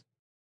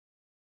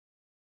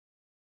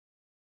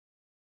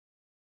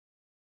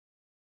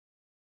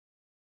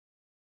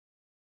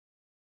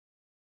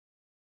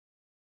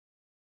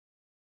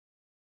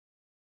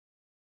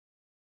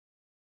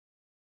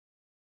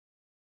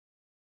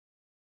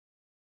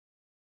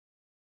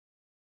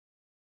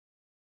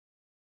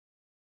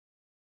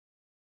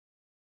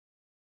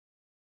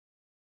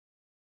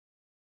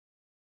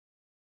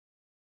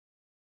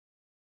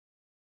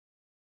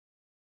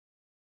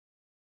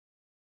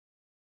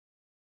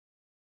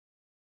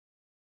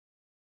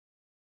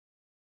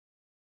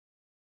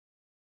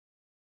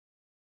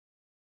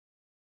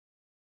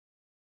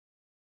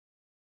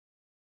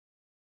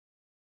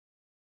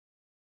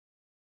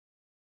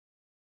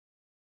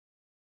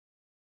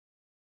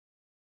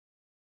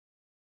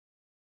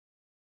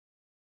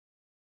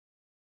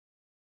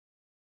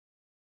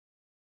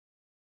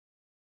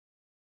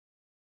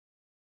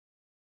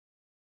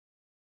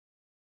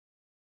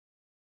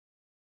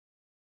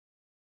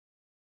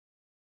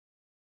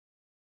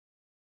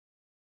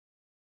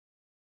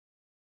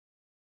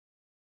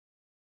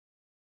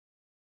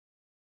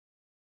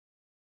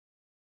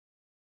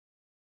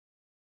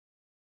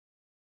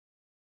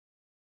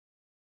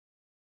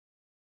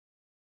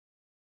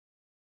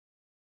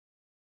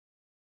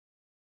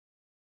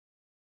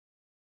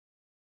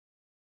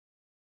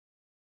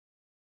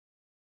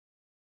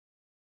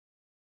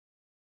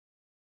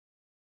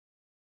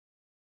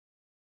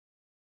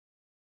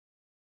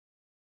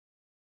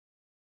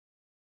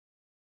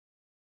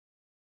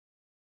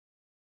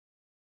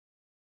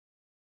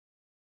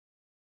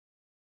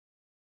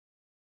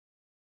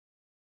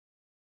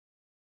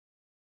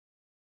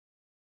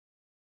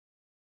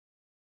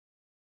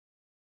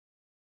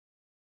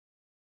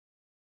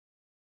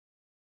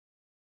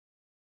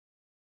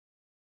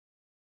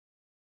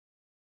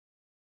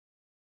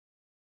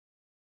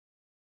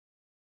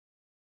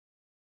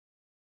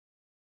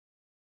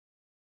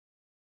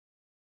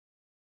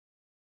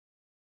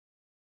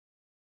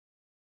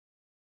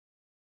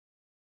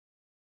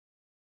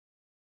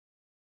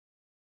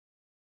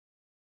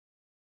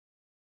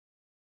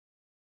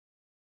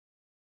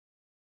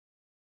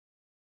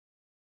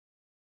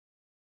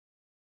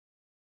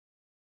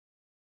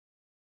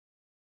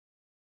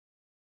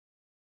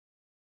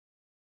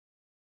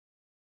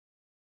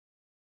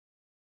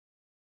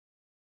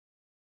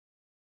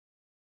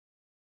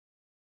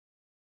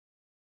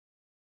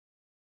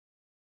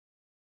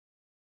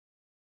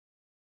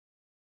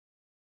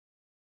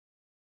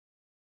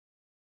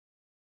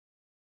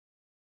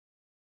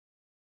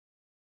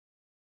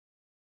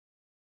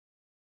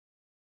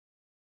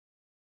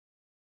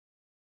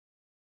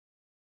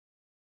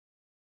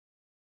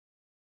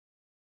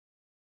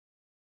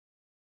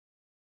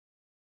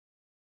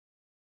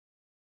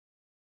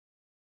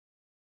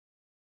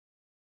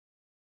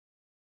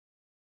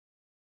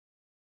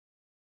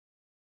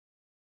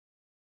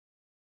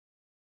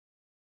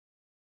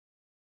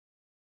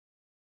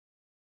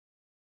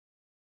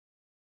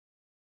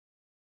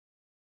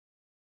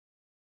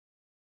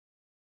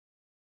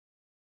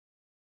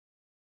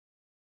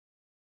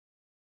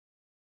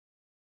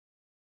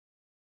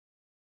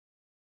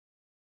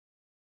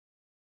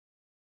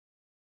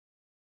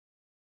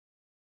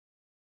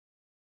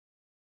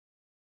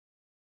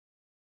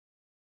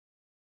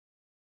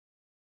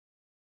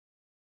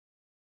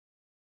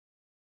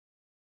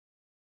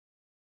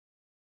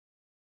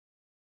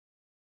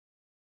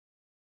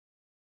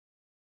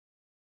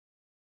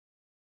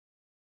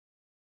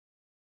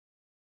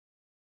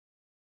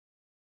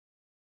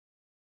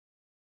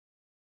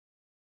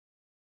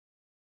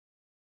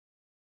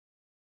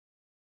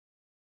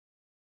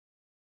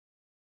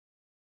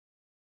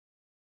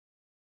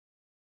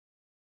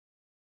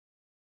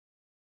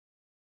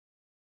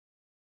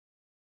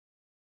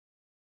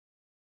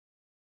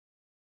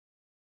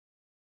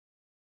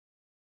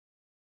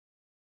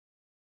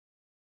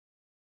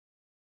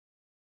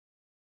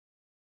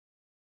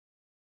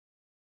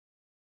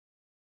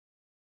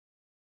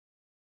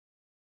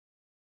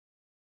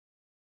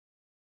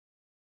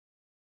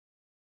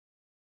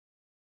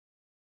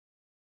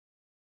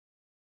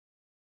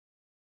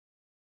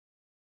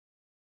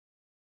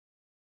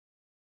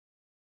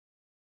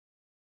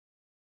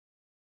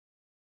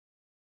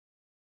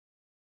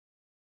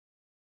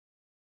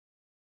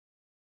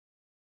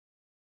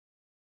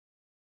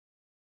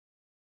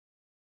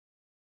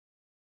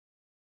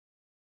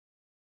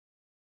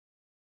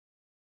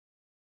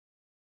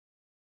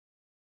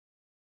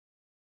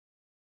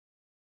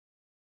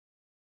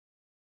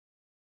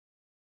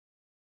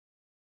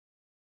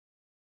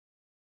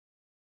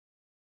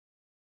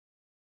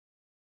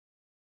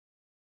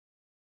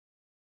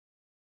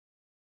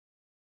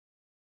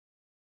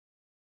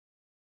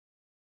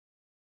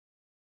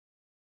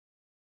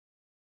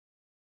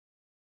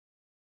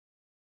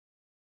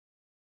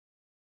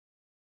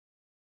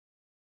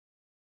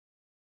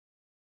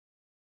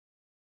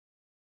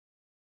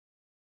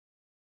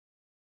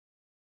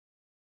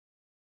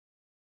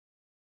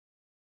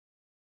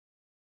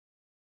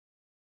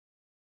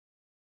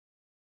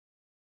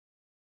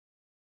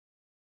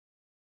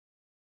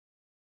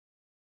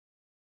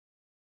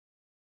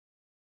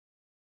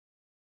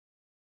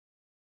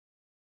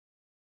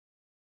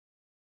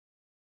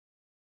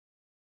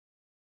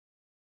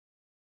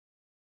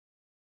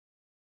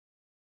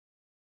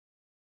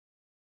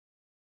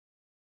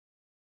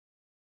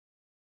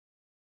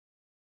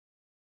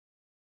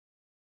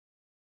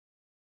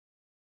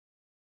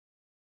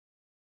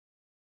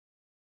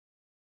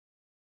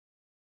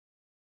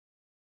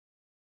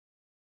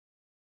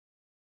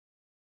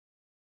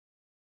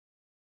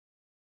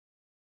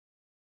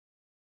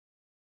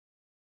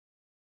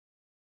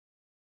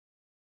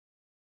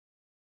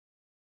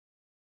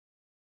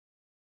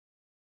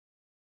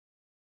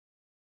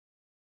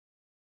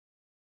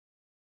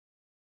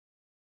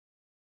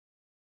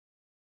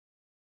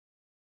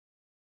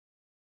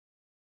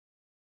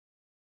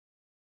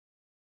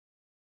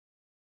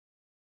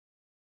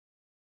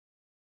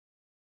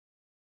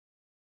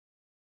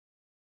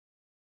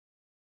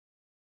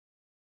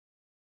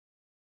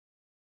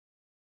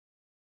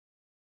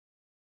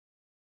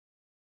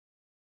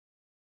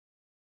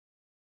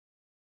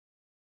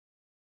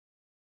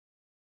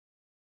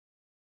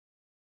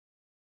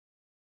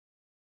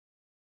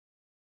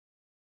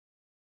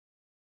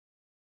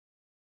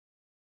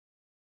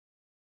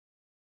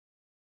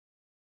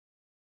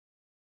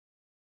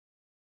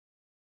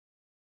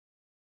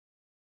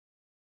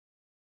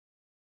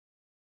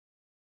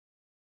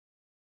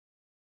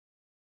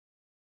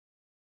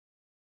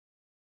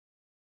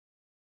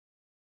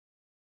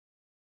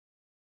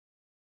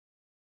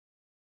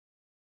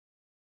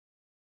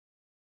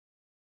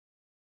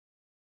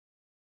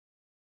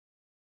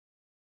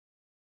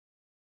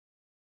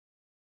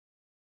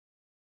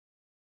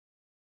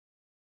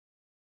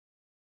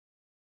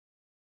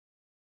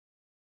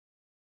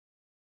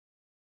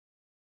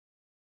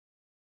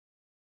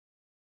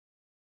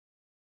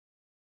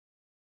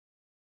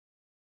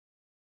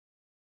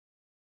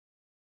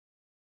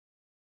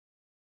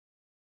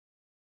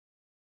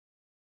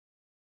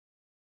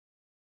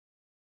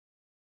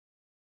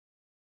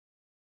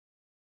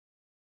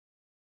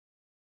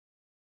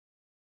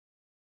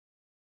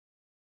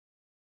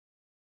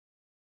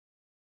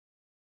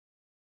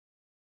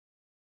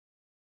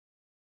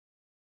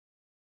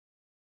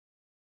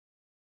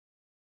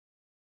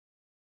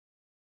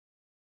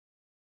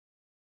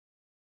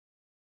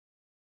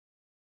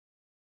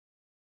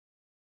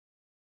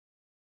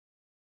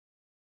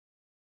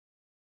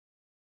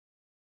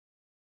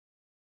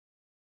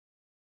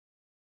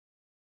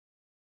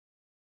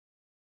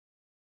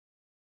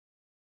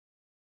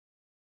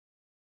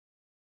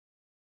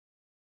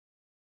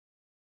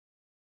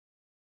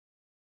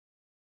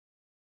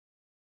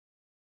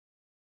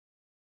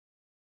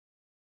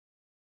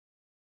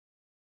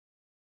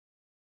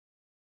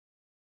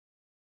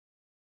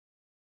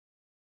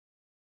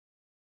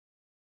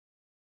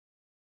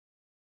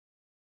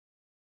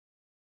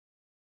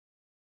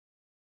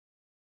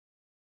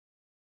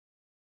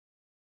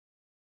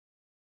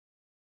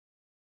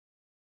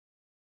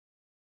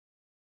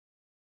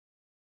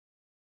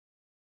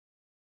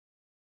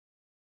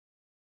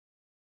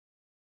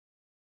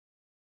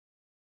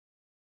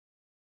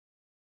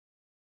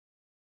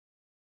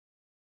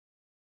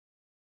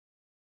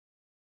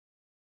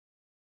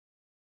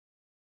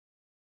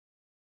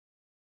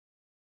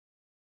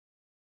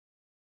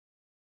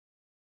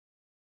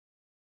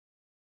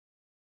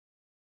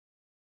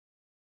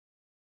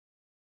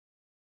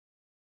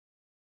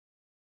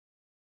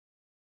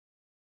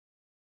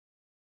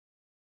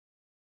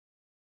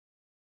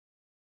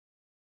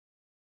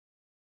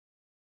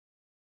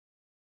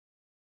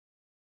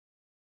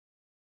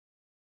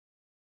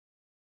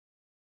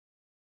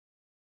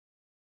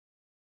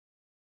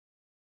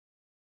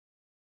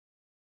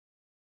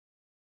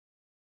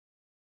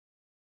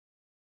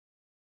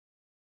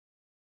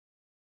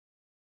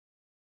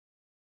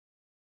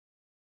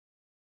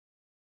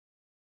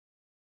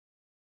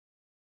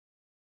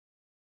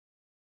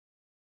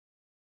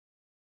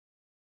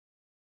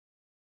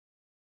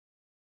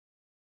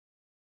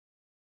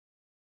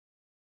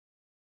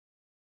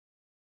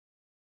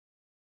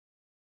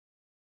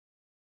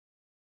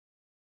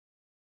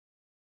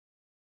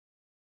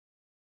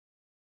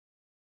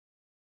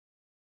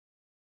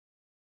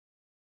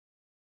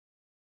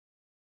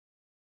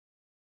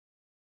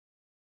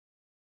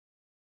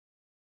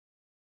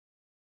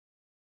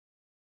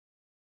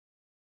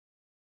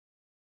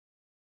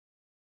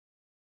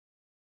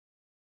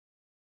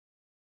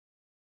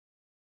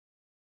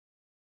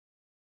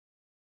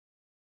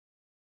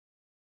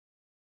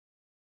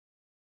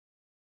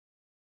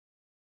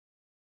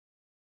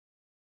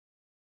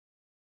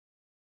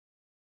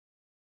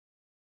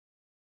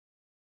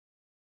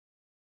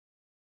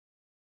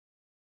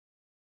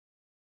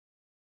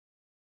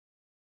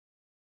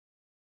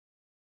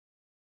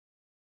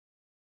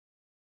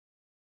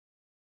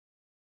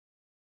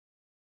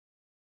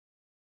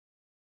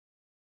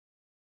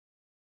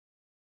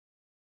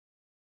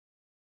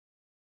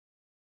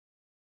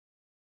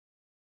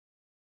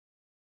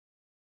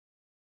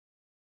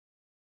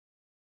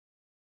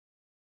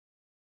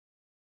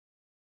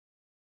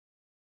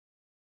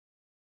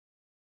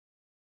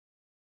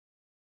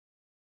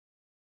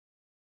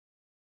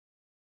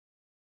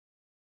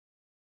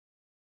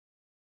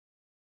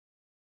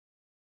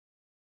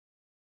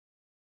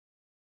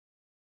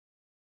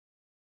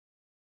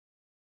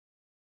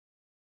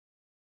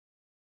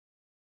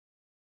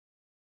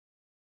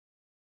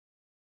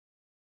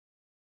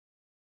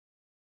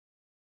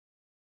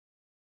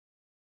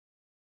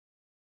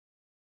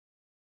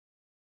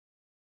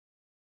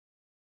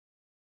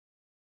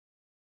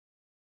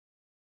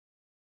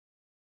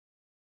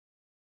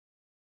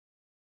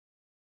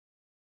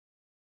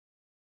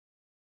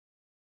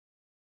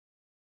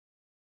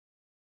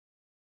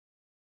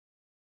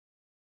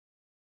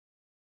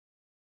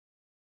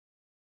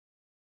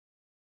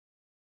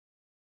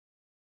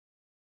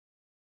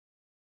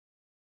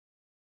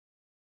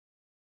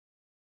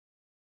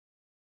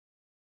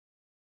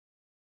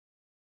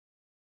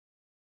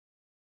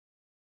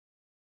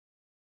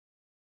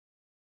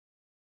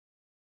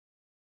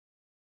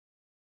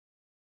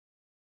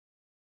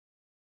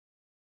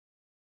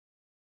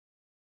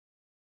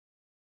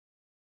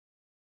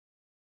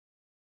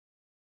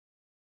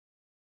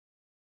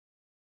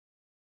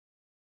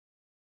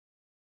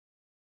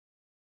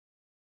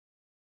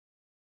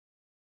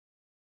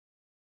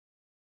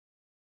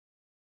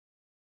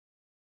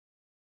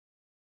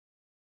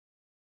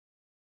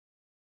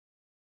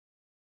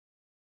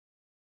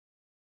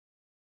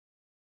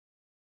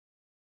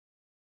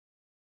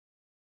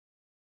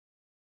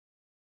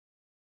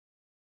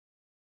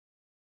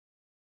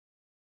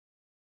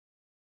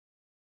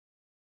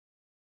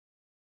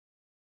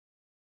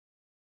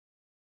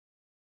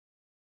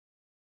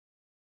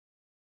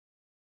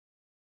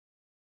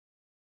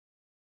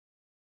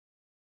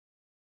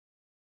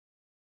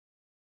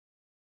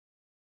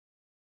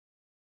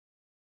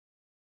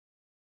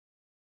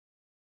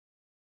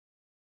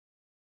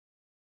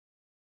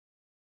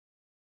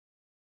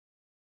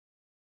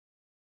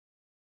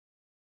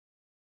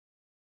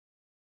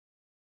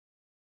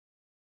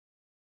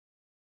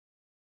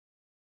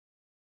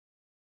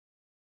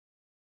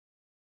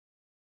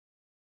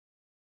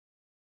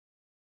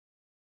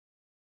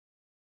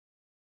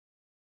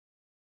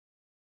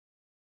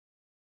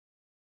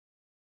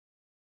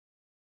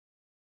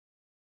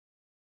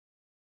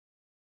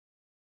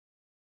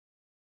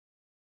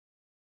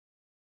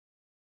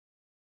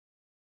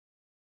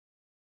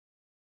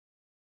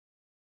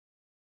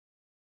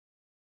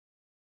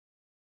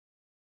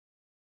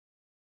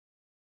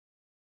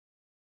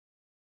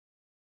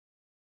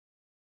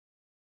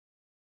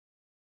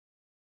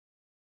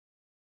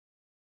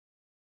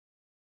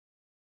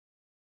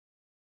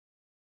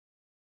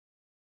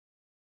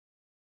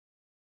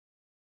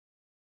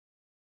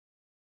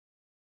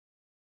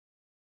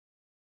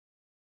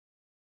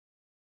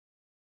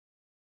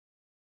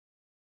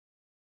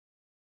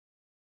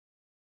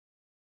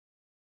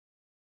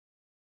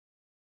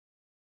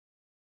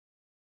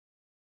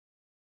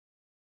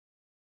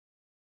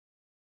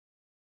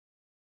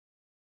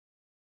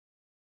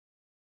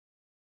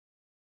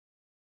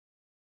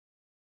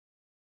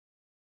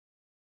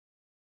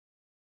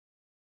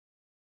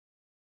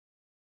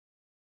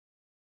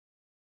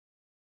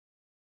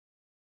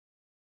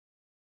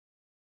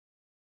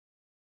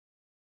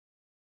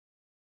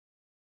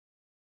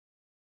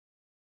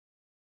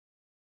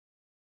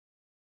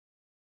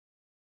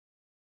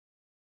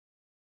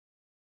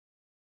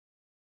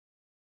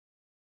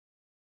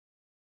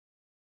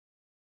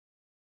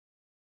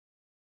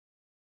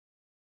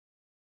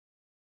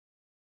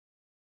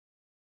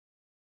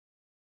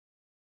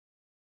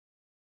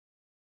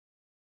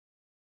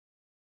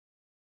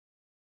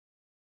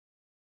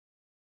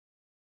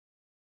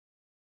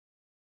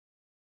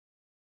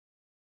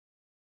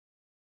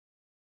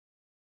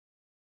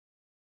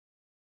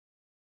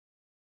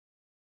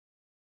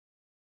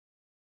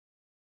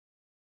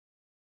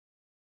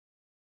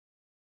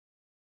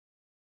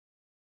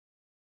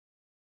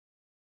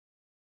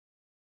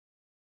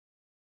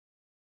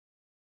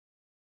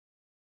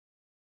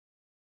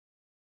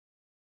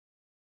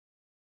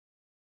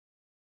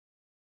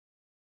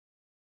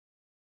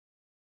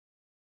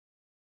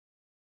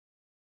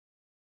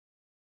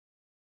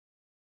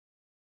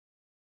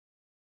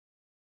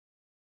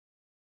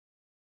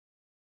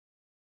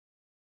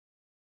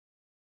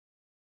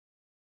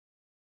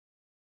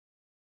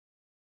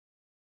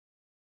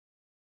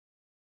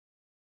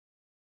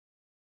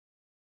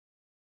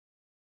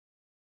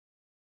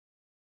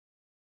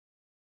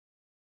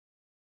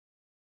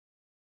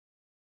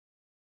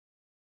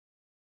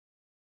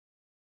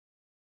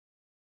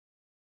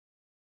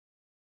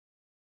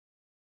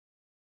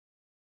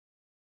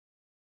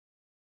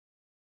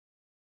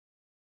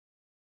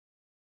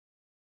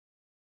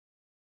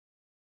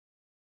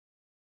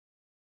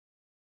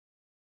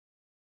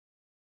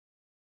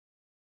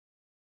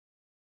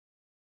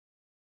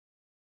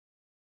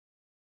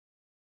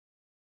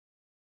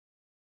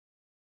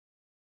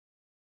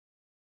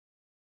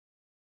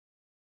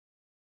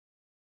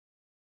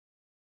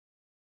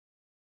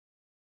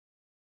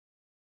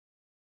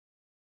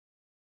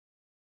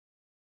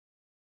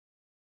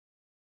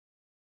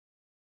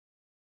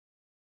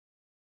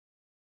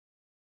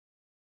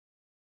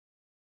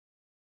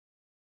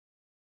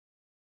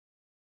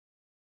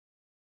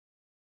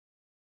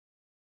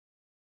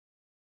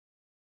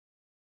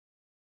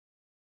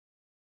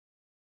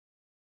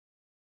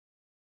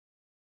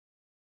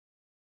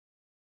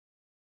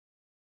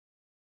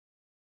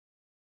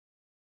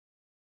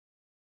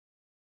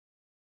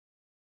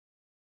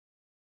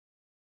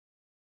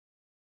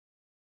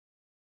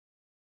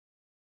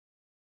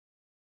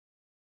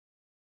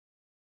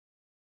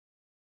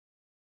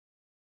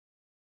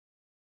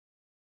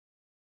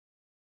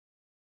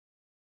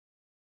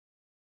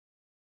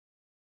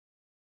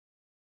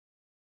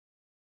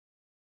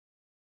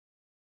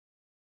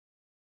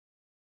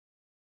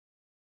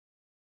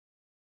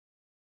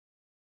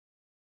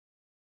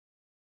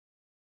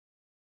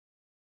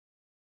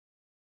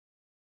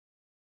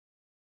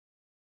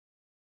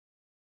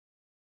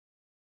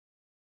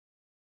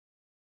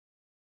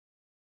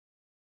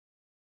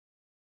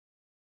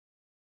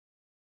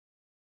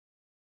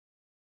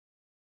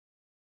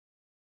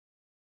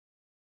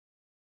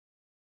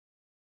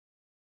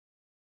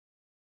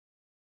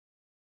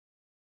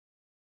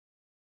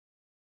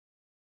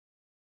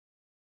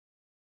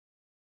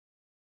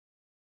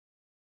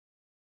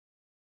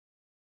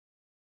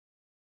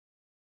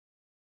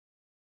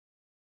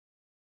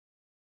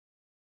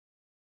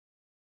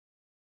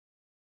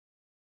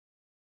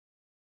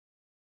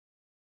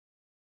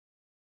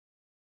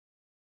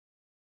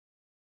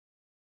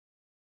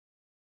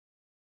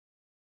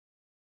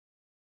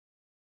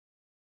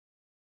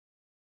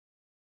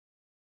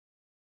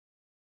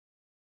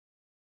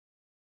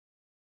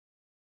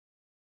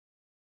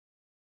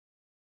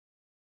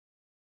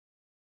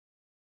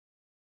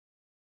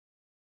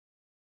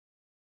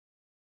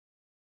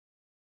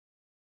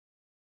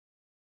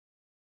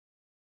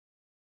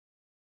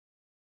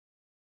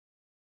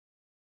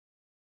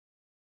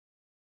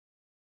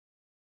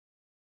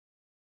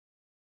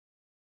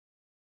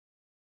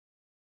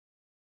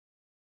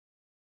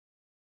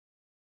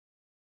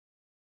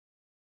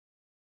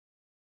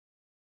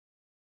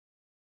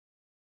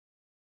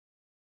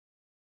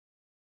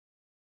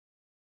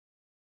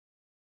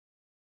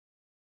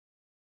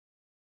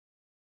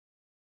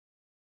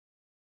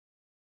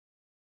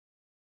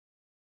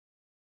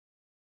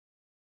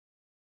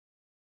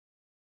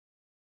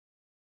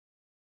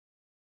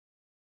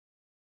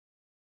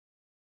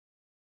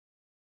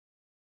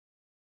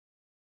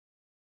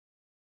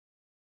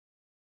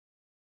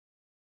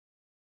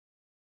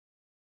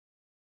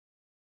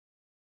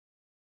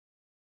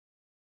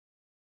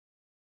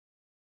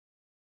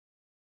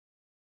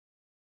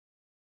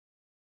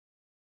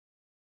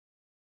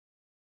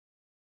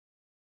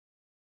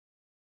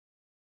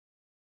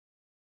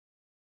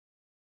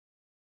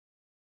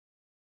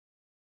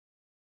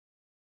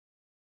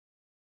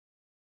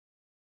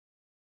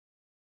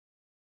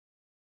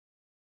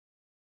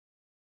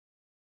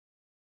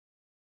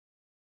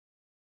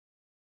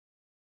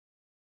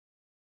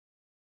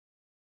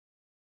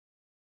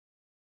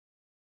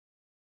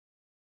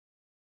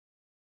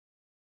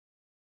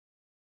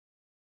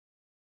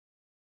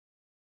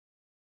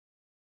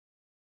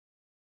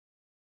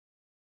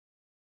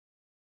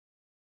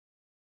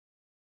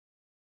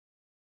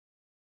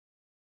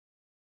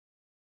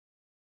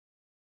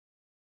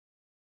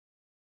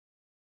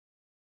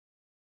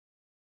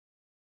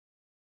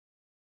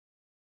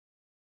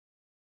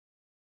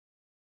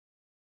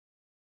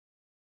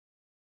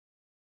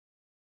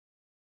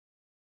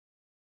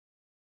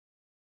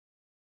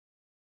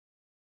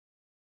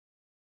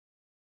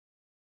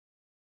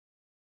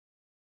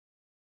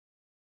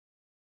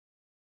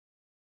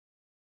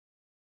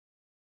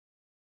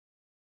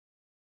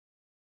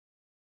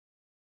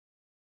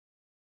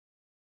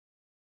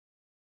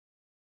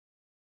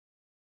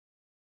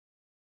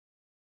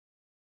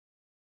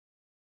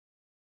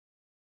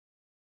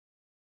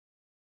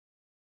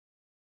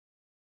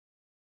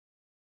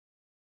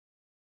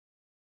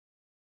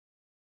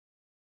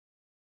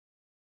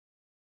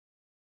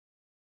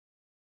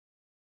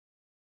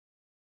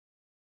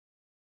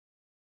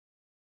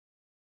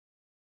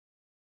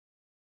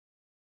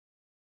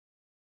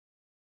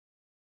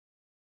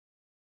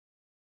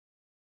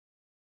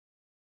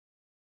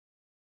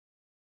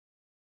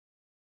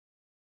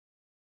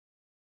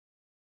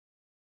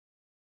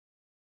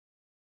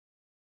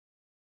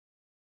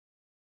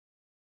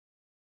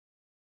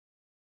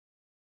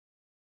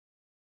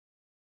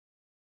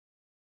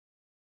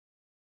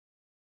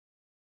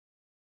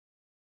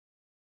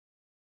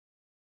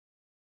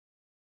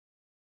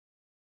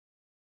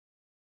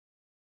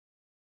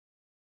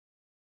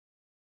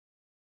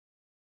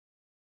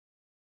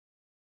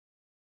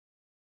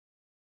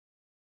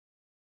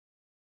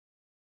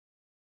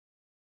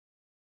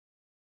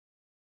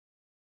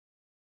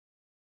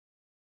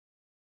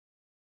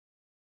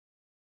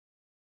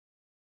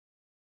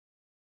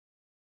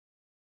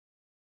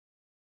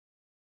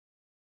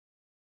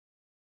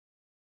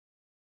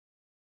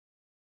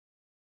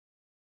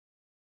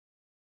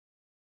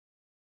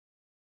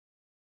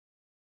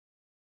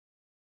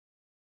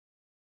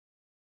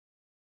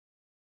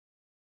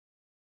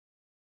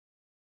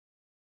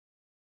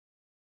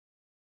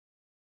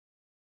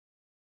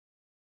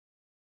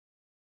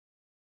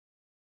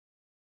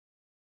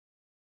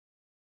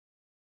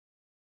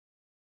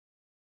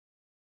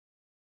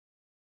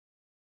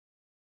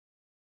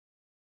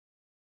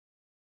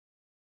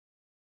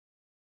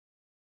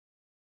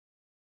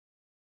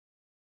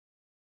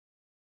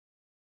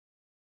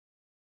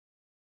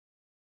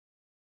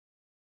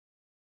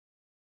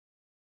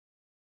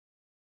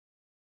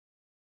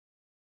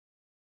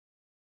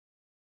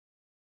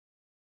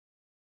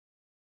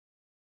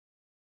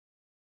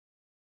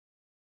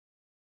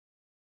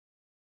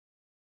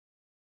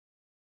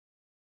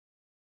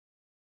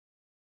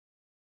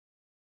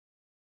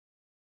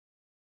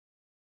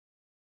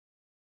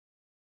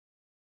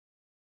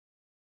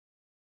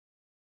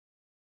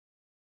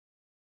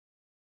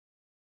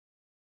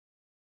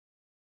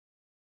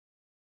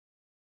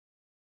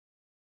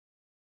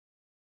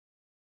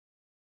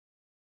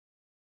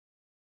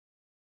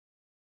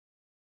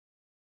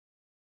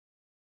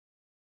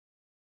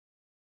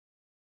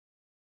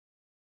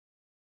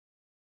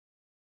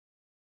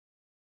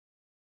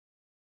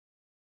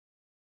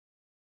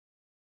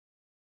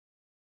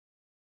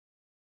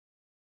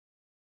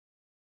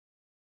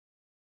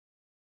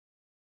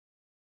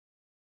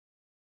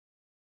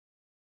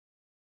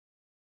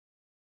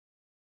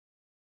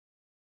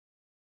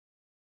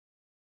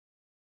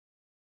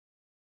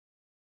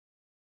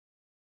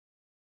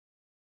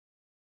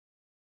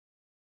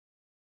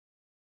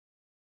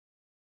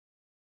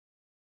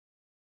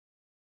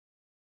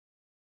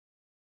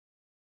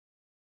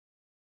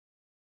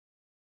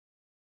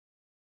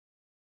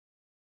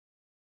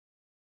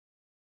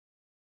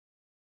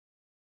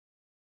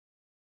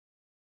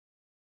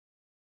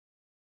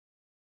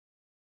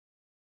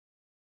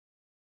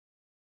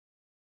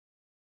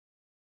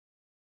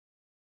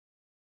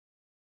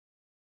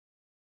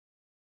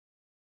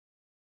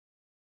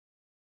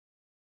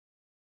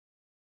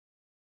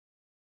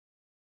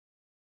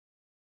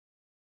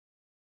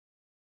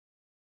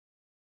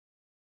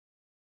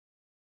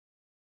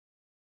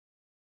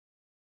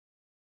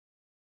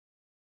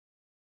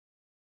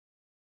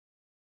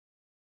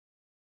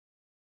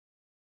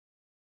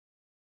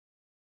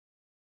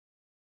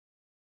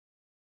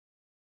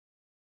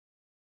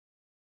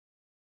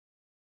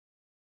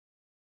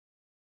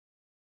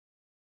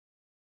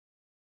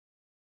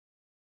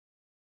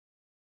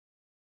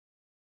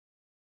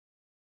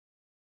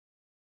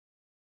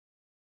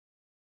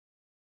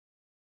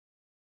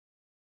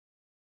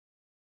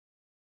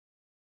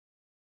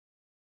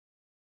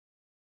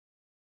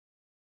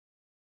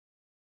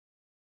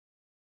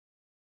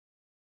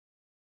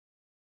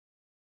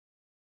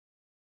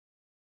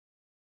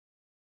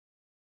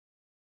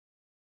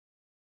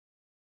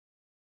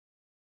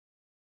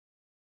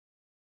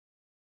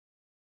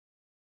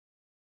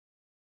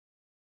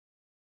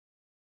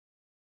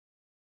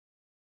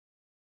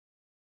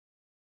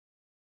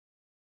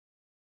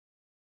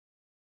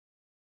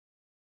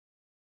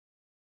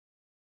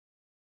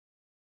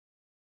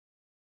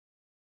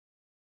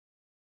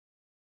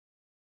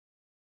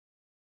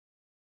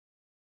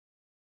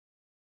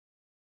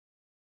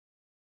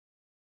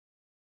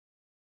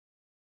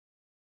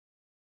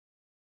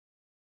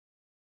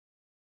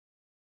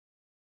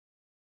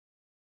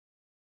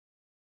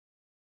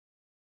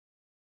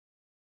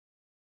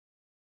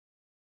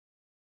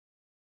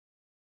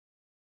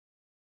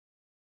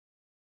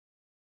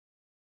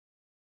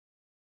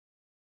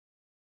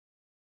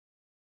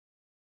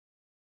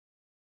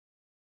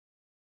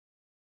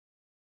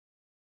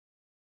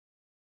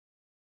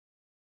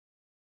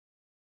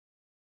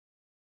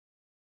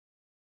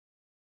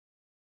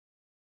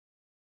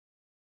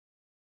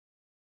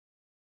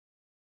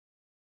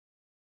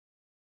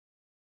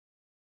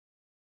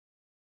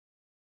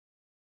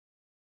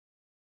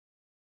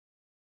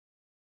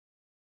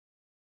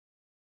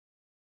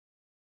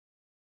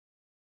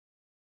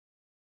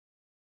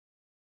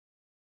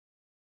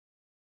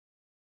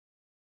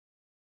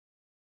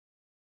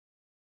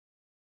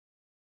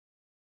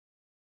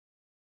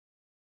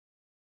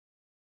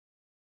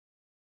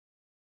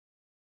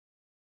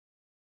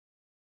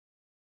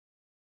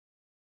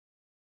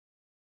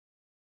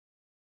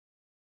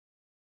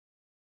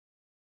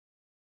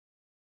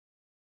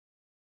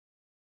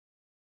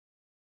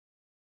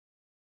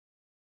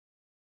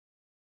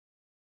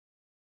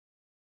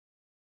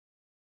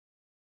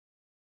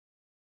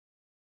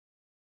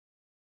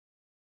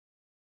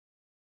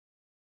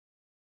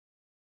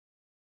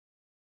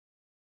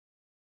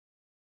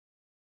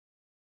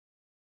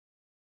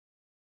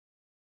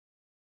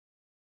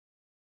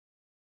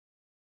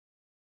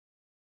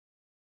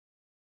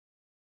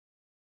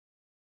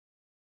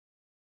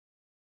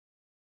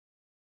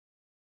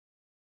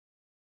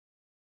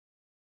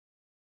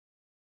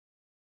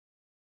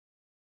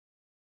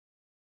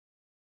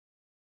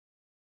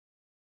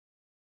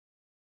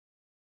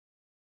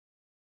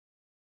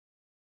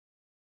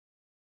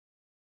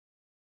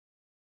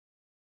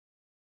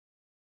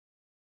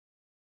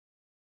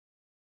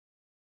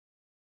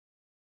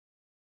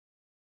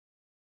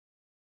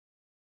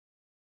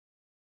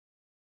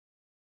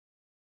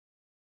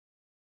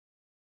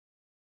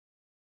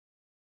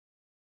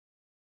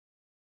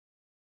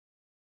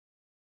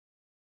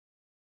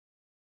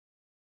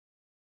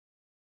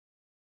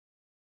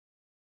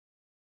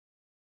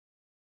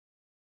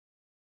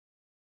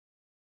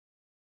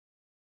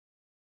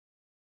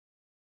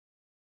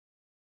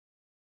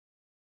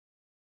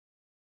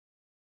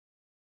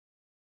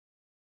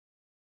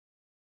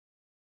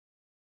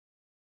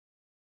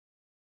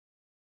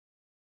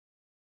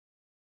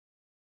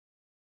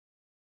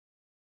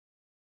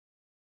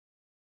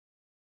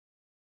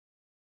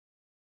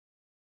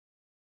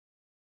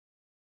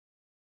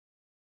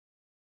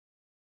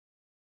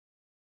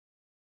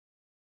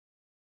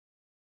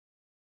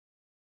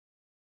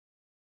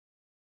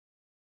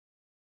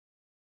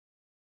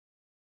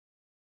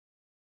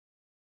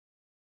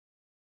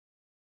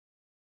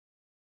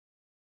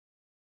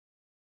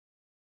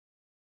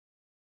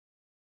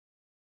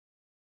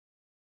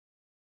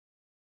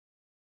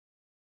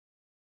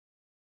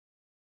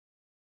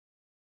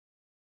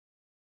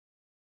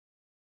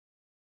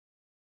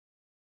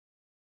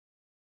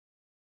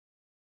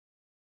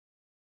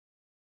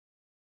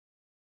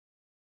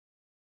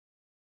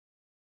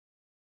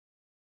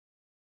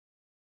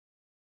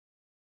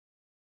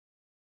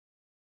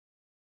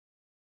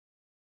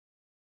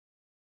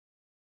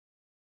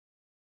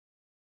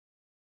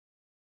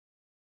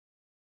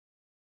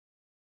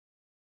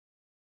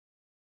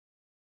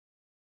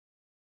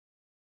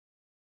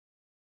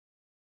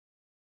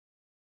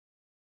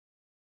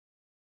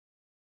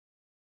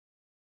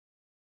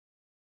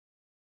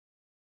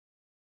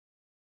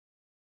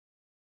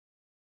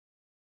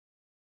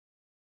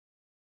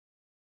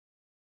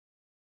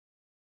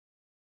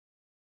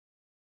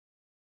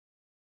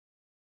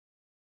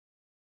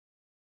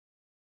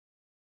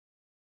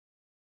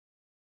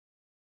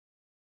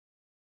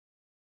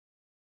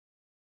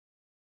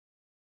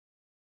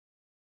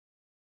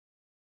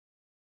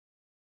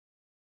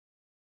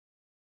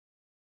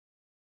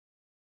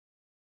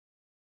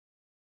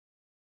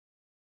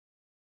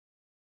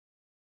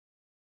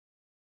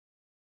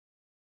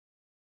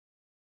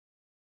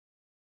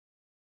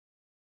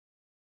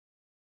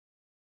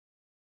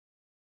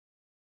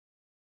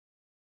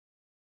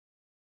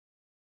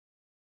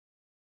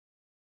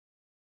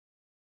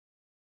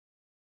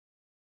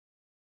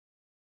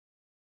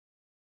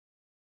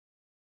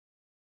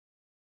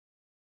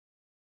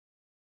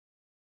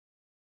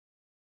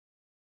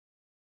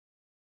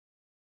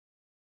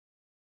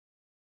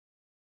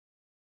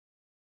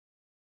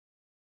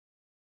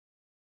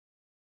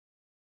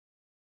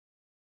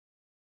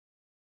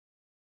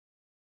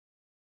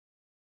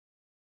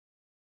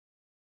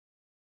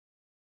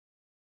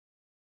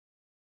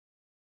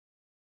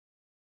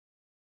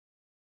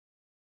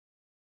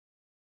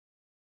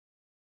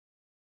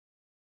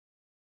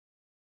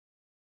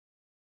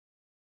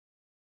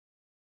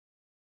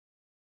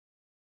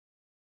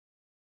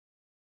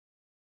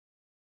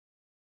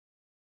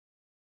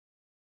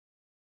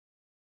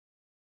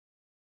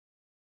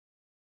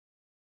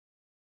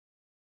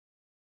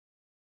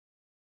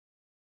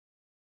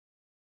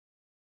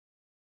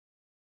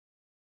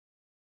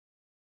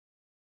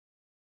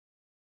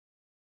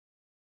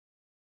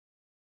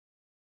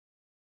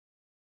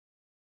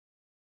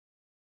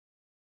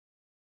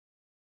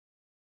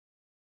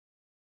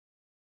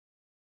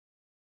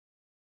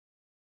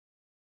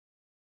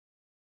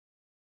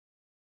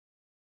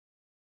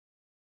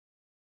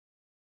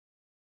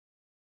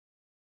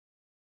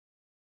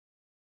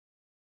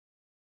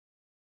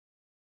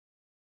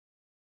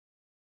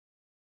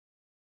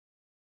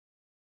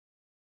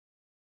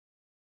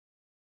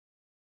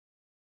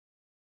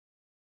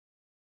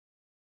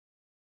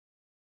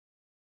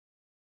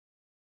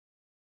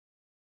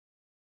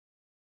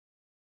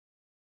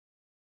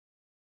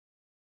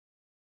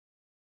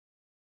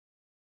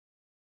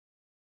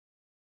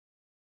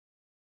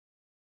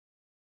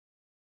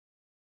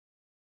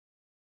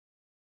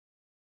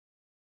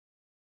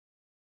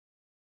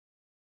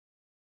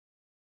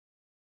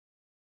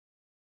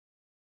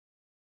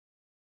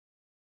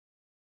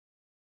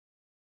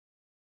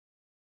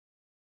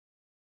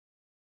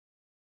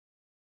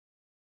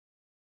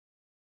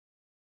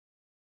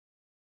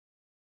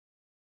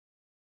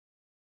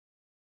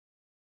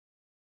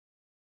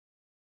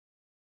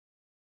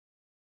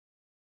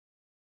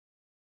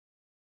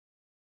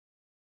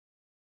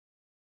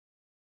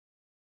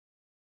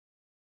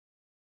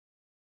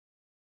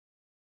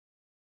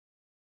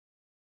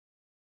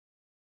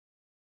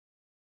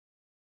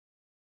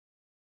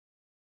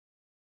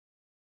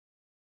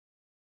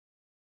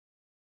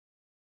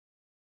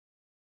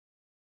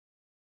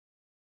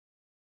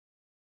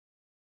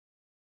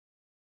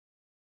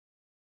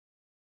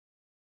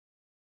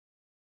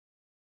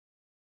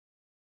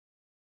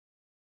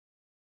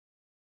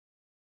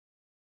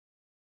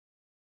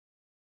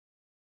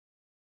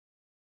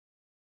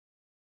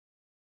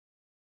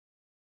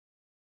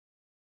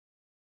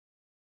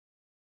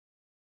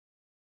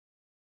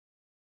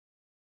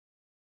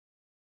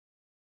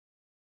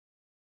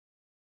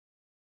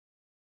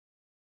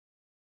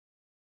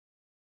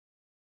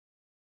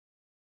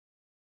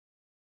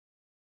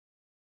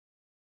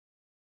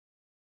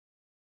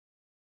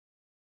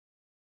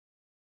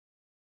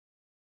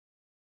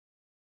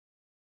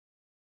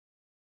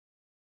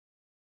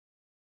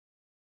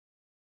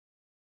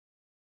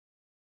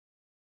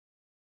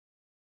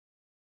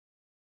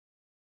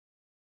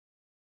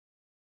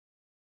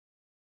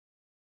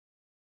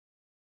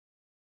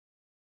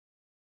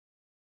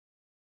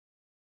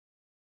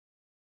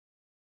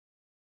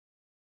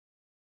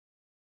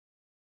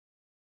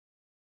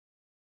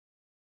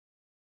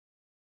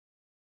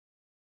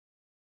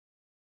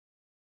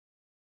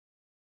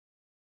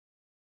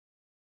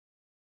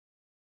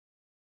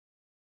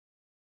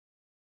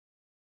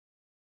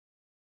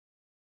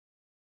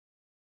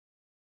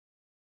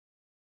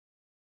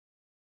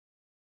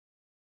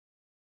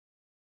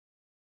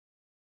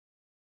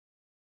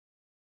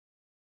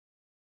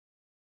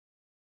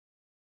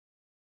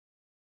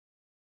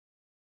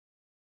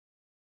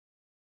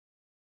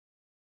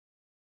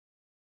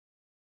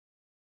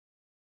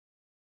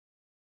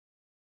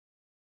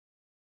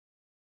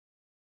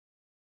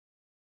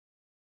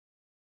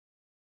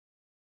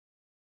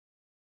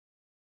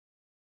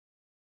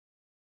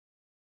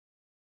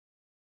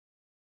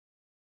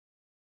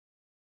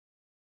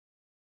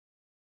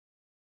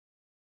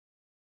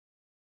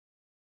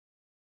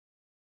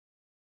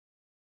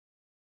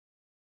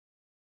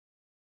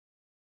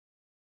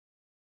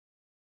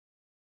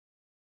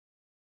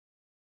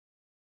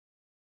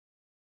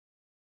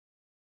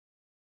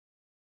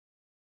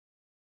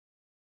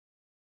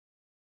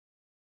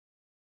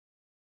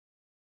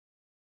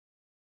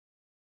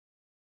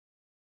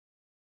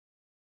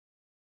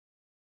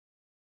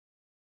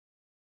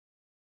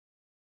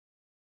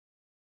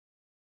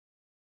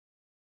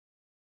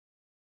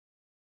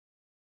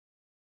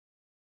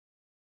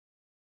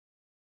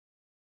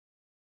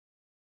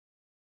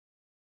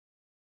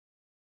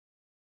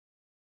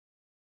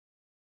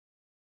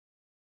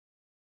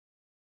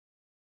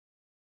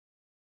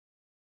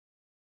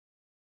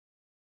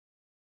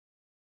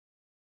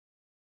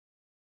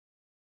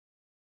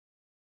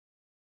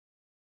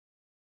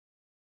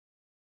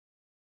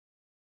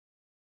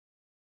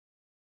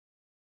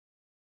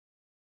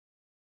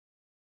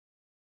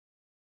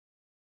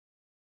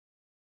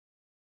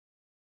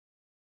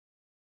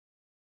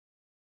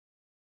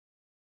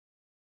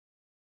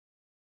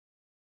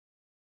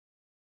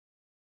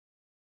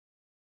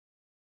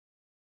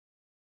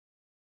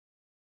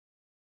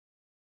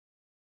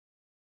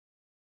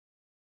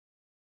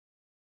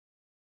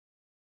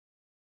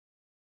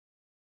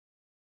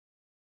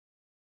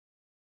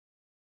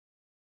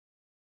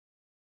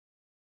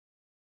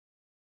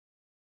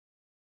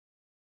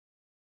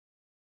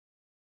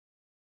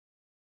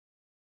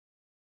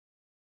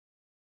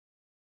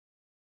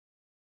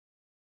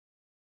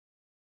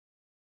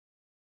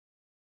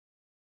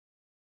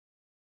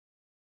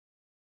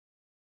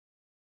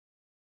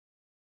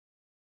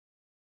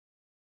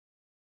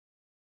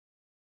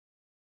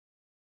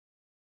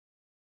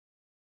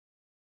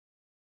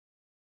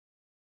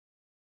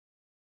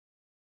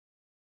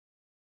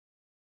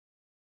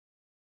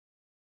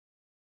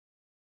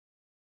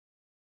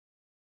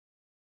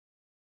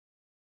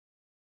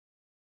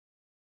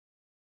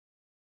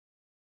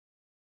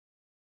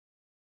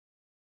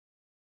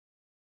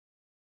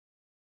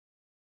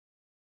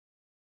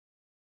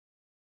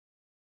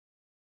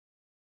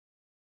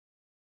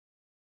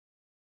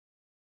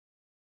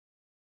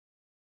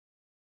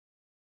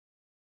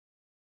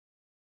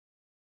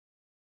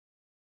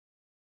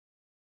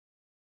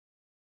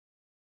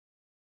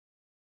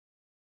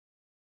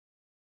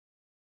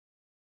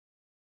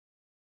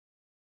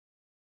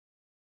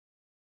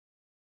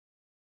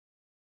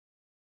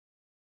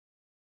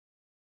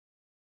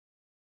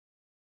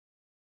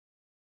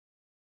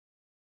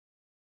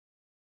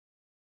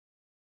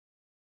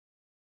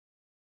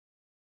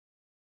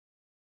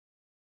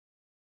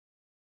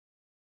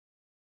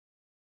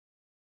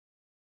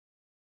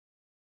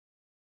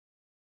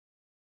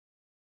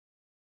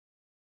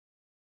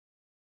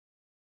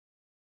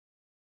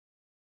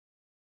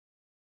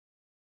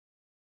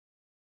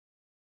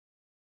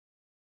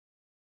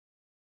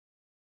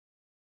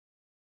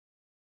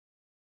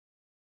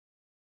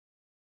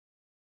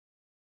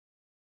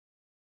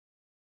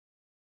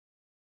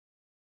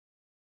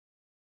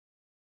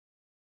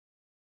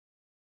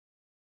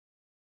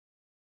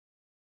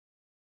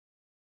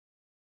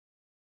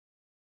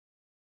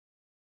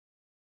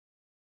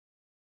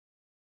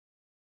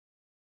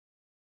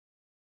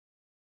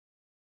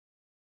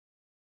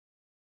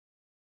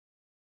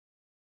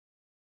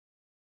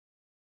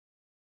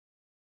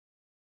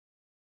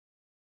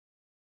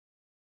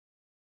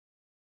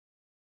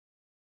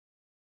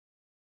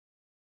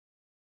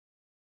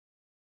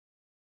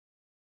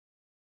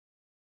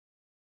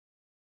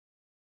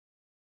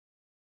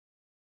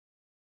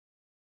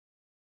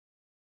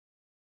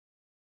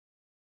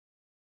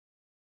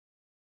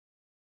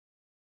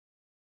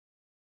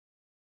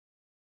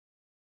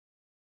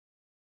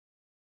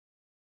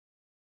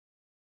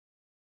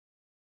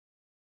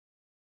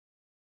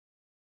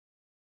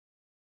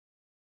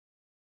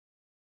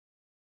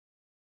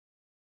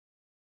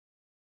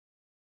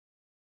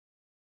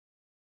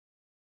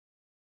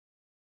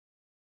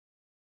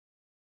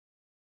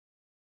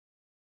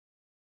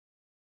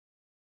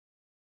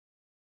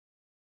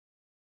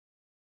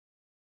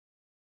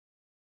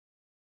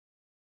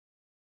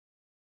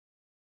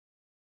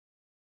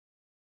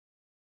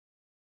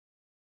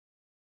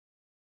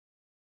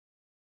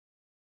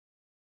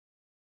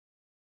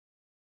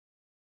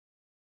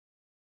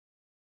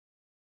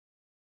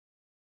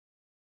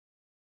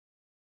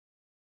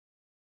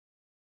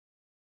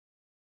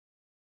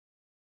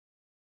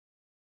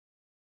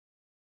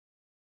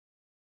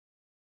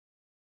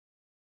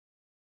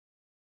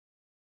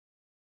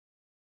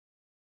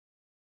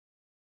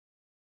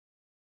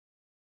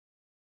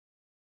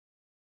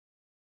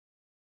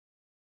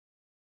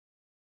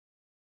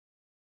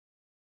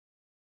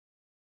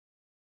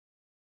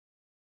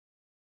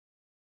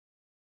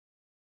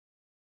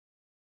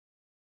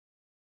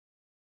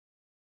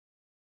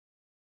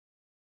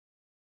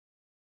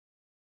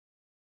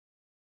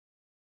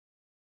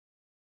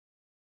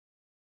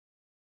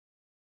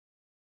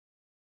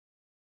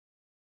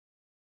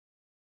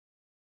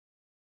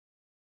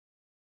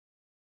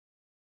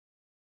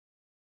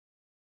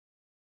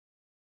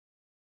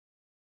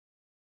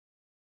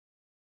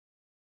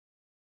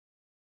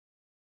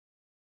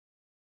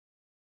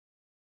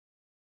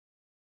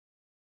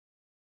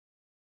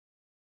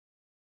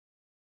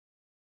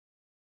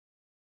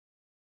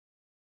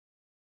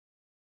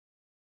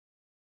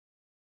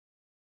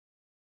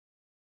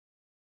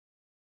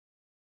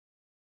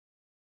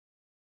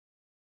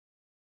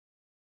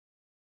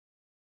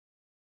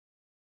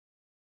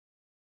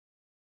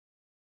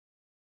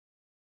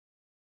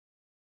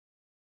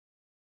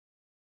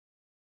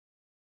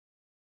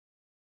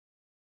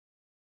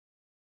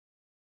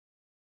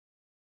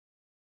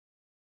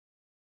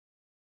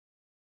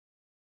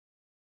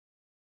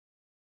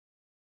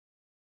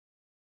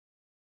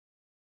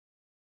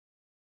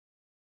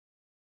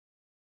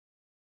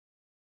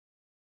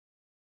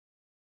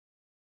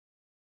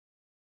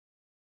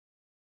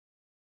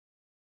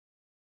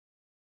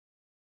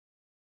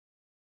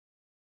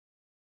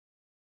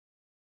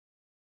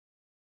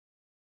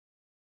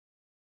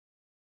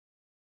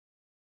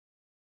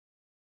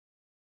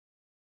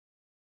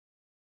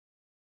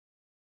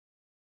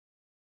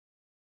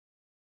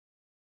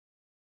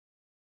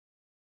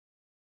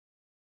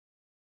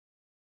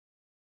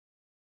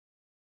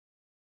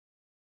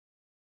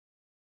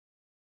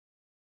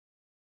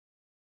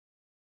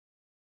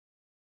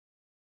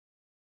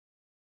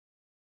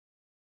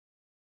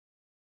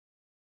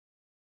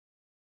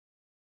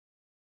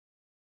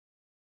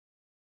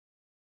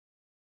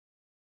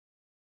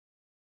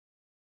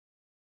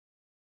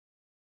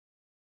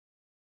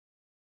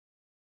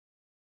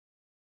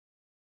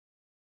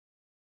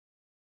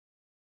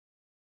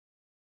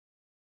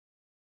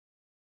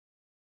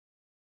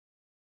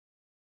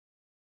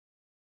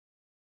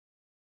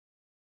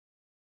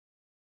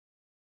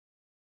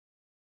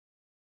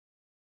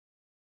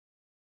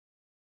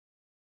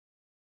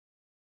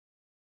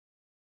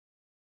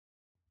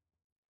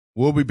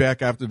 We'll be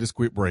back after this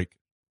quick break.